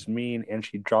 she's mean, and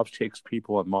she drop kicks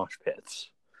people in mosh pits.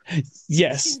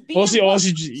 Yes.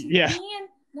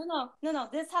 No.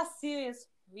 This is how serious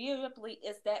Rhea Ripley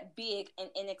is. That big in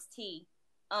NXT,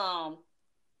 in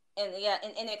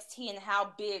NXT, and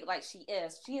how big like she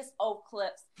is. She has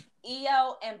eclipsed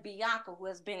Io and Bianca, who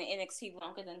has been in NXT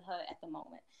longer than her at the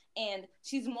moment, and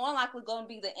she's more likely going to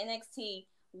be the NXT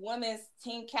Women's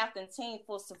Team Captain team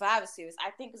for Survivor Series.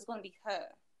 I think it's going to be her.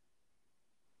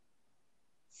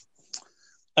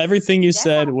 Everything you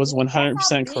said was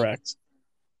 100% correct.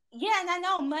 Yeah, and I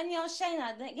know money on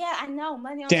Shayna. Yeah, I know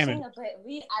money on Shayna, but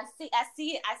I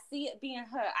see it being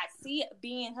her. I see it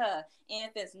being her. And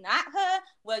if it's not her,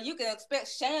 well, you can expect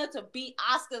Shayna to beat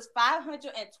Asuka's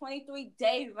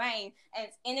 523-day reign as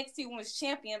NXT Women's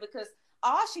Champion, because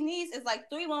all she needs is like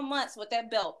 3 more months with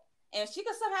that belt. And if she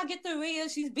can somehow get through Rhea,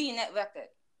 she's beating that record.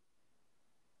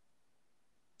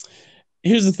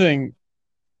 Here's the thing.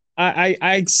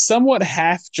 I somewhat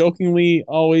half jokingly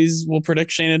always will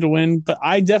predict Shayna to win, but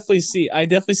I definitely see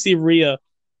Rhea.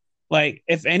 Like,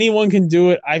 if anyone can do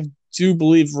it, I do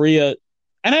believe Rhea,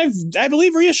 and I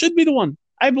believe Rhea should be the one.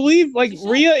 I believe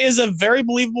Rhea is a very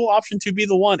believable option to be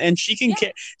the one, and she can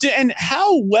and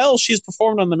how well she's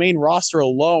performed on the main roster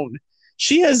alone.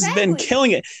 She has been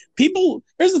killing it.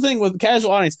 Here's the thing with the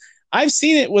casual audience. I've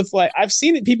seen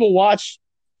it people watch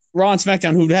Raw and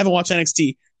SmackDown who haven't watched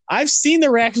NXT. I've seen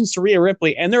the reactions to Rhea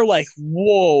Ripley, and they're like,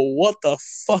 whoa, what the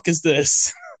fuck is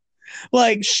this?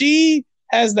 Like, she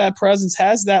has that presence,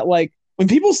 has that, like, when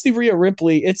people see Rhea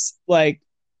Ripley, it's like,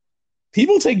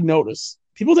 people take notice.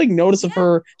 People take notice of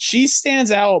her. She stands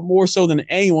out more so than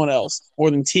anyone else.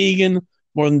 More than Tegan,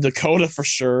 more than Dakota for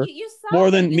sure.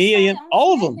 More than Mia,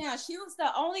 all of them. She was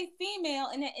the only female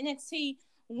in the NXT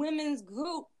women's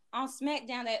group on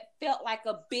SmackDown that felt like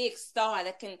a big star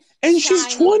that can. And she's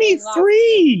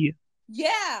 23.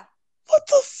 Yeah. What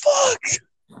the fuck?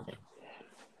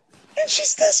 And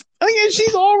she's this. And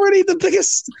she's already the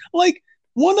biggest, like,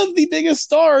 one of the biggest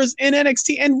stars in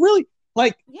NXT, and really,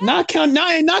 like, not counting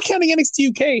NXT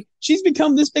UK, she's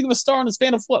become this big of a star in the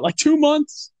span of what, like 2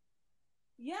 months?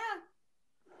 Yeah.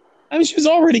 I mean, she was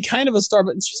already kind of a star,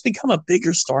 but she's become a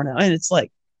bigger star now, and it's like,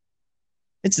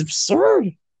 it's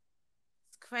absurd.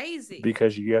 Crazy.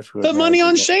 Because you have to put money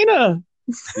on Shayna.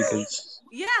 Because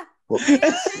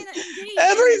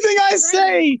everything I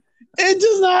say, it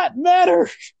does not matter.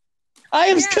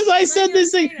 Because I said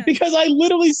this thing, because I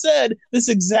literally said this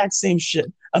exact same shit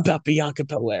about Bianca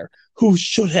Belair, who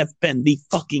should have been the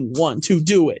fucking one to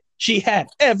do it. She had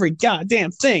every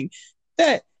goddamn thing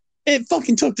that it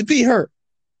fucking took to be her.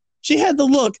 She had the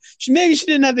look. Maybe she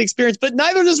didn't have the experience, but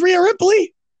neither does Rhea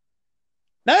Ripley.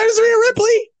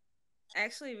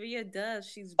 Actually, Rhea does.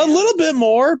 She's a little bit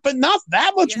more, but not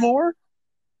that much more.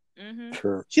 Mm-hmm.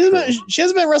 Sure. She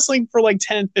hasn't been wrestling for like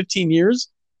 10, 15 years.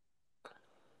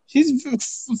 She's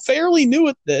fairly new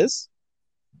at this.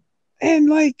 And,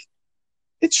 like,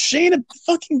 it's Shayna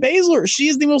fucking Baszler. She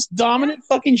is the most dominant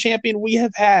fucking champion we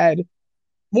have had.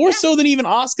 More so than even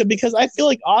Asuka, because I feel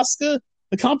like Asuka,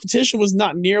 the competition was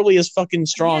not nearly as fucking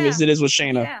strong as it is with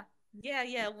Shayna.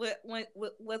 Yeah.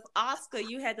 With Asuka,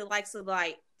 you had the likes of,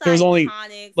 like, there was only,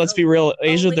 let's be real,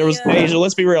 Asia,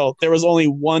 let's be real. There was only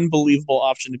one believable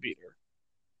option to beat her.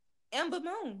 Ember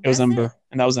Moon. It was Ember,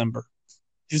 and that was Ember.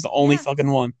 She's the only fucking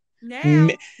one.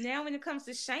 Now, when it comes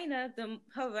to Shayna,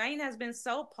 her reign has been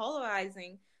so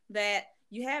polarizing that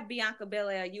you have Bianca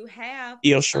Belair, you have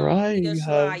Io Shirai, you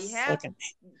have fucking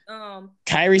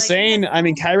Kairi Sane.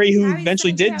 Kairi, who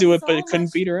eventually did do it, but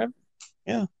couldn't beat her ever.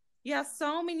 Yeah. You have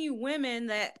so many women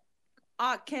that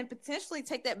can potentially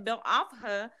take that belt off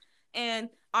her and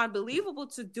are believable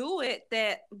to do it.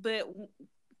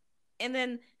 And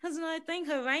then here's another thing: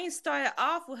 her reign started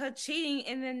off with her cheating,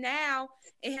 and then now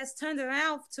it has turned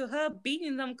around to her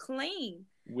beating them clean.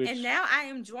 And now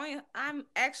I'm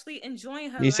actually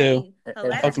enjoying her. Me too.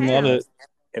 I fucking love it.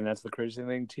 And that's the crazy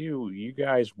thing too. You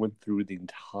guys went through the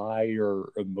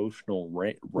entire emotional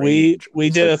range. We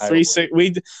did a 360.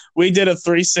 We did a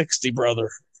 360, brother.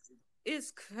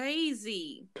 It's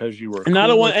crazy. Because you were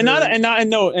not a 1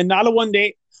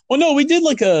 day. Well, no, we did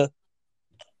like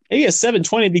maybe a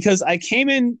 720, because I came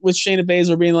in with Shayna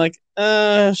Baszler being like,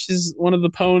 she's one of the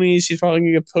ponies. She's probably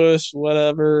gonna get pushed,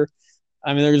 whatever.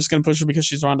 I mean, they're just going to push her because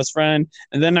she's Ronda's friend.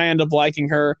 And then I end up liking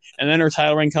her. And then her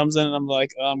title reign comes in, and I'm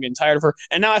like, oh, I'm getting tired of her.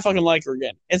 And now I fucking like her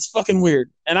again. It's fucking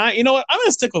weird. And you know what? I'm going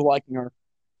to stick with liking her.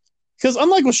 Because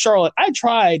unlike with Charlotte, I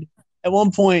tried at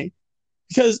one point,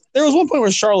 because there was one point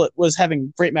where Charlotte was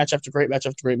having great match after great match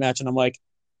after great match. And I'm like,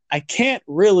 I can't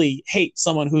really hate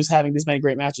someone who's having this many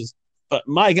great matches. But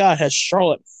my God, has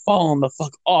Charlotte fallen the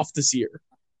fuck off this year?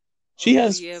 She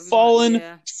has fallen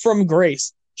from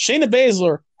grace. Shayna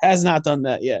Baszler has not done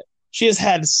that yet. She has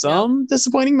had some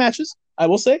disappointing matches, I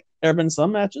will say. There have been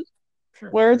some matches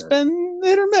where it's been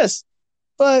hit or miss.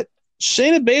 But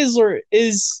Shayna Baszler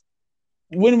is,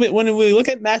 when we look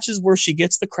at matches where she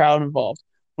gets the crowd involved,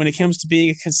 when it comes to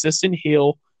being a consistent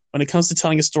heel, when it comes to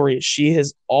telling a story, she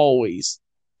is always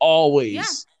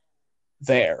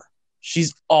there.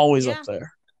 She's always up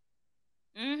there.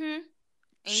 Mm-hmm.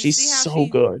 And she's so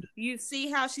good. You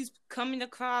see how she's coming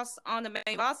across on the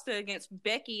main roster against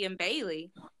Becky and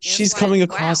Bayley. She's coming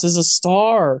across as a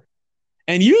star.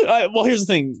 And well, here's the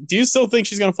thing. Do you still think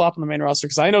she's going to flop on the main roster?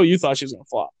 Because I know you thought she was going to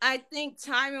flop. I think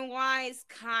timing-wise,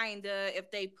 kind of.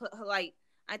 If they put her, like,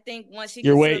 I think once she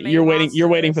you're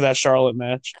waiting for that Charlotte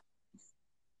match.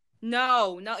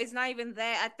 No, it's not even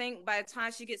that. I think by the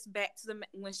time she gets back to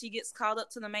when she gets called up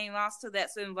to the main roster,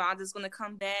 that's when Ronda's going to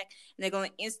come back, and they're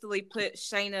going to instantly put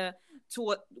Shayna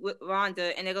with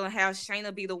Ronda, and they're going to have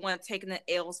Shayna be the one taking the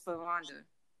L's for Ronda.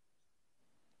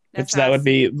 Which that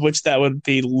would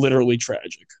be literally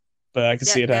tragic, but I can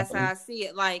see it happening. That's how I see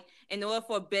it. Like, in order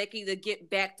for Becky to get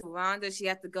back to Ronda, she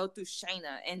has to go through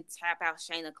Shayna and tap out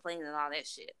Shayna clean and all that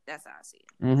shit. That's how I see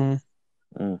it.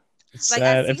 Mm-hmm. Mm. Like,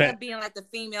 I see her being like the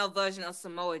female version of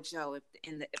Samoa Joe, if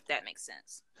that makes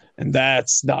sense. And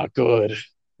that's not good.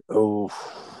 Oh.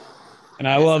 And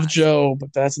I love Joe,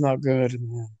 but that's not good.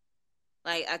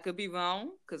 Like, I could be wrong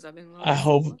because I've been wrong. I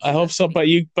hope so. But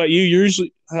you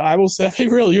usually, I will say,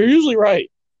 you're usually right.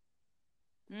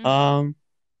 Mm-hmm.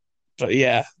 But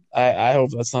yeah, I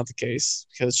hope that's not the case,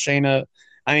 because Shayna.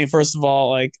 I mean, first of all,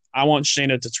 like, I want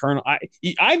Shayna to turn.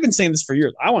 I've been saying this for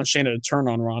years. I want Shayna to turn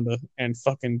on Ronda and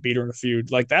fucking beat her in a feud.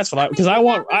 Like, that's what because I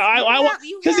want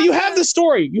because you have the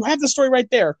story. You have the story right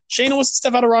there. Shayna wants to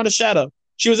step out of Ronda's shadow.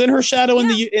 She was in her shadow in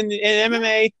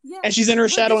MMA, and she's in her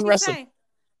shadow in wrestling.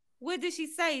 What did she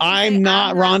say? I'm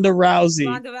not Ronda Rousey.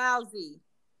 Ronda Rousey.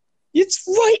 It's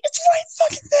right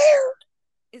fucking there.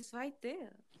 It's right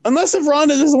there. Unless if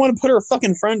Ronda doesn't want to put her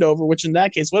fucking friend over, which in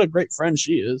that case, what a great friend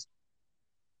she is.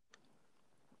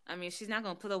 I mean, she's not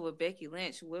gonna put over Becky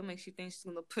Lynch. What makes you think she's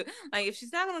gonna put? Like, if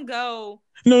she's not gonna go,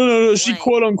 no. She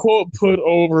quote unquote put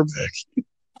over Becky.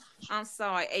 I'm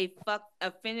sorry,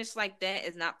 a finish like that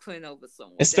is not putting over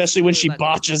someone, especially when she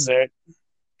botches it.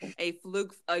 A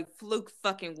fluke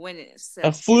fucking win in itself.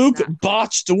 A fluke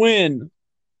botched win.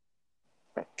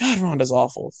 God, Ronda's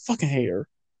awful. Fucking hate her.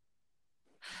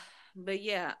 But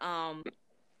yeah,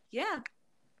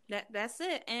 That's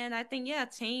it. And I think,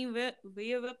 Team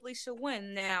Rhea Ripley should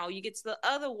win. Now, you get to the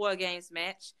other War Games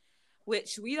match,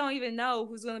 which we don't even know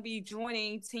who's going to be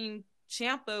joining Team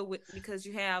Ciampa because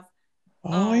you have...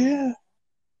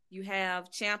 You have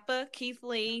Ciampa, Keith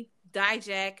Lee,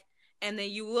 Dijak, and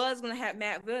then you was going to have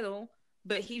Matt Riddle,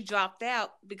 but he dropped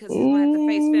out because he's going to have to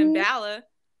face Finn Balor.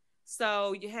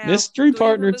 So you have... Mystery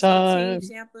partner time.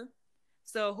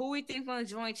 So who we think is going to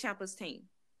join Ciampa's team?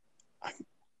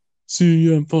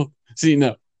 CM Punk.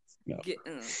 No.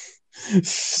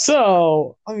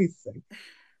 So let me think.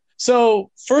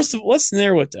 So first of all, let's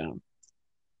narrow it down.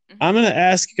 Mm-hmm. I'm going to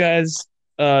ask you guys: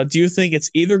 do you think it's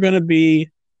either going to be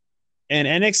an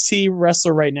NXT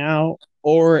wrestler right now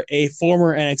or a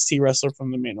former NXT wrestler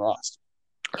from the main roster?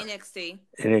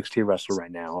 NXT wrestler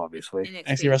right now, obviously.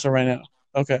 NXT wrestler right now.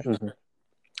 Okay. Mm-hmm.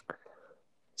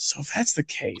 So if that's the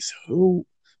case,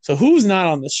 who's not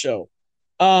on this show?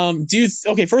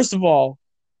 First of all,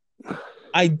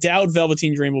 I doubt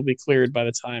Velveteen Dream will be cleared by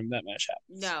the time that match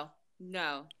happens.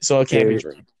 No. So it can't be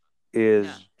Dream. Is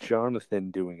Jonathan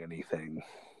doing anything?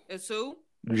 It's who?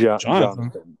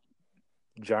 Jonathan.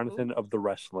 Jonathan of the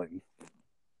wrestling.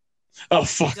 Oh,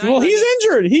 fuck. Well, he's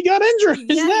injured. He got injured.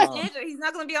 He's injured. He's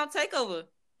not going to be on TakeOver.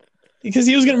 Because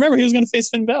he was going to face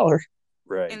Finn Balor.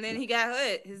 Right. And then he got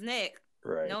hurt. His neck.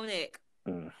 Right. No neck.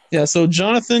 Yeah, so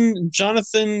Jonathan Grapples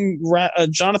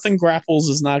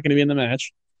is not going to be in the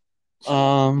match.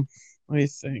 Let me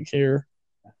think here.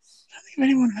 I don't think of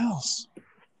anyone else.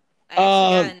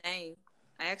 I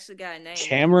actually got a name.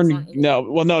 Cameron? No.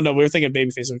 We were thinking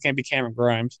babyface, so it can't be Cameron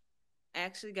Grimes. I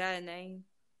actually got a name.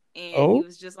 And he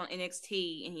was just on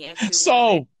NXT, and he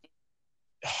actually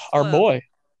our boy.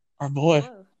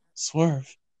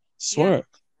 Swerve.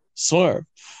 swerve,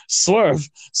 swerve,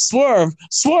 swerve,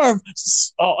 swerve.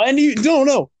 Oh, and you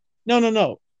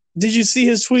no. Did you see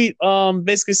his tweet?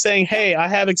 Basically saying, "Hey, I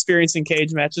have experience in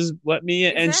cage matches. Let me."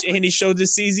 Exactly. And he showed the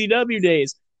CZW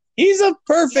days. He's a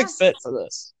perfect fit for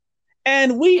this.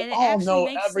 And we And it all actually know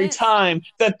makes every sense. time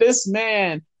that this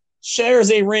man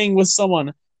shares a ring with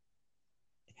someone,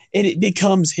 it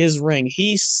becomes his ring.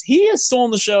 He has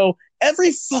stolen the show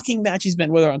every fucking match he's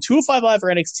been, whether on 205 Live or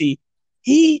NXT.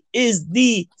 He is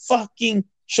the fucking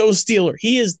show stealer.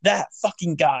 He is that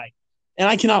fucking guy. And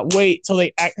I cannot wait till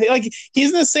they act like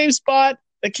he's in the same spot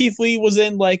that Keith Lee was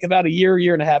in like about a year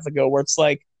and a half ago, where it's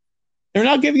like they're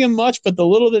not giving him much, but the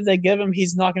little that they give him,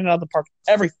 he's knocking it out of the park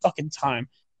every fucking time.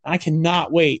 I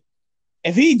cannot wait.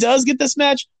 If he does get this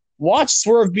match, watch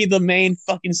Swerve be the main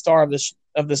fucking star of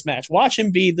this match. Watch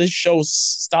him be the show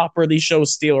stopper, the show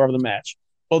stealer of the match.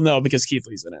 Well, no, because Keith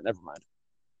Lee's in it. Never mind.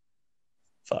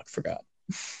 Fuck, forgot.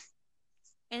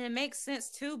 And it makes sense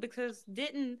too because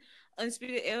didn't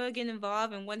Undisputed Era get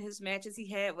involved in one of his matches he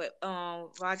had with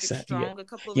Roderick Strong a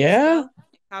couple of weeks ago?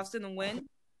 House didn't win.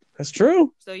 That's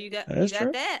true. So you got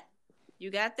true. that.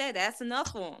 You got that. That's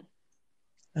enough for him.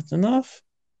 That's enough.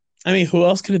 I mean, who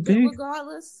else could it be?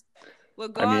 Regardless,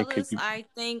 I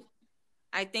think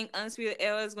Undisputed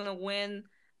Era is gonna win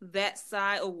that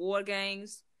side of War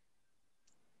Games.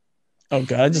 Oh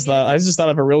god, I just thought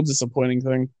of a real disappointing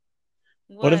thing.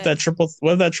 What if that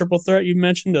triple threat you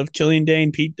mentioned of Killian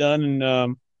Dane, Pete Dunne,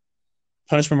 and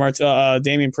Punishment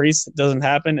Damian Priest doesn't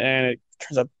happen, and it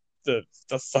turns out the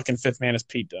fucking fifth man is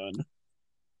Pete Dunne?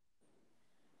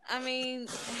 I mean,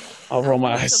 I'll roll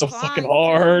my eyes so fucking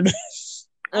hard.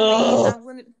 I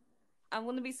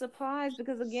wouldn't be surprised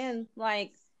because again,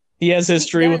 like he has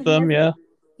history with them, yeah.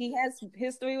 He has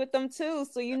history with them too,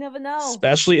 so you never know.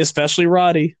 Especially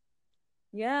Roddy.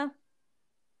 Yeah.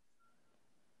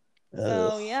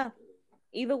 So yeah.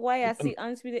 Either way, I see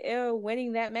Undisputed Era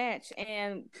winning that match,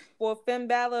 and for Finn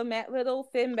Balor, Matt Riddle,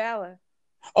 Finn Balor.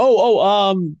 Do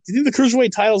you think the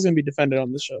Cruiserweight title is going to be defended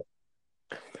on this show?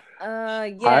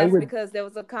 Yes, because there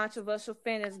was a controversial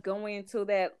finish going into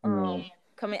that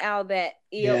coming out of that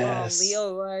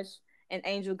Leo Rush and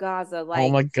Angel Garza. Like, oh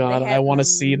my god, I want to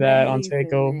see that on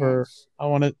Takeover. I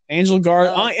want to Angel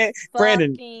Garza.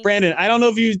 Brandon, I don't know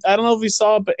if you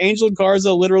saw it, but Angel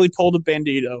Garza literally pulled a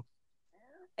bandito.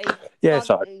 Yeah, I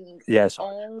saw it. Yeah, I saw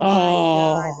it.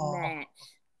 Oh my god, match.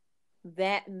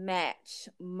 That match,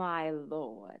 my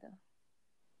lord.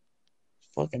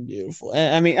 Fucking beautiful.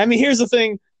 I mean, here's the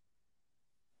thing.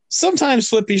 Sometimes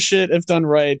flippy shit, if done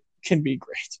right, can be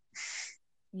great.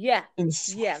 Yeah,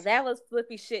 that was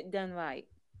flippy shit done right.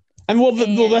 I mean,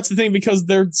 well, that's the thing, because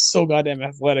they're so goddamn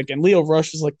athletic, and Leo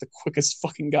Rush is like the quickest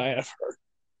fucking guy ever.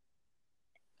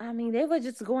 I mean, they were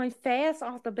just going fast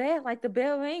off the bat, like the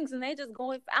bell rings, and they just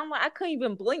going. I'm like, I couldn't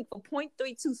even blink for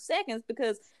 0.32 seconds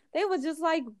because they were just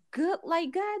like good,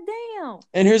 like goddamn.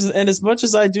 And as much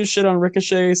as I do shit on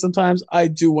Ricochet, sometimes I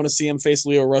do want to see him face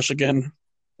Leo Rush again.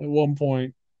 At one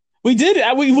point, we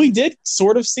did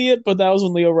sort of see it, but that was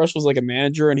when Leo Rush was like a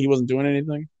manager and he wasn't doing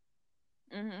anything.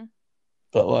 Mm-hmm.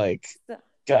 But like,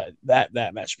 God, that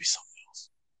match would be something else.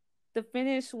 The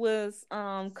finish was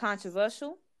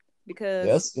controversial.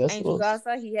 Because Angel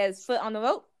Garza, he had his foot on the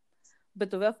rope,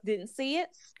 but the ref didn't see it.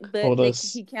 But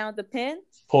he counted the pin.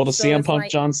 Pulled a CM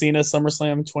Punk John Cena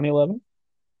SummerSlam 2011.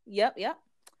 Yep.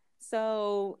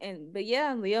 So but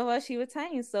Leo Rush, he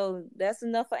retained. So that's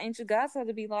enough for Angel Garza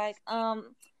to be like,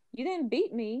 you didn't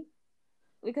beat me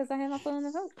because I had my foot on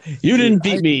the rope. You didn't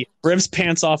beat me. Rips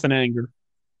pants off in anger.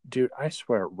 Dude, I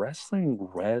swear, wrestling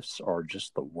refs are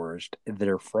just the worst.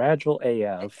 They're fragile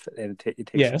AF, and it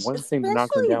takes one thing to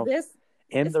knock them down.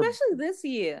 Especially this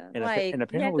year. And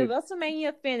apparently, you had the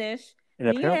WrestleMania finish.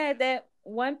 And you had that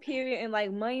one period in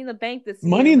like Money in the Bank this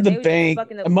year. Money in the Bank,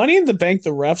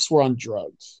 the refs were on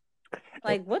drugs.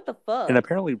 Like, what the fuck? And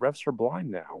apparently refs are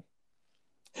blind now.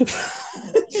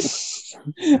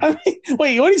 I mean,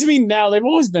 wait, what do you mean now? They've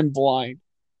always been blind.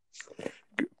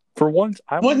 For once,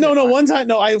 I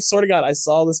swear to God, I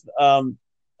saw this.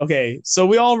 Okay, so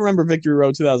we all remember Victory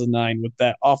Road 2009 with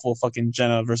that awful fucking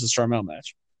Jenna versus Charmel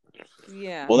match.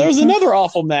 Yeah. Well, there was another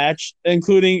awful match,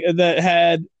 including that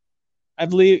had, I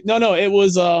believe, it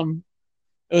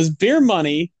was Beer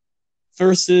Money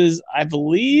versus, I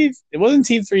believe, it wasn't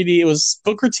Team 3D, it was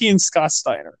Booker T and Scott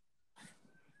Steiner.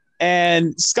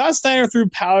 And Scott Steiner threw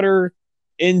powder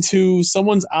into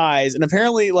someone's eyes, and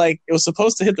apparently like it was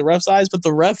supposed to hit the ref's eyes, but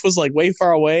the ref was like way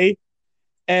far away,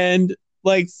 and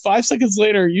like 5 seconds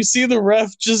later you see the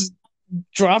ref just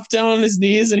drop down on his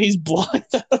knees and he's blind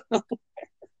out of nowhere.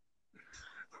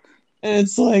 And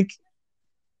it's like,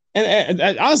 and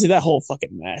honestly that whole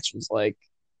fucking match was like,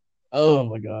 Oh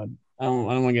my god, I don't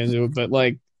want to get into it, but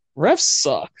like refs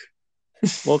suck.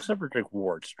 Well, except for Drake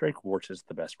Warts. Drake Warts is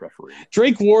the best referee.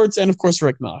 Drake Warts and of course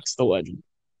Rick Knox, the legend.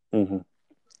 Mm-hmm.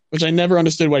 Which I never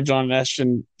understood why John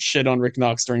Ashton shit on Rick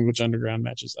Knox during Lucha Underground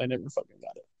matches. I never fucking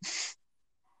got it.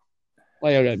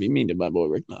 Why y'all gotta be mean to my boy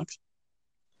Rick Knox?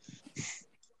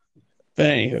 But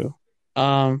anywho,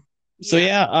 so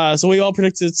yeah, so we all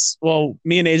predicted. Well,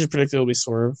 me and Asia predicted it'll be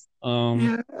Swerve. I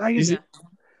mean,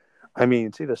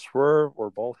 it's either Swerve or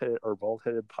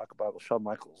bald-headed Pac-About Shawn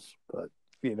Michaels, but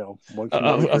you know, one can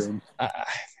only dream.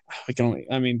 We can only.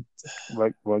 I mean,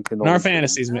 one can in our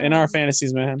fantasies, man. In our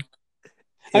fantasies, man.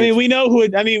 I mean, we know who.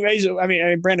 I mean,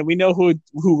 Brandon, we know who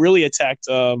really attacked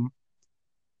Rhea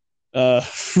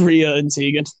and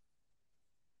Tegan.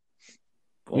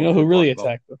 We know who really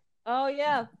attacked them. Oh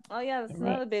yeah, that's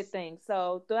another big thing.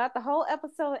 So throughout the whole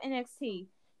episode of NXT,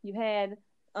 you had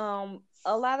a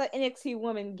lot of NXT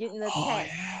women getting attacked. Oh,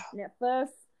 yeah. And at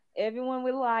first, everyone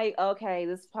was like, "Okay,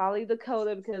 this is probably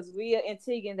Dakota because Rhea and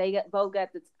Tegan both got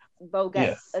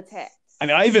attacked." I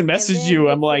mean, I even messaged you.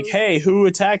 I'm like, "Hey, who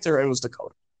attacked her?" It was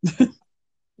Dakota.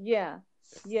 Yeah.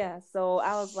 So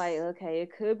I was like, okay,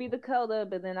 it could be Dakota,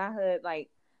 but then I heard like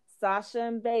Sasha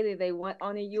and Bayley, they went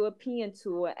on a European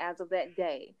tour as of that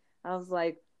day. I was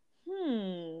like,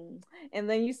 And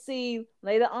then you see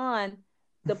later on,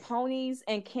 the Ponies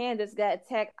and Candace got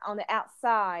attacked on the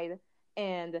outside,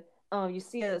 and you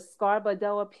see a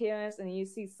Scarborough appearance, and you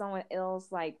see someone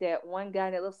else like that one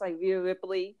guy that looks like Rhea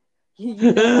Ripley. You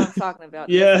know what I'm talking about?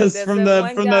 Yes, from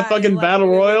that fucking battle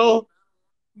royal.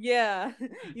 Yeah,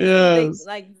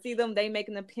 see them. They make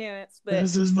an appearance, but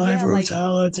this is my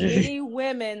brutality. Like, many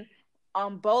women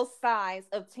on both sides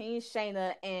of Team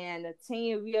Shayna and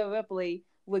Team Rhea Ripley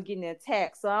were getting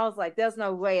attacked. So I was like, "There's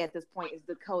no way at this point it's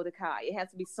Dakota Kai. It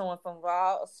has to be someone from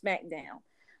Raw or SmackDown."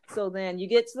 So then you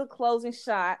get to the closing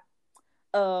shot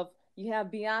of you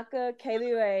have Bianca,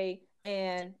 Kaylee Ray,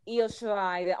 and Io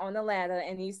Shirai on the ladder,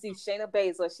 and you see Shayna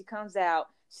Baszler. She comes out.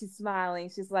 She's smiling.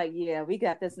 She's like, "Yeah, we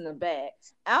got this in the bag."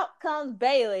 Out comes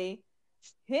Bayley,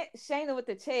 hit Shayna with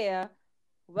the chair,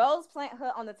 Rose plant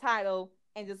her on the title,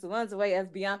 and just runs away as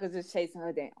Bianca's just chasing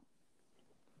her down.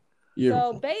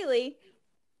 Beautiful. So Bayley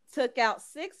took out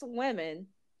 6 women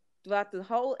throughout the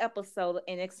whole episode of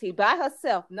NXT by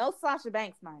herself. No Sasha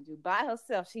Banks, mind you. By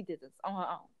herself, she did this on her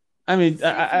own. I mean,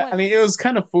 it was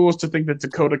kind of foolish to think that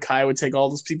Dakota Kai would take all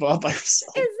those people out by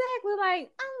herself. Exactly.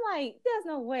 Like, I'm like, there's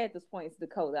no way at this point it's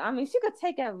Dakota. I mean, she could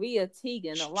take out Rhea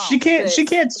Tegan alone. She can't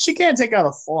take out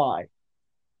a fly.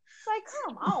 Like,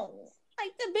 come on.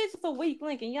 Like, the bitch is a weak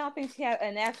link, and y'all think she had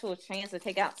an actual chance to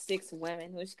take out 6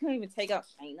 women when she couldn't even take out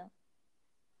Shayna.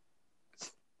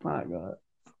 My God.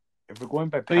 If we're going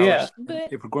by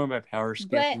power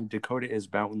skipping, Dakota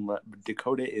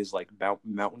is like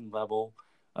mountain level.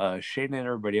 Shayna and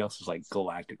everybody else is like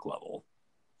galactic level.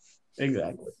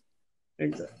 Exactly.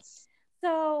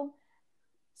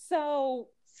 So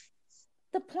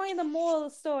the point of the moral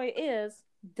of the story is,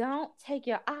 don't take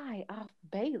your eye off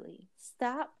Bayley.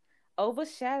 Stop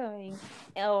overshadowing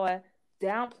or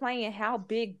downplaying how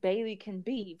big Bayley can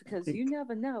be, because you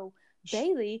never know.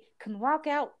 Bayley can walk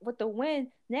out with the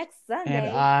win next Sunday.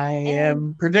 And I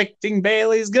am predicting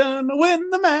Bayley's gonna win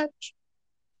the match.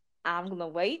 I'm gonna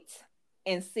wait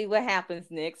and see what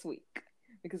happens next week,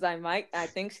 because I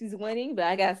think she's winning, but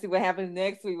I gotta see what happens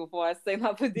next week before I say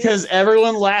my prediction. Because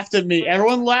everyone laughed at me.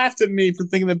 Everyone laughed at me for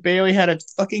thinking that Bayley had a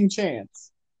fucking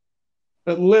chance.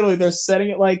 But literally, they're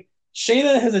setting it like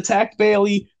Shayna has attacked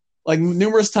Bayley like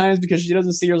numerous times because she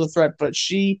doesn't see her as a threat, but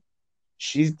she's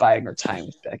biding her time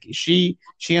with Becky. She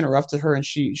interrupted her, and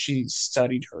she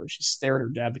studied her. She stared at her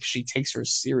down because she takes her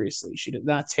seriously. She did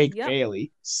not take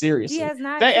Bayley seriously. She has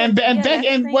not.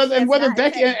 Whether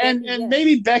Becky and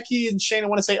maybe Becky and Shayna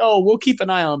want to say, "Oh, we'll keep an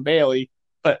eye on Bayley,"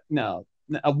 but no,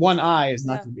 one eye is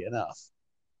not going to be enough.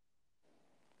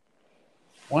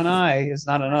 One eye is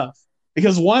not enough,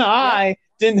 because one eye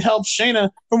didn't help Shayna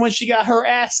from when she got her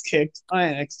ass kicked on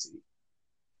NXT,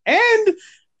 and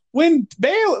when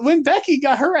Becky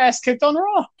got her ass kicked on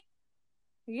Raw.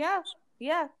 Yeah.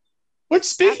 Which,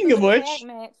 speaking of which,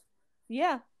 match,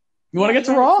 you want to get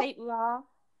to Raw?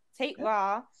 Tape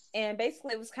Raw, and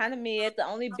basically it was kind of mid. The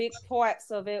only big parts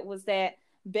of it was that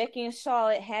Becky and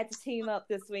Charlotte had to team up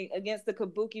this week against the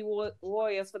Kabuki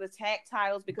Warriors for the tag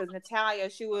titles, because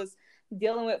Natalya, she was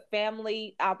dealing with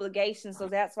family obligations, so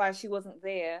that's why she wasn't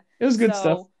there. It was good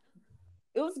stuff.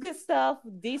 It was good stuff.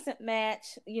 Decent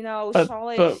match.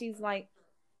 Charlotte, she's like,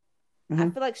 I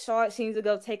feel like Charlotte, she needs to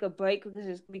go take a break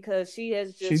because she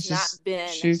has not been.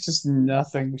 She's just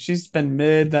nothing. She's been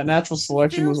mid. That natural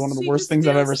selection was one of the worst things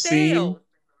I've ever seen.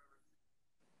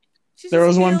 She's There just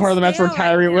was one still part of the match where stale right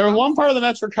Kyrie. There was now. one part of the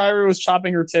match where Kyrie was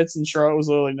chopping her tits, and Charlotte was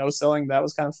literally no selling. That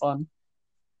was kind of fun.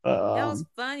 That was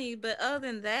funny, but other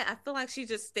than that, I feel like she's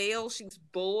just stale. She's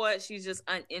bored. She's just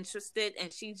uninterested,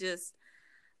 and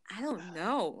I don't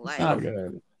know. It's Like, not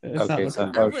good. It's not Okay, looking so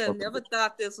I good. would have never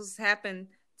thought this was happen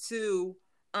to,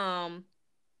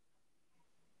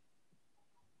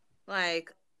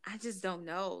 like, I just don't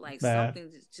know. Like, Bad.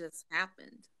 something just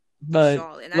happened with But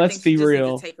Charlotte, and I let's think she be just needs to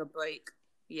real. take a break.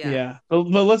 Yeah. Yeah,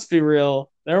 but let's be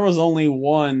real. There was only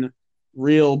one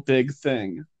real big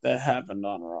thing that happened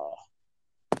on Raw.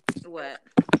 What?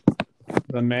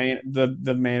 The main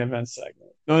event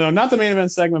segment. No, not the main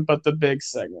event segment, but the big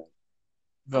segment.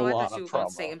 The Oh, I thought Lana you were going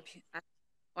to say promo.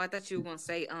 I thought you were going to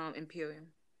say Imperium.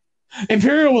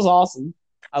 Imperial was awesome.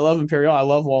 I love Imperial. I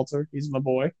love Walter. He's my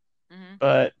boy. Mm-hmm.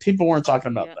 But people weren't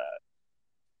talking about Yeah. that.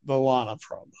 The Lana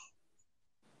promo.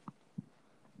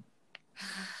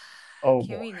 Oh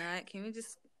Can boy. we not? Can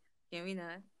we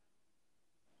not?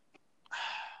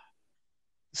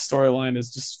 The storyline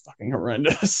is just fucking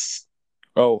horrendous.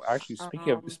 Oh, actually,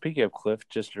 speaking of Cliff,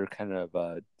 just to kind of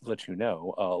let you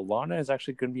know, Lana is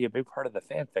actually going to be a big part of the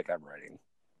fanfic I'm writing.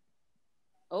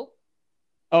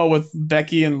 Oh, with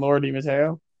Becky and Laura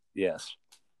Mateo? Yes.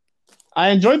 I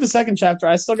enjoyed the second chapter.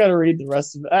 I still got to read the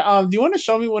rest of it. Do you want to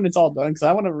show me when it's all done? Because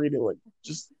I want to read it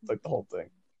just the whole thing.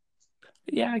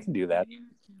 Yeah, I can do that.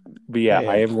 But yeah,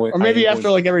 Yeah. I am going. Or maybe after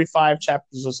every 5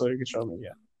 chapters or so, you can show me.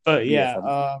 Yeah. But yeah,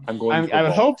 yes, I'm going. I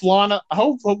hope Lana. I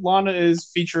hope Lana is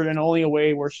featured in only a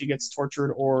way where she gets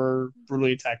tortured or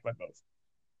brutally attacked by both.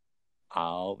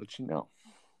 I'll let you know.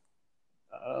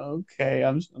 Okay,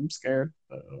 I'm scared.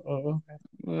 Okay.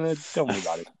 Don't worry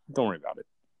about it. Don't worry about it.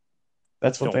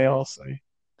 That's what they all say.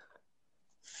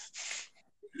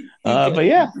 But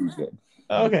yeah.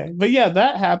 Okay, but yeah,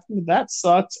 that happened. That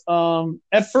sucked.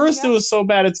 At first it was so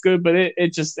bad it's good, but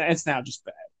it's now just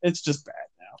bad. It's just bad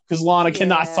now because Lana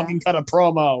cannot fucking cut a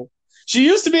promo. She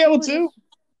used to be able to.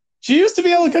 She used to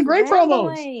be able to cut great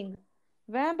promos.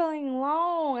 Rambling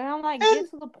long, and I'm like, get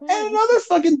to the point. And another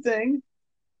fucking thing,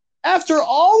 after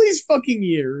all these fucking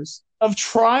years of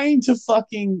trying to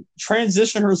fucking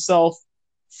transition herself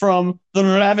from the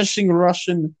ravishing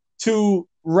Russian to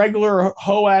regular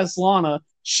hoe-ass Lana,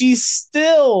 she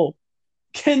still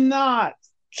cannot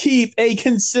keep a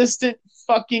consistent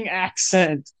fucking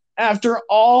accent after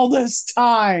all this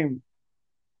time.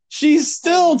 She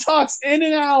still talks in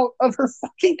and out of her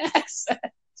fucking accent.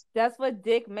 That's what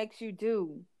dick makes you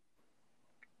do.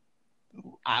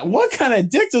 What kind of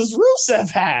dick does Rusev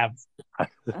have? I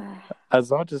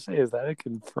was about to say, is that a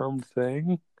confirmed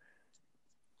thing?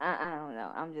 I don't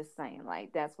know. I'm just saying,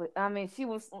 like, that's what I mean. She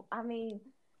was Lana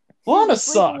sleeping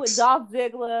sucks. with Dolph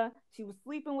Ziggler. She was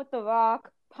sleeping with The Rock.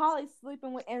 Polly's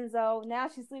sleeping with Enzo. Now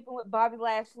she's sleeping with Bobby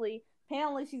Lashley.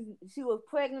 Apparently she was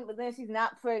pregnant, but then she's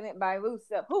not pregnant by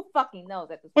Rusev. Who fucking knows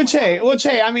at this point?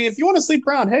 Hey, I mean, if you want to sleep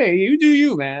around, hey, you do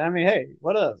you, man. I mean, hey,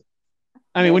 what up?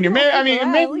 I mean, when you're married,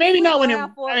 maybe not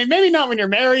when you're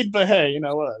married, but hey,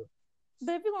 whatever.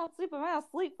 But if you're gonna sleep around,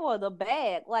 sleep for the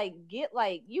bag. Like,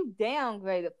 you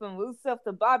downgraded from Rusev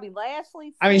to Bobby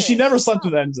Lashley. I mean, she never slept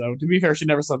with Enzo. To be fair, she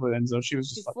never slept with Enzo. She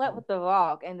slept with The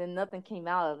Rock, and then nothing came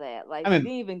out of that. Like, she didn't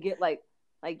even get like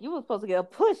you were supposed to get a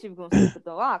push if you were gonna sleep with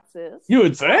The Rock, sis. You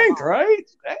would think,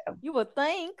 right? Damn. You would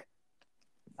think.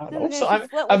 I don't know. So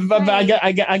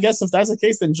I guess if that's the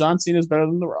case, then John Cena is better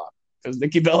than The Rock because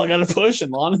Nikki Bella got a push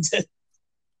and Lana did.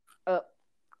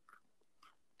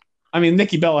 I mean,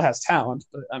 Nikki Bella has talent,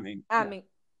 but I mean,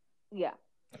 yeah.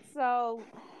 So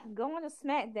going to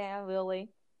SmackDown, really.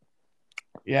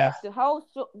 Yeah. The whole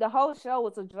show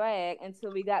was a drag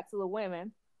until we got to the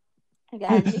women. We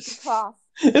got Nikki Cross.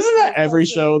 Isn't that every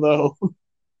show though?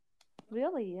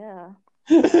 Really, yeah.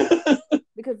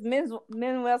 Because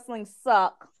men wrestling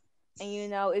suck,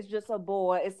 and it's just a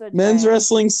bore. It's a drag. Men's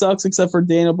wrestling sucks except for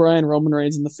Daniel Bryan, Roman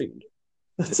Reigns, and The Fiend.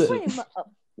 That's it.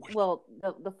 Well,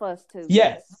 the first two.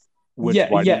 Yes.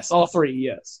 Yes, all three.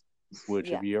 Yes.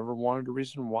 Which, if you ever wanted a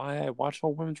reason why I watch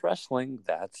all women's wrestling,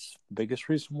 that's the biggest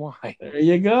reason why. There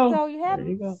you go. So you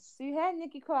had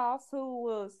Nikki Cross, who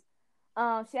was,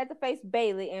 she had to face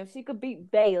Bayley, and if she could beat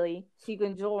Bayley, she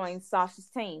can join Sasha's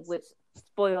team. Which,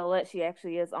 spoiler alert, she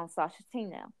actually is on Sasha's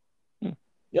team now.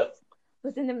 Yep.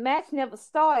 But then the match never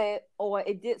started, or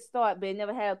it did start, but it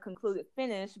never had a concluded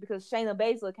finish because Shayna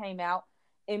Baszler came out,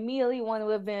 immediately wanted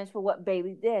revenge for what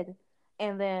Bayley did,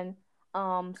 and then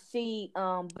but she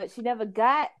never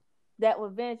got that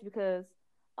revenge because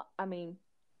Bayley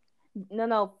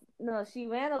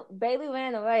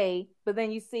ran away, but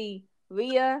then you see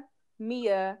Rhea,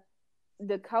 Mia,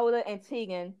 Dakota, and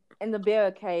Tegan in the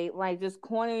barricade, like just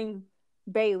cornering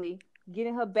Bayley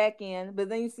getting her back in. But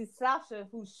then you see Sasha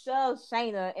who shoves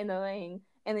Shayna in the ring,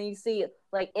 and then you see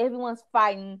like everyone's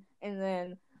fighting, and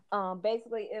then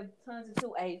basically it turns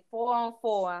into a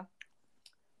 4-on-4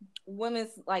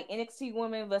 women's like NXT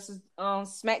women versus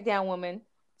SmackDown women.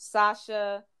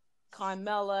 Sasha,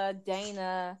 Carmella,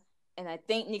 Dana, and I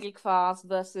think Nikki Cross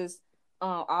versus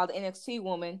all the NXT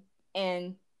women,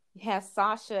 and you have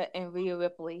Sasha and Rhea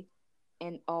Ripley,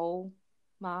 and oh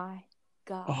my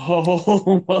god,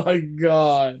 Oh my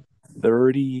god.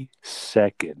 30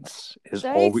 seconds is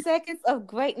 30 all we. seconds of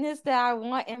greatness that I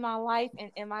want in my life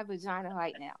and in my vagina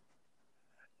right now.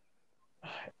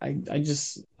 I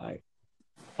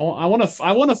want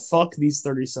to fuck these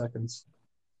 30 seconds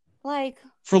Like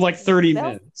for like 30 that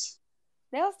was, minutes.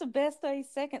 that was the best 30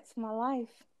 seconds of my life.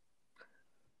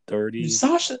 30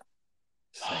 Sasha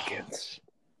seconds.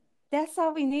 That's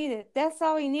all we needed. That's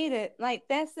all we needed. Like,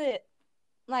 that's it.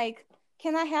 Like,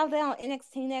 can I have that on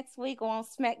NXT next week or on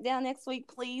SmackDown next week,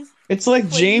 please? It's like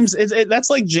Please. James. That's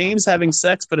like James having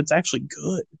sex, but it's actually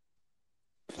good.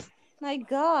 My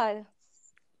God,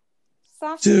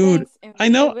 Sasha Dude, Banks and I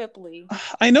know- Rhea Ripley.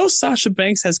 I know Sasha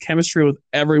Banks has chemistry with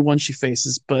everyone she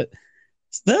faces, but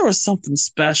there was something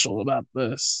special about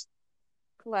this.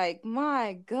 Like,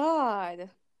 my God.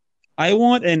 I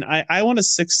want a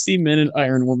 60-minute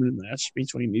Iron Woman match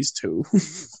between these two.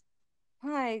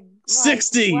 My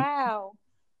 60. Wow.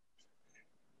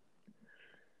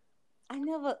 I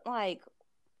never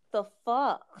the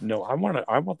fuck. No, I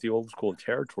want the old school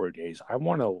territory days. I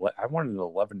want an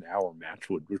 11-hour match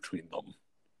between them.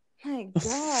 My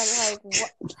God, like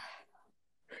what?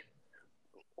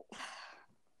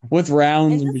 With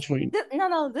rounds in between.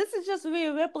 No, this is just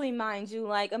Rhea Ripley, mind you.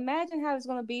 Like, imagine how it's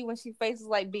gonna be when she faces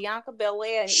like Bianca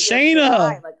Belair and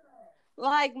Shayna.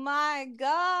 Like, my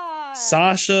God.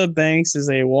 Sasha Banks is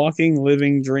a walking,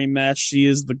 living dream match. She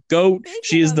is the GOAT.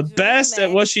 She is the best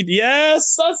at what she.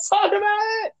 Yes, let's talk about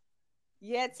it.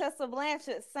 Yeah, Tessa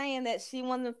Blanchard saying that she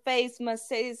wanted to face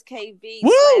Mercedes KV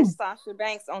Woo! / Sasha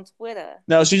Banks on Twitter.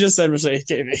 No, she just said Mercedes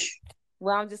KV.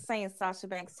 Well, I'm just saying Sasha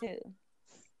Banks too.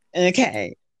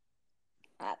 Okay.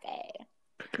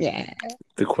 Yeah.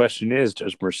 The question is,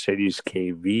 does Mercedes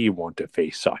KV want to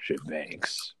face Sasha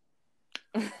Banks?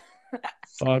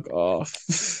 Fuck off.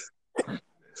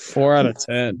 4 out of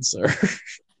 10, sir.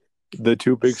 The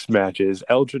two big matches: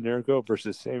 El Generico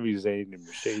versus Sami Zayn and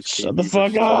Mercedes KV. Shut the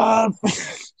fuck up.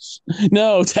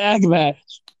 No, tag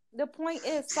match. The point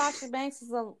is, Sasha Banks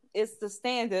is the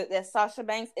standard. That Sasha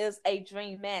Banks is a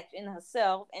dream match in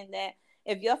herself, and that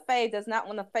if your fave does not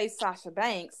want to face Sasha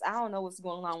Banks, I don't know what's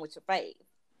going on with your fave.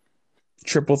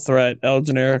 Triple threat: El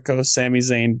Generico, Sami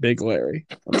Zayn, Big Larry.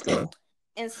 Let's go.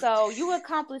 And so you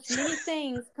accomplished many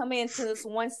things coming into this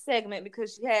one segment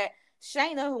because you had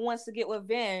Shayna who wants to get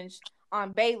revenge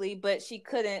on Bayley, but she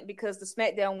couldn't because the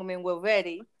SmackDown women were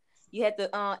ready. You had the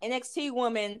NXT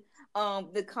women,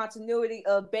 the continuity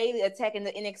of Bayley attacking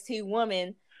the NXT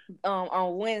women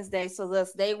on Wednesday, so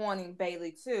thus they wanting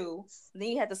Bayley too. Then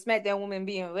you had the SmackDown women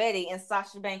being ready and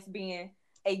Sasha Banks being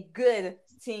a good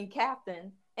team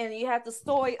captain. And you have the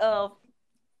story of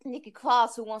Nikki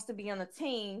Cross who wants to be on the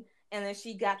team, and then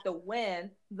she got the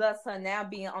win, thus her now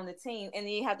being on the team. And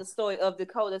then you have the story of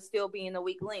Dakota still being a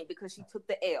weak link because she took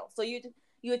the L. So you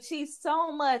achieved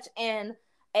so much in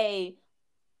a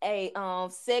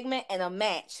segment and a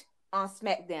match on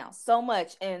SmackDown. So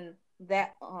much in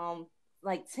that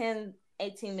 10,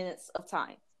 18 minutes of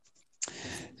time.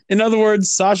 In other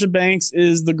words, Sasha Banks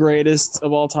is the greatest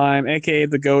of all time, aka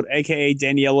the GOAT, aka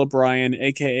Danielle O'Brien,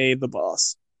 aka the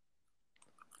boss.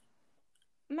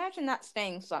 Imagine not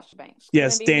saying Sasha Banks.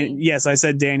 Yes, yes, I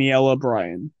said Danielle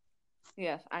O'Brien.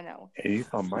 Yes, I know. Hey, you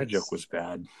thought my joke was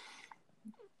bad.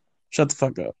 Shut the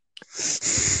fuck up.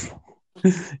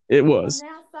 It was,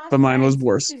 but mine was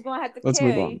worse. She's gonna have to Let's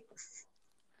move on.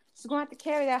 She's gonna have to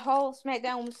carry that whole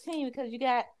SmackDown Women's team because you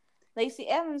got Lacey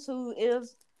Evans, who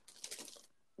is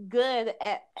good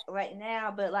at right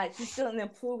now, but like she's still in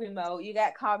improving mode. You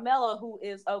got Carmella, who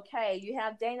is okay. You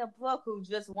have Dana Brooke, who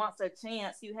just wants a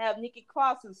chance. You have Nikki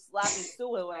Cross, who's sloppy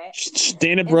sewer rat.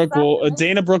 Dana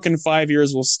Brooke in 5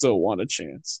 years will still want a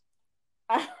chance.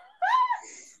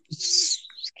 Just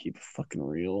keep it fucking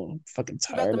real. I'm fucking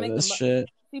tired of this shit.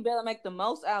 You better make the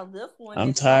most out of this one.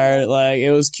 I'm tired. Like,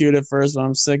 it was cute at first, but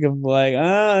I'm sick of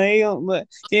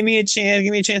give me a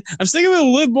chance. I'm sick of it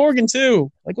with Liv Morgan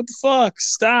too. Like, what the fuck?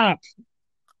 Stop.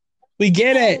 We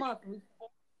get it.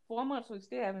 4 months, we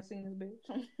still haven't seen this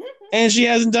bitch. And she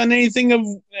hasn't done anything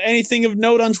of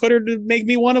note on Twitter to make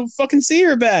me want to fucking see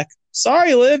her back.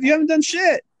 Sorry, Liv, you haven't done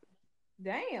shit.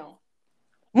 Damn.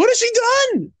 What has she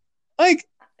done? Like,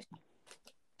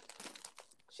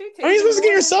 I mean, you're supposed to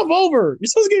get yourself over. You're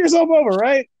supposed to get yourself over,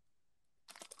 right?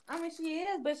 I mean, she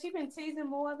is, but she's been teasing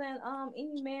more than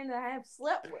any man that I have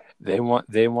slept with. They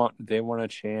want a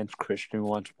chance. Christian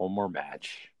wants one more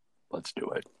match. Let's do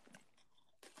it.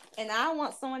 And I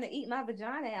want someone to eat my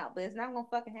vagina out, but it's not gonna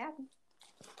fucking happen.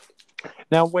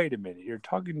 Now wait a minute. You're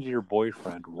talking to your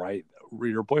boyfriend, right?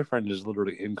 Your boyfriend is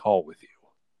literally in call with you.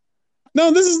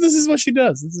 No, this is what she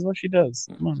does. This is what she does.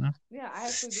 Come on now. Yeah, I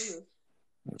actually do this.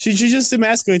 She just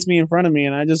emasculates me in front of me,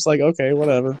 and I just like, okay,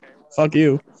 whatever. Fuck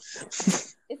you.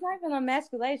 It's not even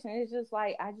emasculation. It's just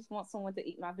like I just want someone to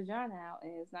eat my vagina out,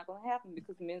 and it's not gonna happen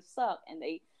because men suck and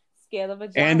they scared of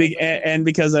vagina. And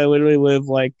because I literally live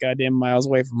like goddamn miles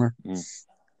away from her.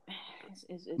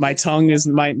 My tongue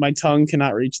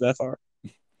cannot reach that far.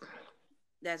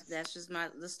 That's just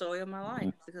the story of my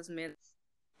life because men.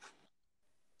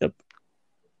 Yep.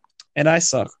 And I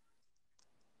suck.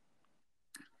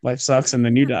 Life sucks, and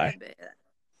then you die.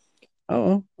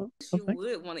 Oh, you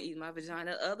would want to eat my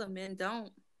vagina. Other men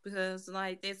don't because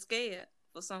like they're scared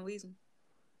for some reason.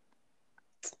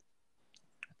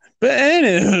 But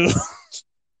anywho,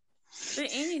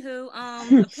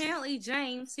 apparently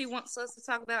James, he wants us to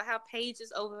talk about how Paige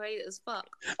is overrated as fuck.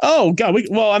 Oh god, we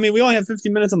only have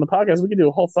 15 minutes on the podcast. We could do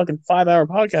a whole fucking 5-hour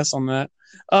podcast on that.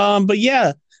 But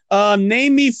yeah,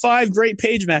 name me 5 great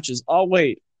Paige matches. I'll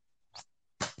wait.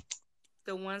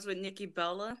 The ones with Nikki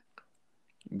Bella.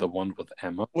 The ones with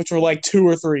Emma. Which were like 2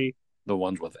 or 3. The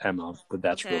ones with Emma, but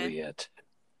that's really it.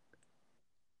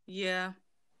 Yeah.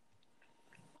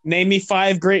 Name me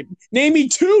 2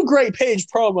 great Paige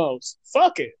promos.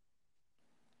 Fuck it.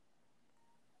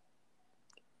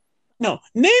 No,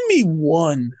 name me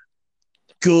 1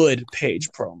 good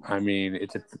Paige promo. I mean,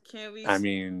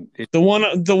 the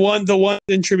one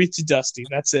in tribute to Dusty.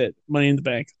 That's it. Money in the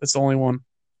Bank. That's the only one.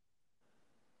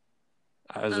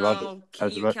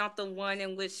 Can you count the one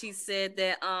in which she said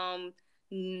that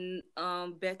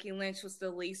Becky Lynch was the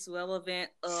least relevant?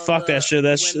 Fuck that shit.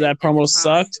 That promo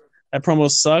sucked. That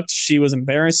promo sucked. She was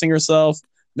embarrassing herself.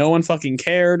 No one fucking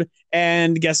cared.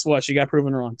 And guess what? She got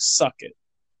proven wrong. Suck it.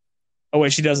 Oh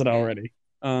wait, she does it already.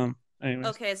 Anyways.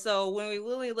 Okay, so when we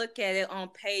really look at it on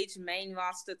Paige main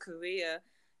roster career,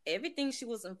 everything she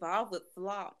was involved with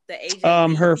flopped. The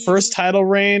AJ her first title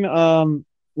reign.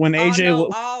 When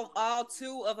AJ all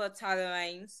 2 of her title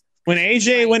reigns. When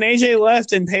AJ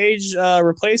left and Paige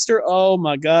replaced her, oh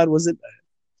my god, was it?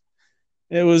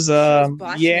 It was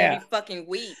every fucking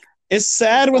week. It's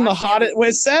sad when the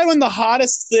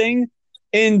hottest thing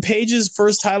in Paige's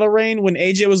first title reign when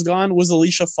AJ was gone was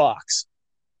Alicia Fox.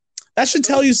 That should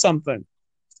tell you something.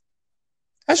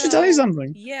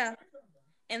 Yeah.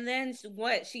 And then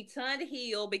what? She turned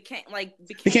heel, became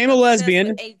a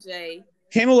lesbian. AJ.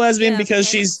 Became a lesbian because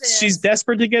she's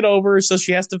desperate to get over, so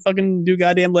she has to fucking do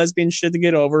goddamn lesbian shit to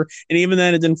get over. And even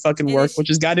then, it didn't fucking work, which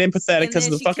is goddamn pathetic because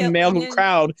the fucking male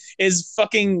crowd is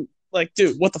fucking like,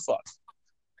 dude, what the fuck?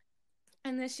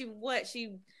 And then she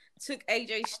took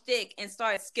AJ's stick and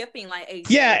started skipping like AJ.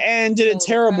 Yeah, and did it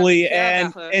terribly,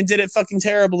 and did it fucking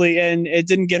terribly, and it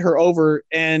didn't get her over,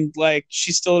 and like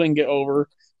she still didn't get over.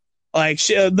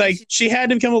 She had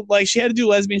to do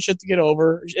lesbian shit to get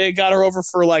over. It got her over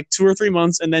for like 2 or 3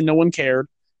 months, and then no one cared.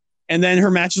 And then her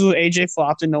matches with AJ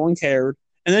flopped, and no one cared.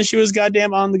 And then she was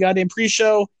goddamn on the goddamn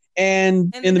pre-show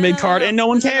and in the mid card, and no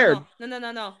one cared.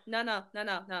 No.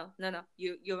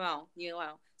 You're wrong.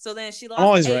 So then she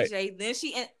lost AJ. Right.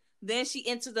 Then she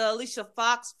entered the Alicia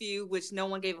Fox feud, which no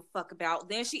one gave a fuck about.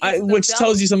 Then which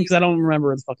tells you something because I don't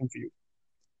remember the fucking feud.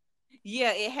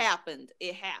 Yeah, it happened.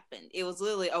 It was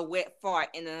literally a wet fart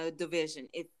in a division.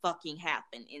 It fucking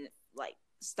happened. And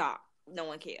stop. No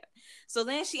one cared. So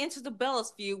then she entered the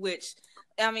Bella's feud, which,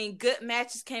 I mean, good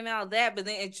matches came out of that, but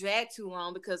then it dragged too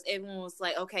long because everyone was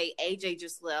like, okay, AJ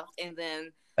just left. And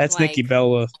then. That's Nikki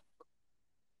Bella.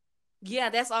 Yeah,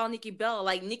 that's all Nikki Bella.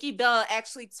 Like, Nikki Bella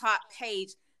actually taught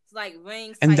Paige, ring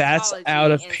psychology. And that's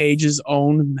out of Paige's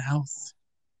own mouth.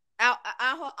 On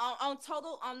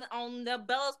the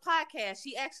Bella's podcast,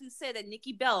 she actually said that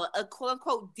Nikki Bella, a quote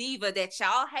unquote diva that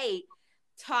y'all hate,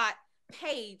 taught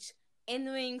Paige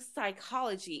in-ring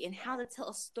psychology and how to tell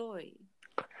a story.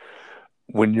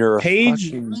 When you're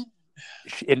Paige,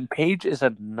 and Paige is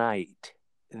a knight,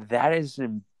 that is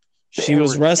embarrassing. She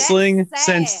was wrestling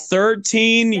since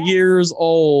 13 years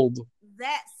old.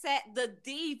 That set the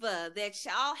diva that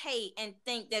y'all hate and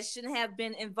think that shouldn't have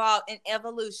been involved in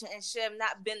Evolution and should have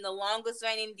not been the longest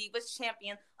reigning Divas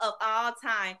champion of all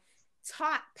time,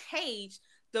 taught Paige,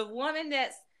 the woman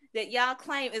that y'all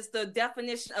claim is the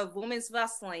definition of women's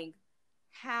wrestling,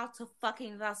 how to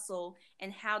fucking wrestle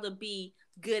and how to be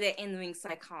good at in-ring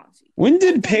psychology. When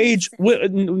did Paige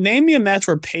name me a match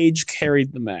where Paige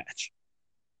carried the match?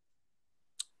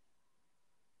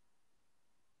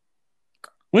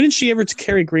 When did she ever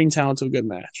carry Green Talent to a good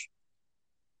match?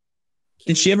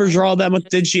 Did she ever draw that much?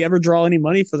 Did she ever draw any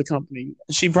money for the company?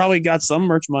 She probably got some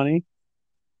merch money,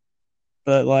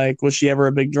 but like, was she ever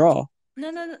a big draw?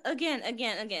 No. Again.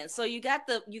 So you got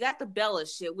the Bella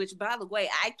shit, which by the way,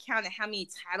 I counted how many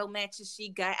title matches she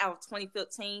got out of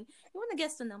 2015. You want to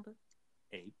guess the number?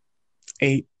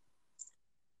 8.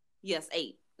 Yes,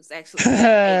 8. It's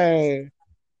actually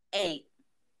 8.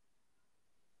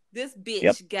 This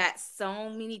bitch got so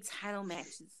many title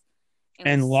matches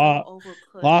and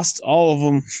lost all of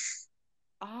them.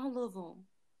 All of them.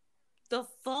 The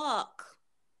fuck.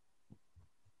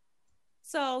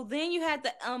 So then you had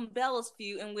the Bella's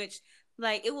feud in which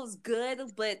like it was good,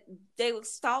 but they were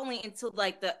stalling until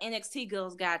like the NXT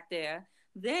girls got there.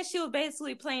 Then she was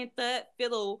basically playing third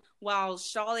fiddle while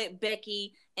Charlotte,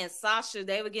 Becky, and Sasha,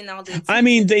 they were getting all the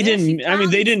attention. They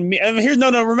didn't. Here's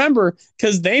no. Remember,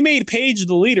 because they made Paige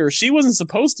the leader. She wasn't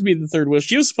supposed to be the third wheel.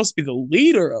 She was supposed to be the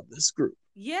leader of this group.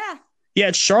 Yeah.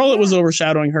 Yeah, Charlotte was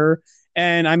overshadowing her,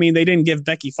 and they didn't give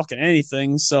Becky fucking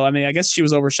anything. So I guess she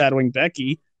was overshadowing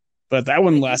Becky, but that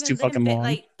wouldn't last too fucking long.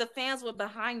 Like the fans were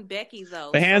behind Becky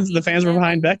though. The fans were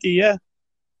behind Becky. Yeah.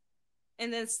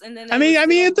 And then at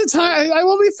the time, I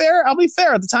will be fair. I'll be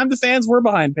fair. At the time, the fans were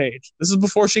behind Paige. This is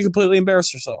before she completely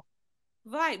embarrassed herself.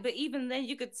 Right, but even then,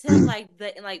 you could tell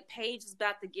Paige is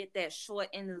about to get that short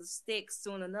end of the stick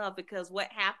soon enough because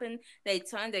what happened? They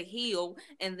turned a heel,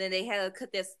 and then they had to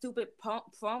cut that stupid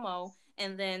promo,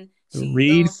 and then she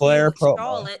Reed Flair promo.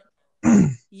 Charlotte.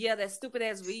 Yeah, that stupid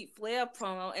ass Reed Flair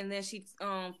promo, and then she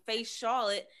faced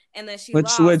Charlotte, and then she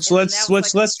lost.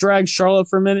 Let's drag Charlotte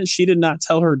for a minute. She did not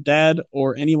tell her dad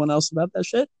or anyone else about that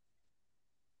shit.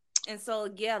 And so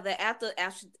yeah, that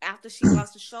after she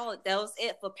lost to Charlotte, that was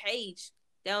it for Paige.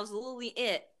 That was literally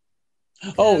it.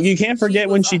 Oh, you can't forget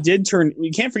when she did turn.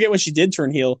 You can't forget when she did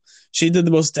turn heel. She did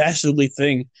the most dastardly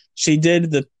thing. She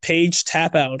did the Paige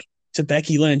tap out to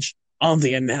Becky Lynch on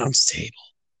the announce table.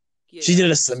 Yeah. She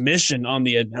did a submission on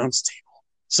the announce table,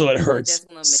 so it hurts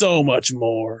so much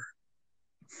more.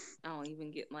 I don't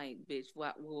even get my bitch.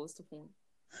 What was the point?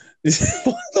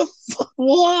 What the fuck?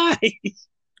 Why?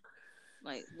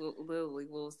 Like, literally,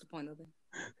 what was the point of it?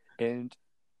 And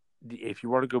if you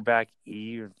want to go back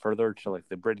even further to like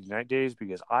the Brittany Knight days,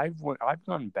 because I've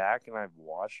gone back and I've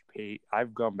watched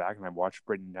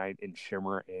Brittany Knight in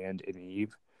Shimmer and in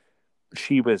Eve.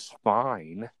 She was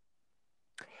fine.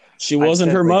 She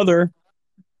wasn't her mother.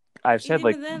 I've said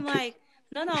even then,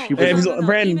 no.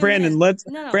 Brandon, let's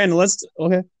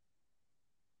okay.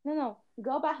 No.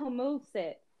 Go by her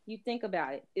moveset. You think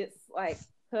about it. It's like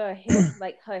her hair,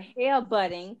 her hair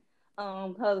butting,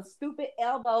 her stupid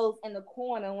elbows in the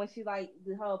corner when she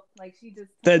she just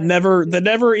that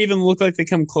never even look like they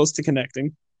come close to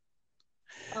connecting.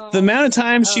 The amount of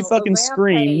times she fucking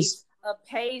screams. A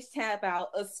Paige tap out,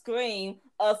 a scream,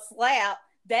 a slap.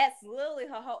 That's literally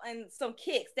her whole, and some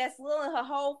kicks. That's literally her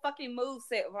whole fucking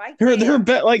moveset right there. Her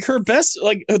best,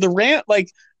 the rant,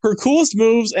 her coolest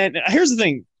moves. And here's the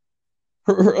thing: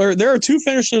 there are two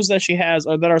finishers that she has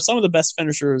that are some of the best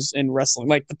finishers in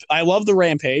wrestling. I love the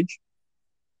Rampage,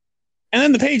 and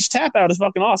then the Paige tap out is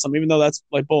fucking awesome. Even though that's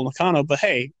like Bull Nakano, but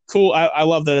hey, cool. I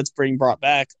love that it's being brought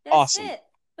back. That's awesome. It.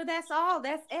 But that's all.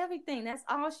 That's everything. That's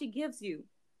all she gives you.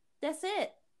 That's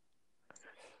it.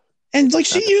 And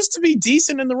she used to be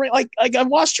decent in the ring. I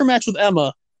watched her match with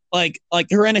Emma, like her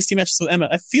NXT matches with Emma.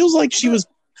 It feels like she was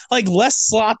less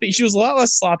sloppy. She was a lot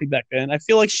less sloppy back then. I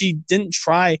feel like she didn't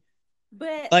try.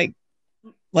 But I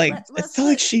feel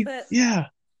like she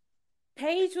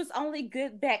Paige was only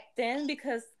good back then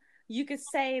because you could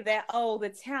say that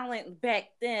the talent back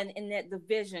then in that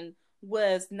division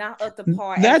was not up to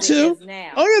par as it is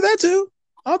now. Oh yeah, that too.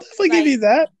 I'll definitely give you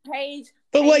that. Paige.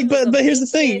 But here's the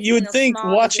thing: you would think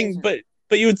watching, but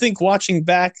you would think watching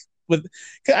back with.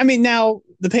 Now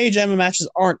the Paige Emma matches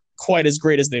aren't quite as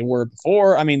great as they were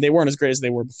before. They weren't as great as they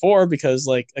were before because,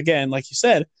 again, like you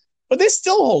said, but they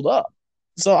still hold up.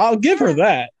 So I'll give her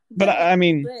that. But I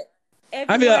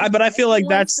feel like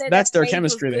that's their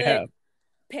chemistry they have.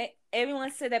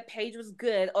 Everyone said that Paige was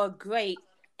good or great,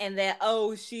 and that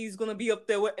she's gonna be up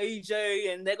there with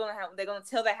AJ, and they're gonna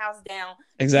tear the house down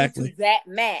exactly to that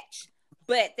match.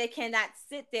 But they cannot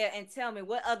sit there and tell me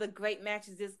what other great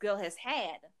matches this girl has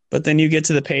had. But then you get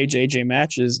to the Paige AJ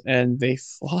matches and they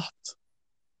flopped,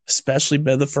 especially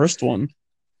by the first one.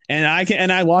 And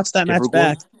I watched that match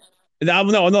back.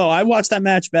 No, I watched that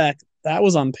match back. That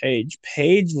was on Paige.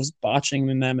 Paige was botching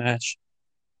in that match.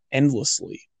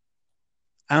 endlessly.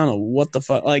 I don't know what the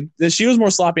fuck. Like she was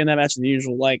more sloppy in that match than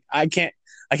usual. Like I can't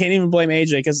even blame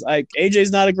AJ because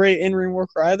AJ's not a great in-ring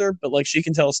worker either, but like she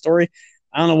can tell a story.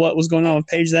 I don't know what was going on with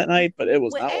Paige that night, but it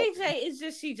was with not. AJ, it's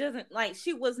just she doesn't like.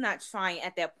 She was not trying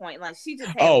at that point. Like she just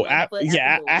had one foot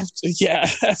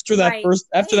after that like, first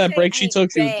after AJ that break she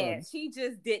took, she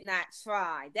just did not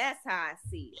try. That's how I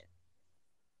see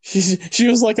it. She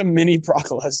was like a mini Brock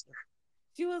Lesnar.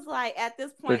 She was like, at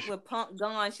this point with Punk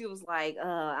gone, she was like,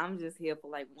 I'm just here for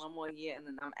like one more year and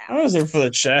then I'm out. I was here for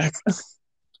the check.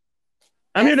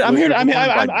 I'm here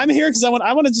because I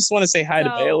want to say hi to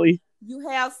Bailey. You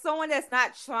have someone that's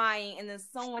not trying and then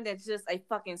someone that's just a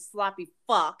fucking sloppy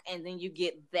fuck, and then you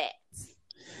get that.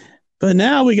 But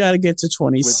now we got to get to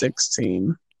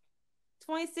 2016.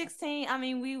 2016, I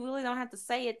mean, we really don't have to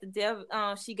say it.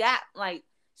 She got like,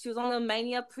 she was on the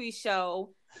Mania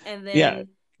pre-show, and then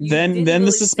then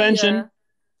the suspension,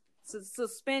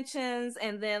 suspensions,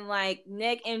 and then like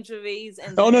neck injuries,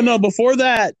 and no, before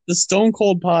that, the Stone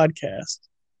Cold podcast.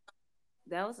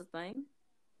 That was a thing.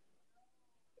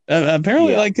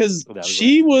 Apparently, because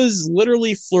she was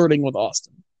literally flirting with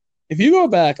Austin. If you go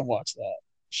back and watch that,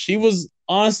 she was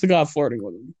honest to God flirting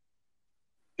with him.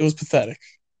 It was pathetic.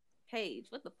 Paige,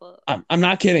 what the fuck? I'm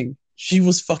not kidding. She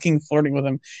was fucking flirting with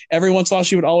him. Every once in a while,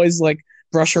 she would always like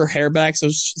brush her hair back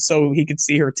so he could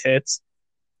see her tits.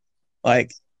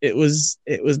 Like it was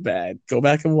bad. Go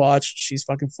back and watch. She's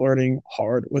fucking flirting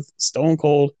hard with Stone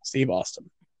Cold Steve Austin.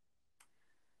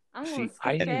 I'm going to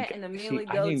skip that and immediately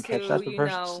go to, you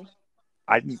know.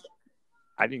 I didn't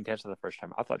catch that the first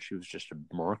time. I thought she was just a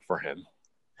merc for him.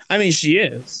 I mean, she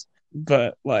is,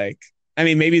 but like, I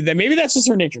mean, maybe that's just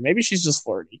her nature. Maybe she's just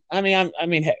flirty. I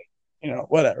mean, hey, you know,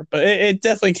 whatever. But it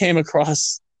definitely came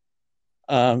across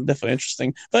definitely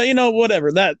interesting. But you know,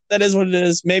 whatever. That is what it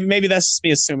is. Maybe that's just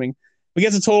me assuming. We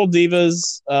get to Total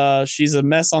Divas. She's a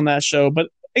mess on that show. But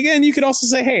again, you could also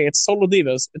say, hey, it's Total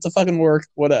Divas. It's a fucking work,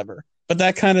 whatever. But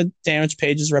that kind of damaged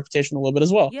Paige's reputation a little bit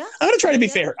as well. Yeah. I'm going to try to be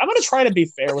fair. I'm going to try to be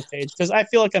fair with Paige because I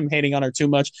feel like I'm hating on her too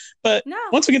much. But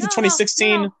once we get to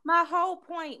 2016... My whole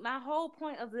point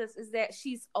of this is that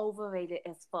she's overrated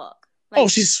as fuck. Like,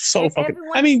 she's so fucking...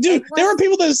 I mean, dude, there were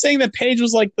people that were saying that Paige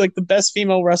was like the best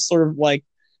female wrestler like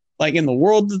in the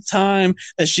world at the time,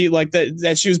 that she like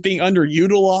that she was being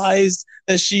underutilized,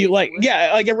 that she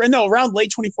around late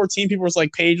 2014 people was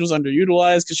like Paige was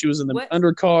underutilized because she was in the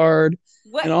undercard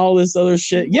and all this other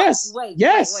shit. Wait,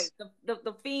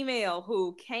 the female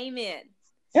who came in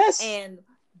and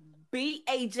beat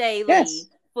AJ Lee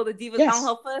for the Divas on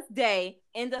her first day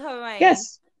into her reign.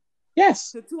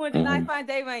 The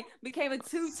 295-day reign, became a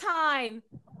 2-time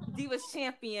Divas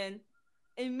champion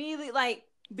immediately, like,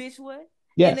 bitch, what?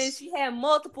 And then she had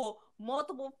multiple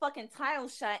fucking title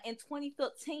shot in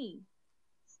 2015.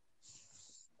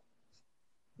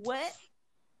 What?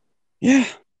 Yeah.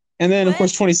 And then of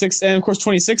course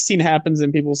 2016 happens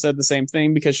and people said the same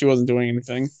thing because she wasn't doing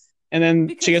anything. And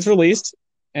then she gets released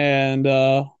and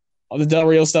all the Del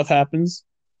Rio stuff happens.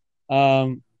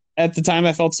 At the time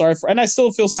I felt sorry for, and I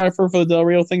still feel sorry for the Del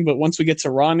Rio thing, but once we get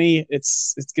to Ronnie, it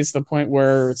gets to the point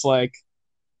where it's like,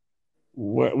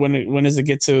 when does it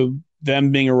get to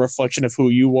them being a reflection of who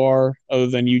you are, other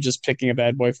than you just picking a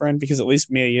bad boyfriend? Because at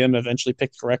least Mia Yim eventually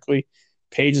picked correctly.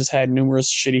 Paige has had numerous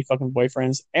shitty fucking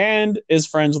boyfriends and is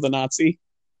friends with a Nazi.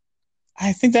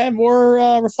 I think that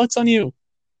more reflects on you.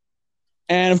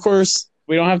 And of course,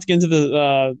 we don't have to get into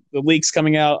the leaks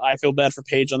coming out. I feel bad for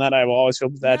Paige on that. I will always feel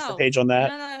bad for Paige on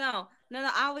that. No.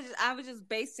 I was just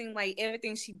basing like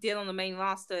everything she did on the main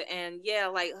roster, and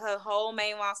like her whole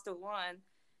main roster run.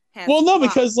 Well, no,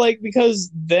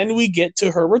 because then we get to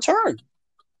her return.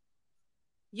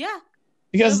 Yeah.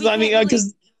 Because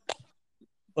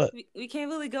we can't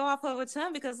really go off her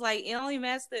return because like it only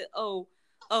lasted a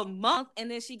month, and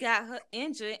then she got her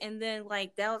injured, and then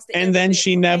like that was the and then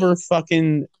she never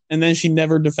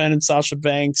defended Sasha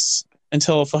Banks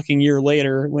until a fucking year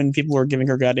later when people were giving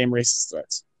her goddamn racist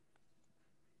threats.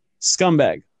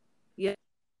 Scumbag. Yeah.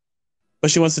 But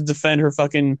she wants to defend her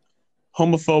fucking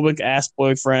homophobic ass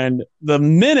boyfriend the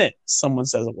minute someone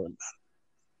says a word about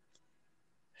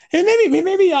it. And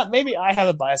maybe I have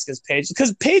a bias against Paige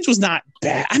because Paige was not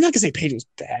bad. I'm not gonna say Paige was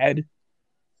bad.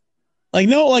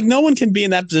 No one can be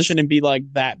in that position and be like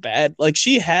that bad. Like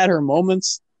she had her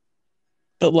moments,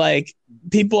 but like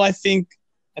people, I think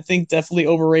definitely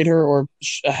overrate her or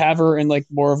have her in like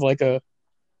more of like a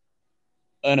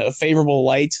favorable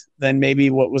light than maybe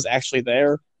what was actually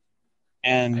there.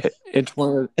 And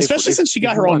especially since she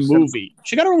got her own movie.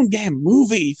 She got her own damn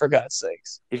movie, for God's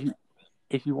sakes.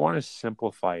 if you want to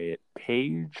simplify it,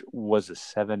 Paige was a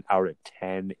 7 out of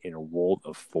 10 in a world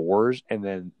of 4s, and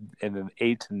then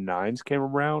 8s and 9s came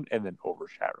around and then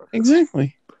overshadowed her.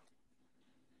 Exactly.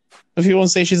 If you want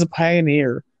to say she's a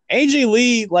pioneer, AJ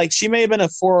Lee, like, she may have been a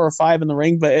 4 or 5 in the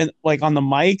ring, but like on the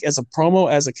mic as a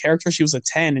promo, as a character, she was a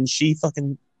 10, and she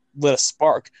fucking lit a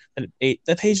spark. And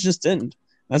that Paige just didn't.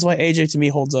 That's why AJ to me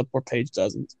holds up where Paige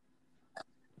doesn't.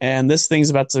 And this thing's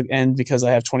about to end because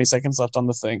I have 20 seconds left on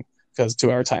the thing because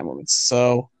 2-hour time limits.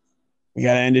 So we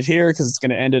got to end it here because it's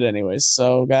going to end it anyways.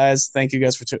 So guys, thank you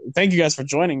guys for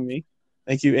joining me.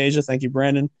 Thank you, Asia. Thank you,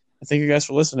 Brandon. And thank you guys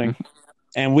for listening.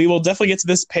 And we will definitely get to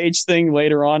this Paige thing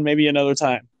later on, maybe another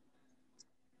time.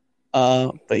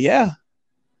 But yeah.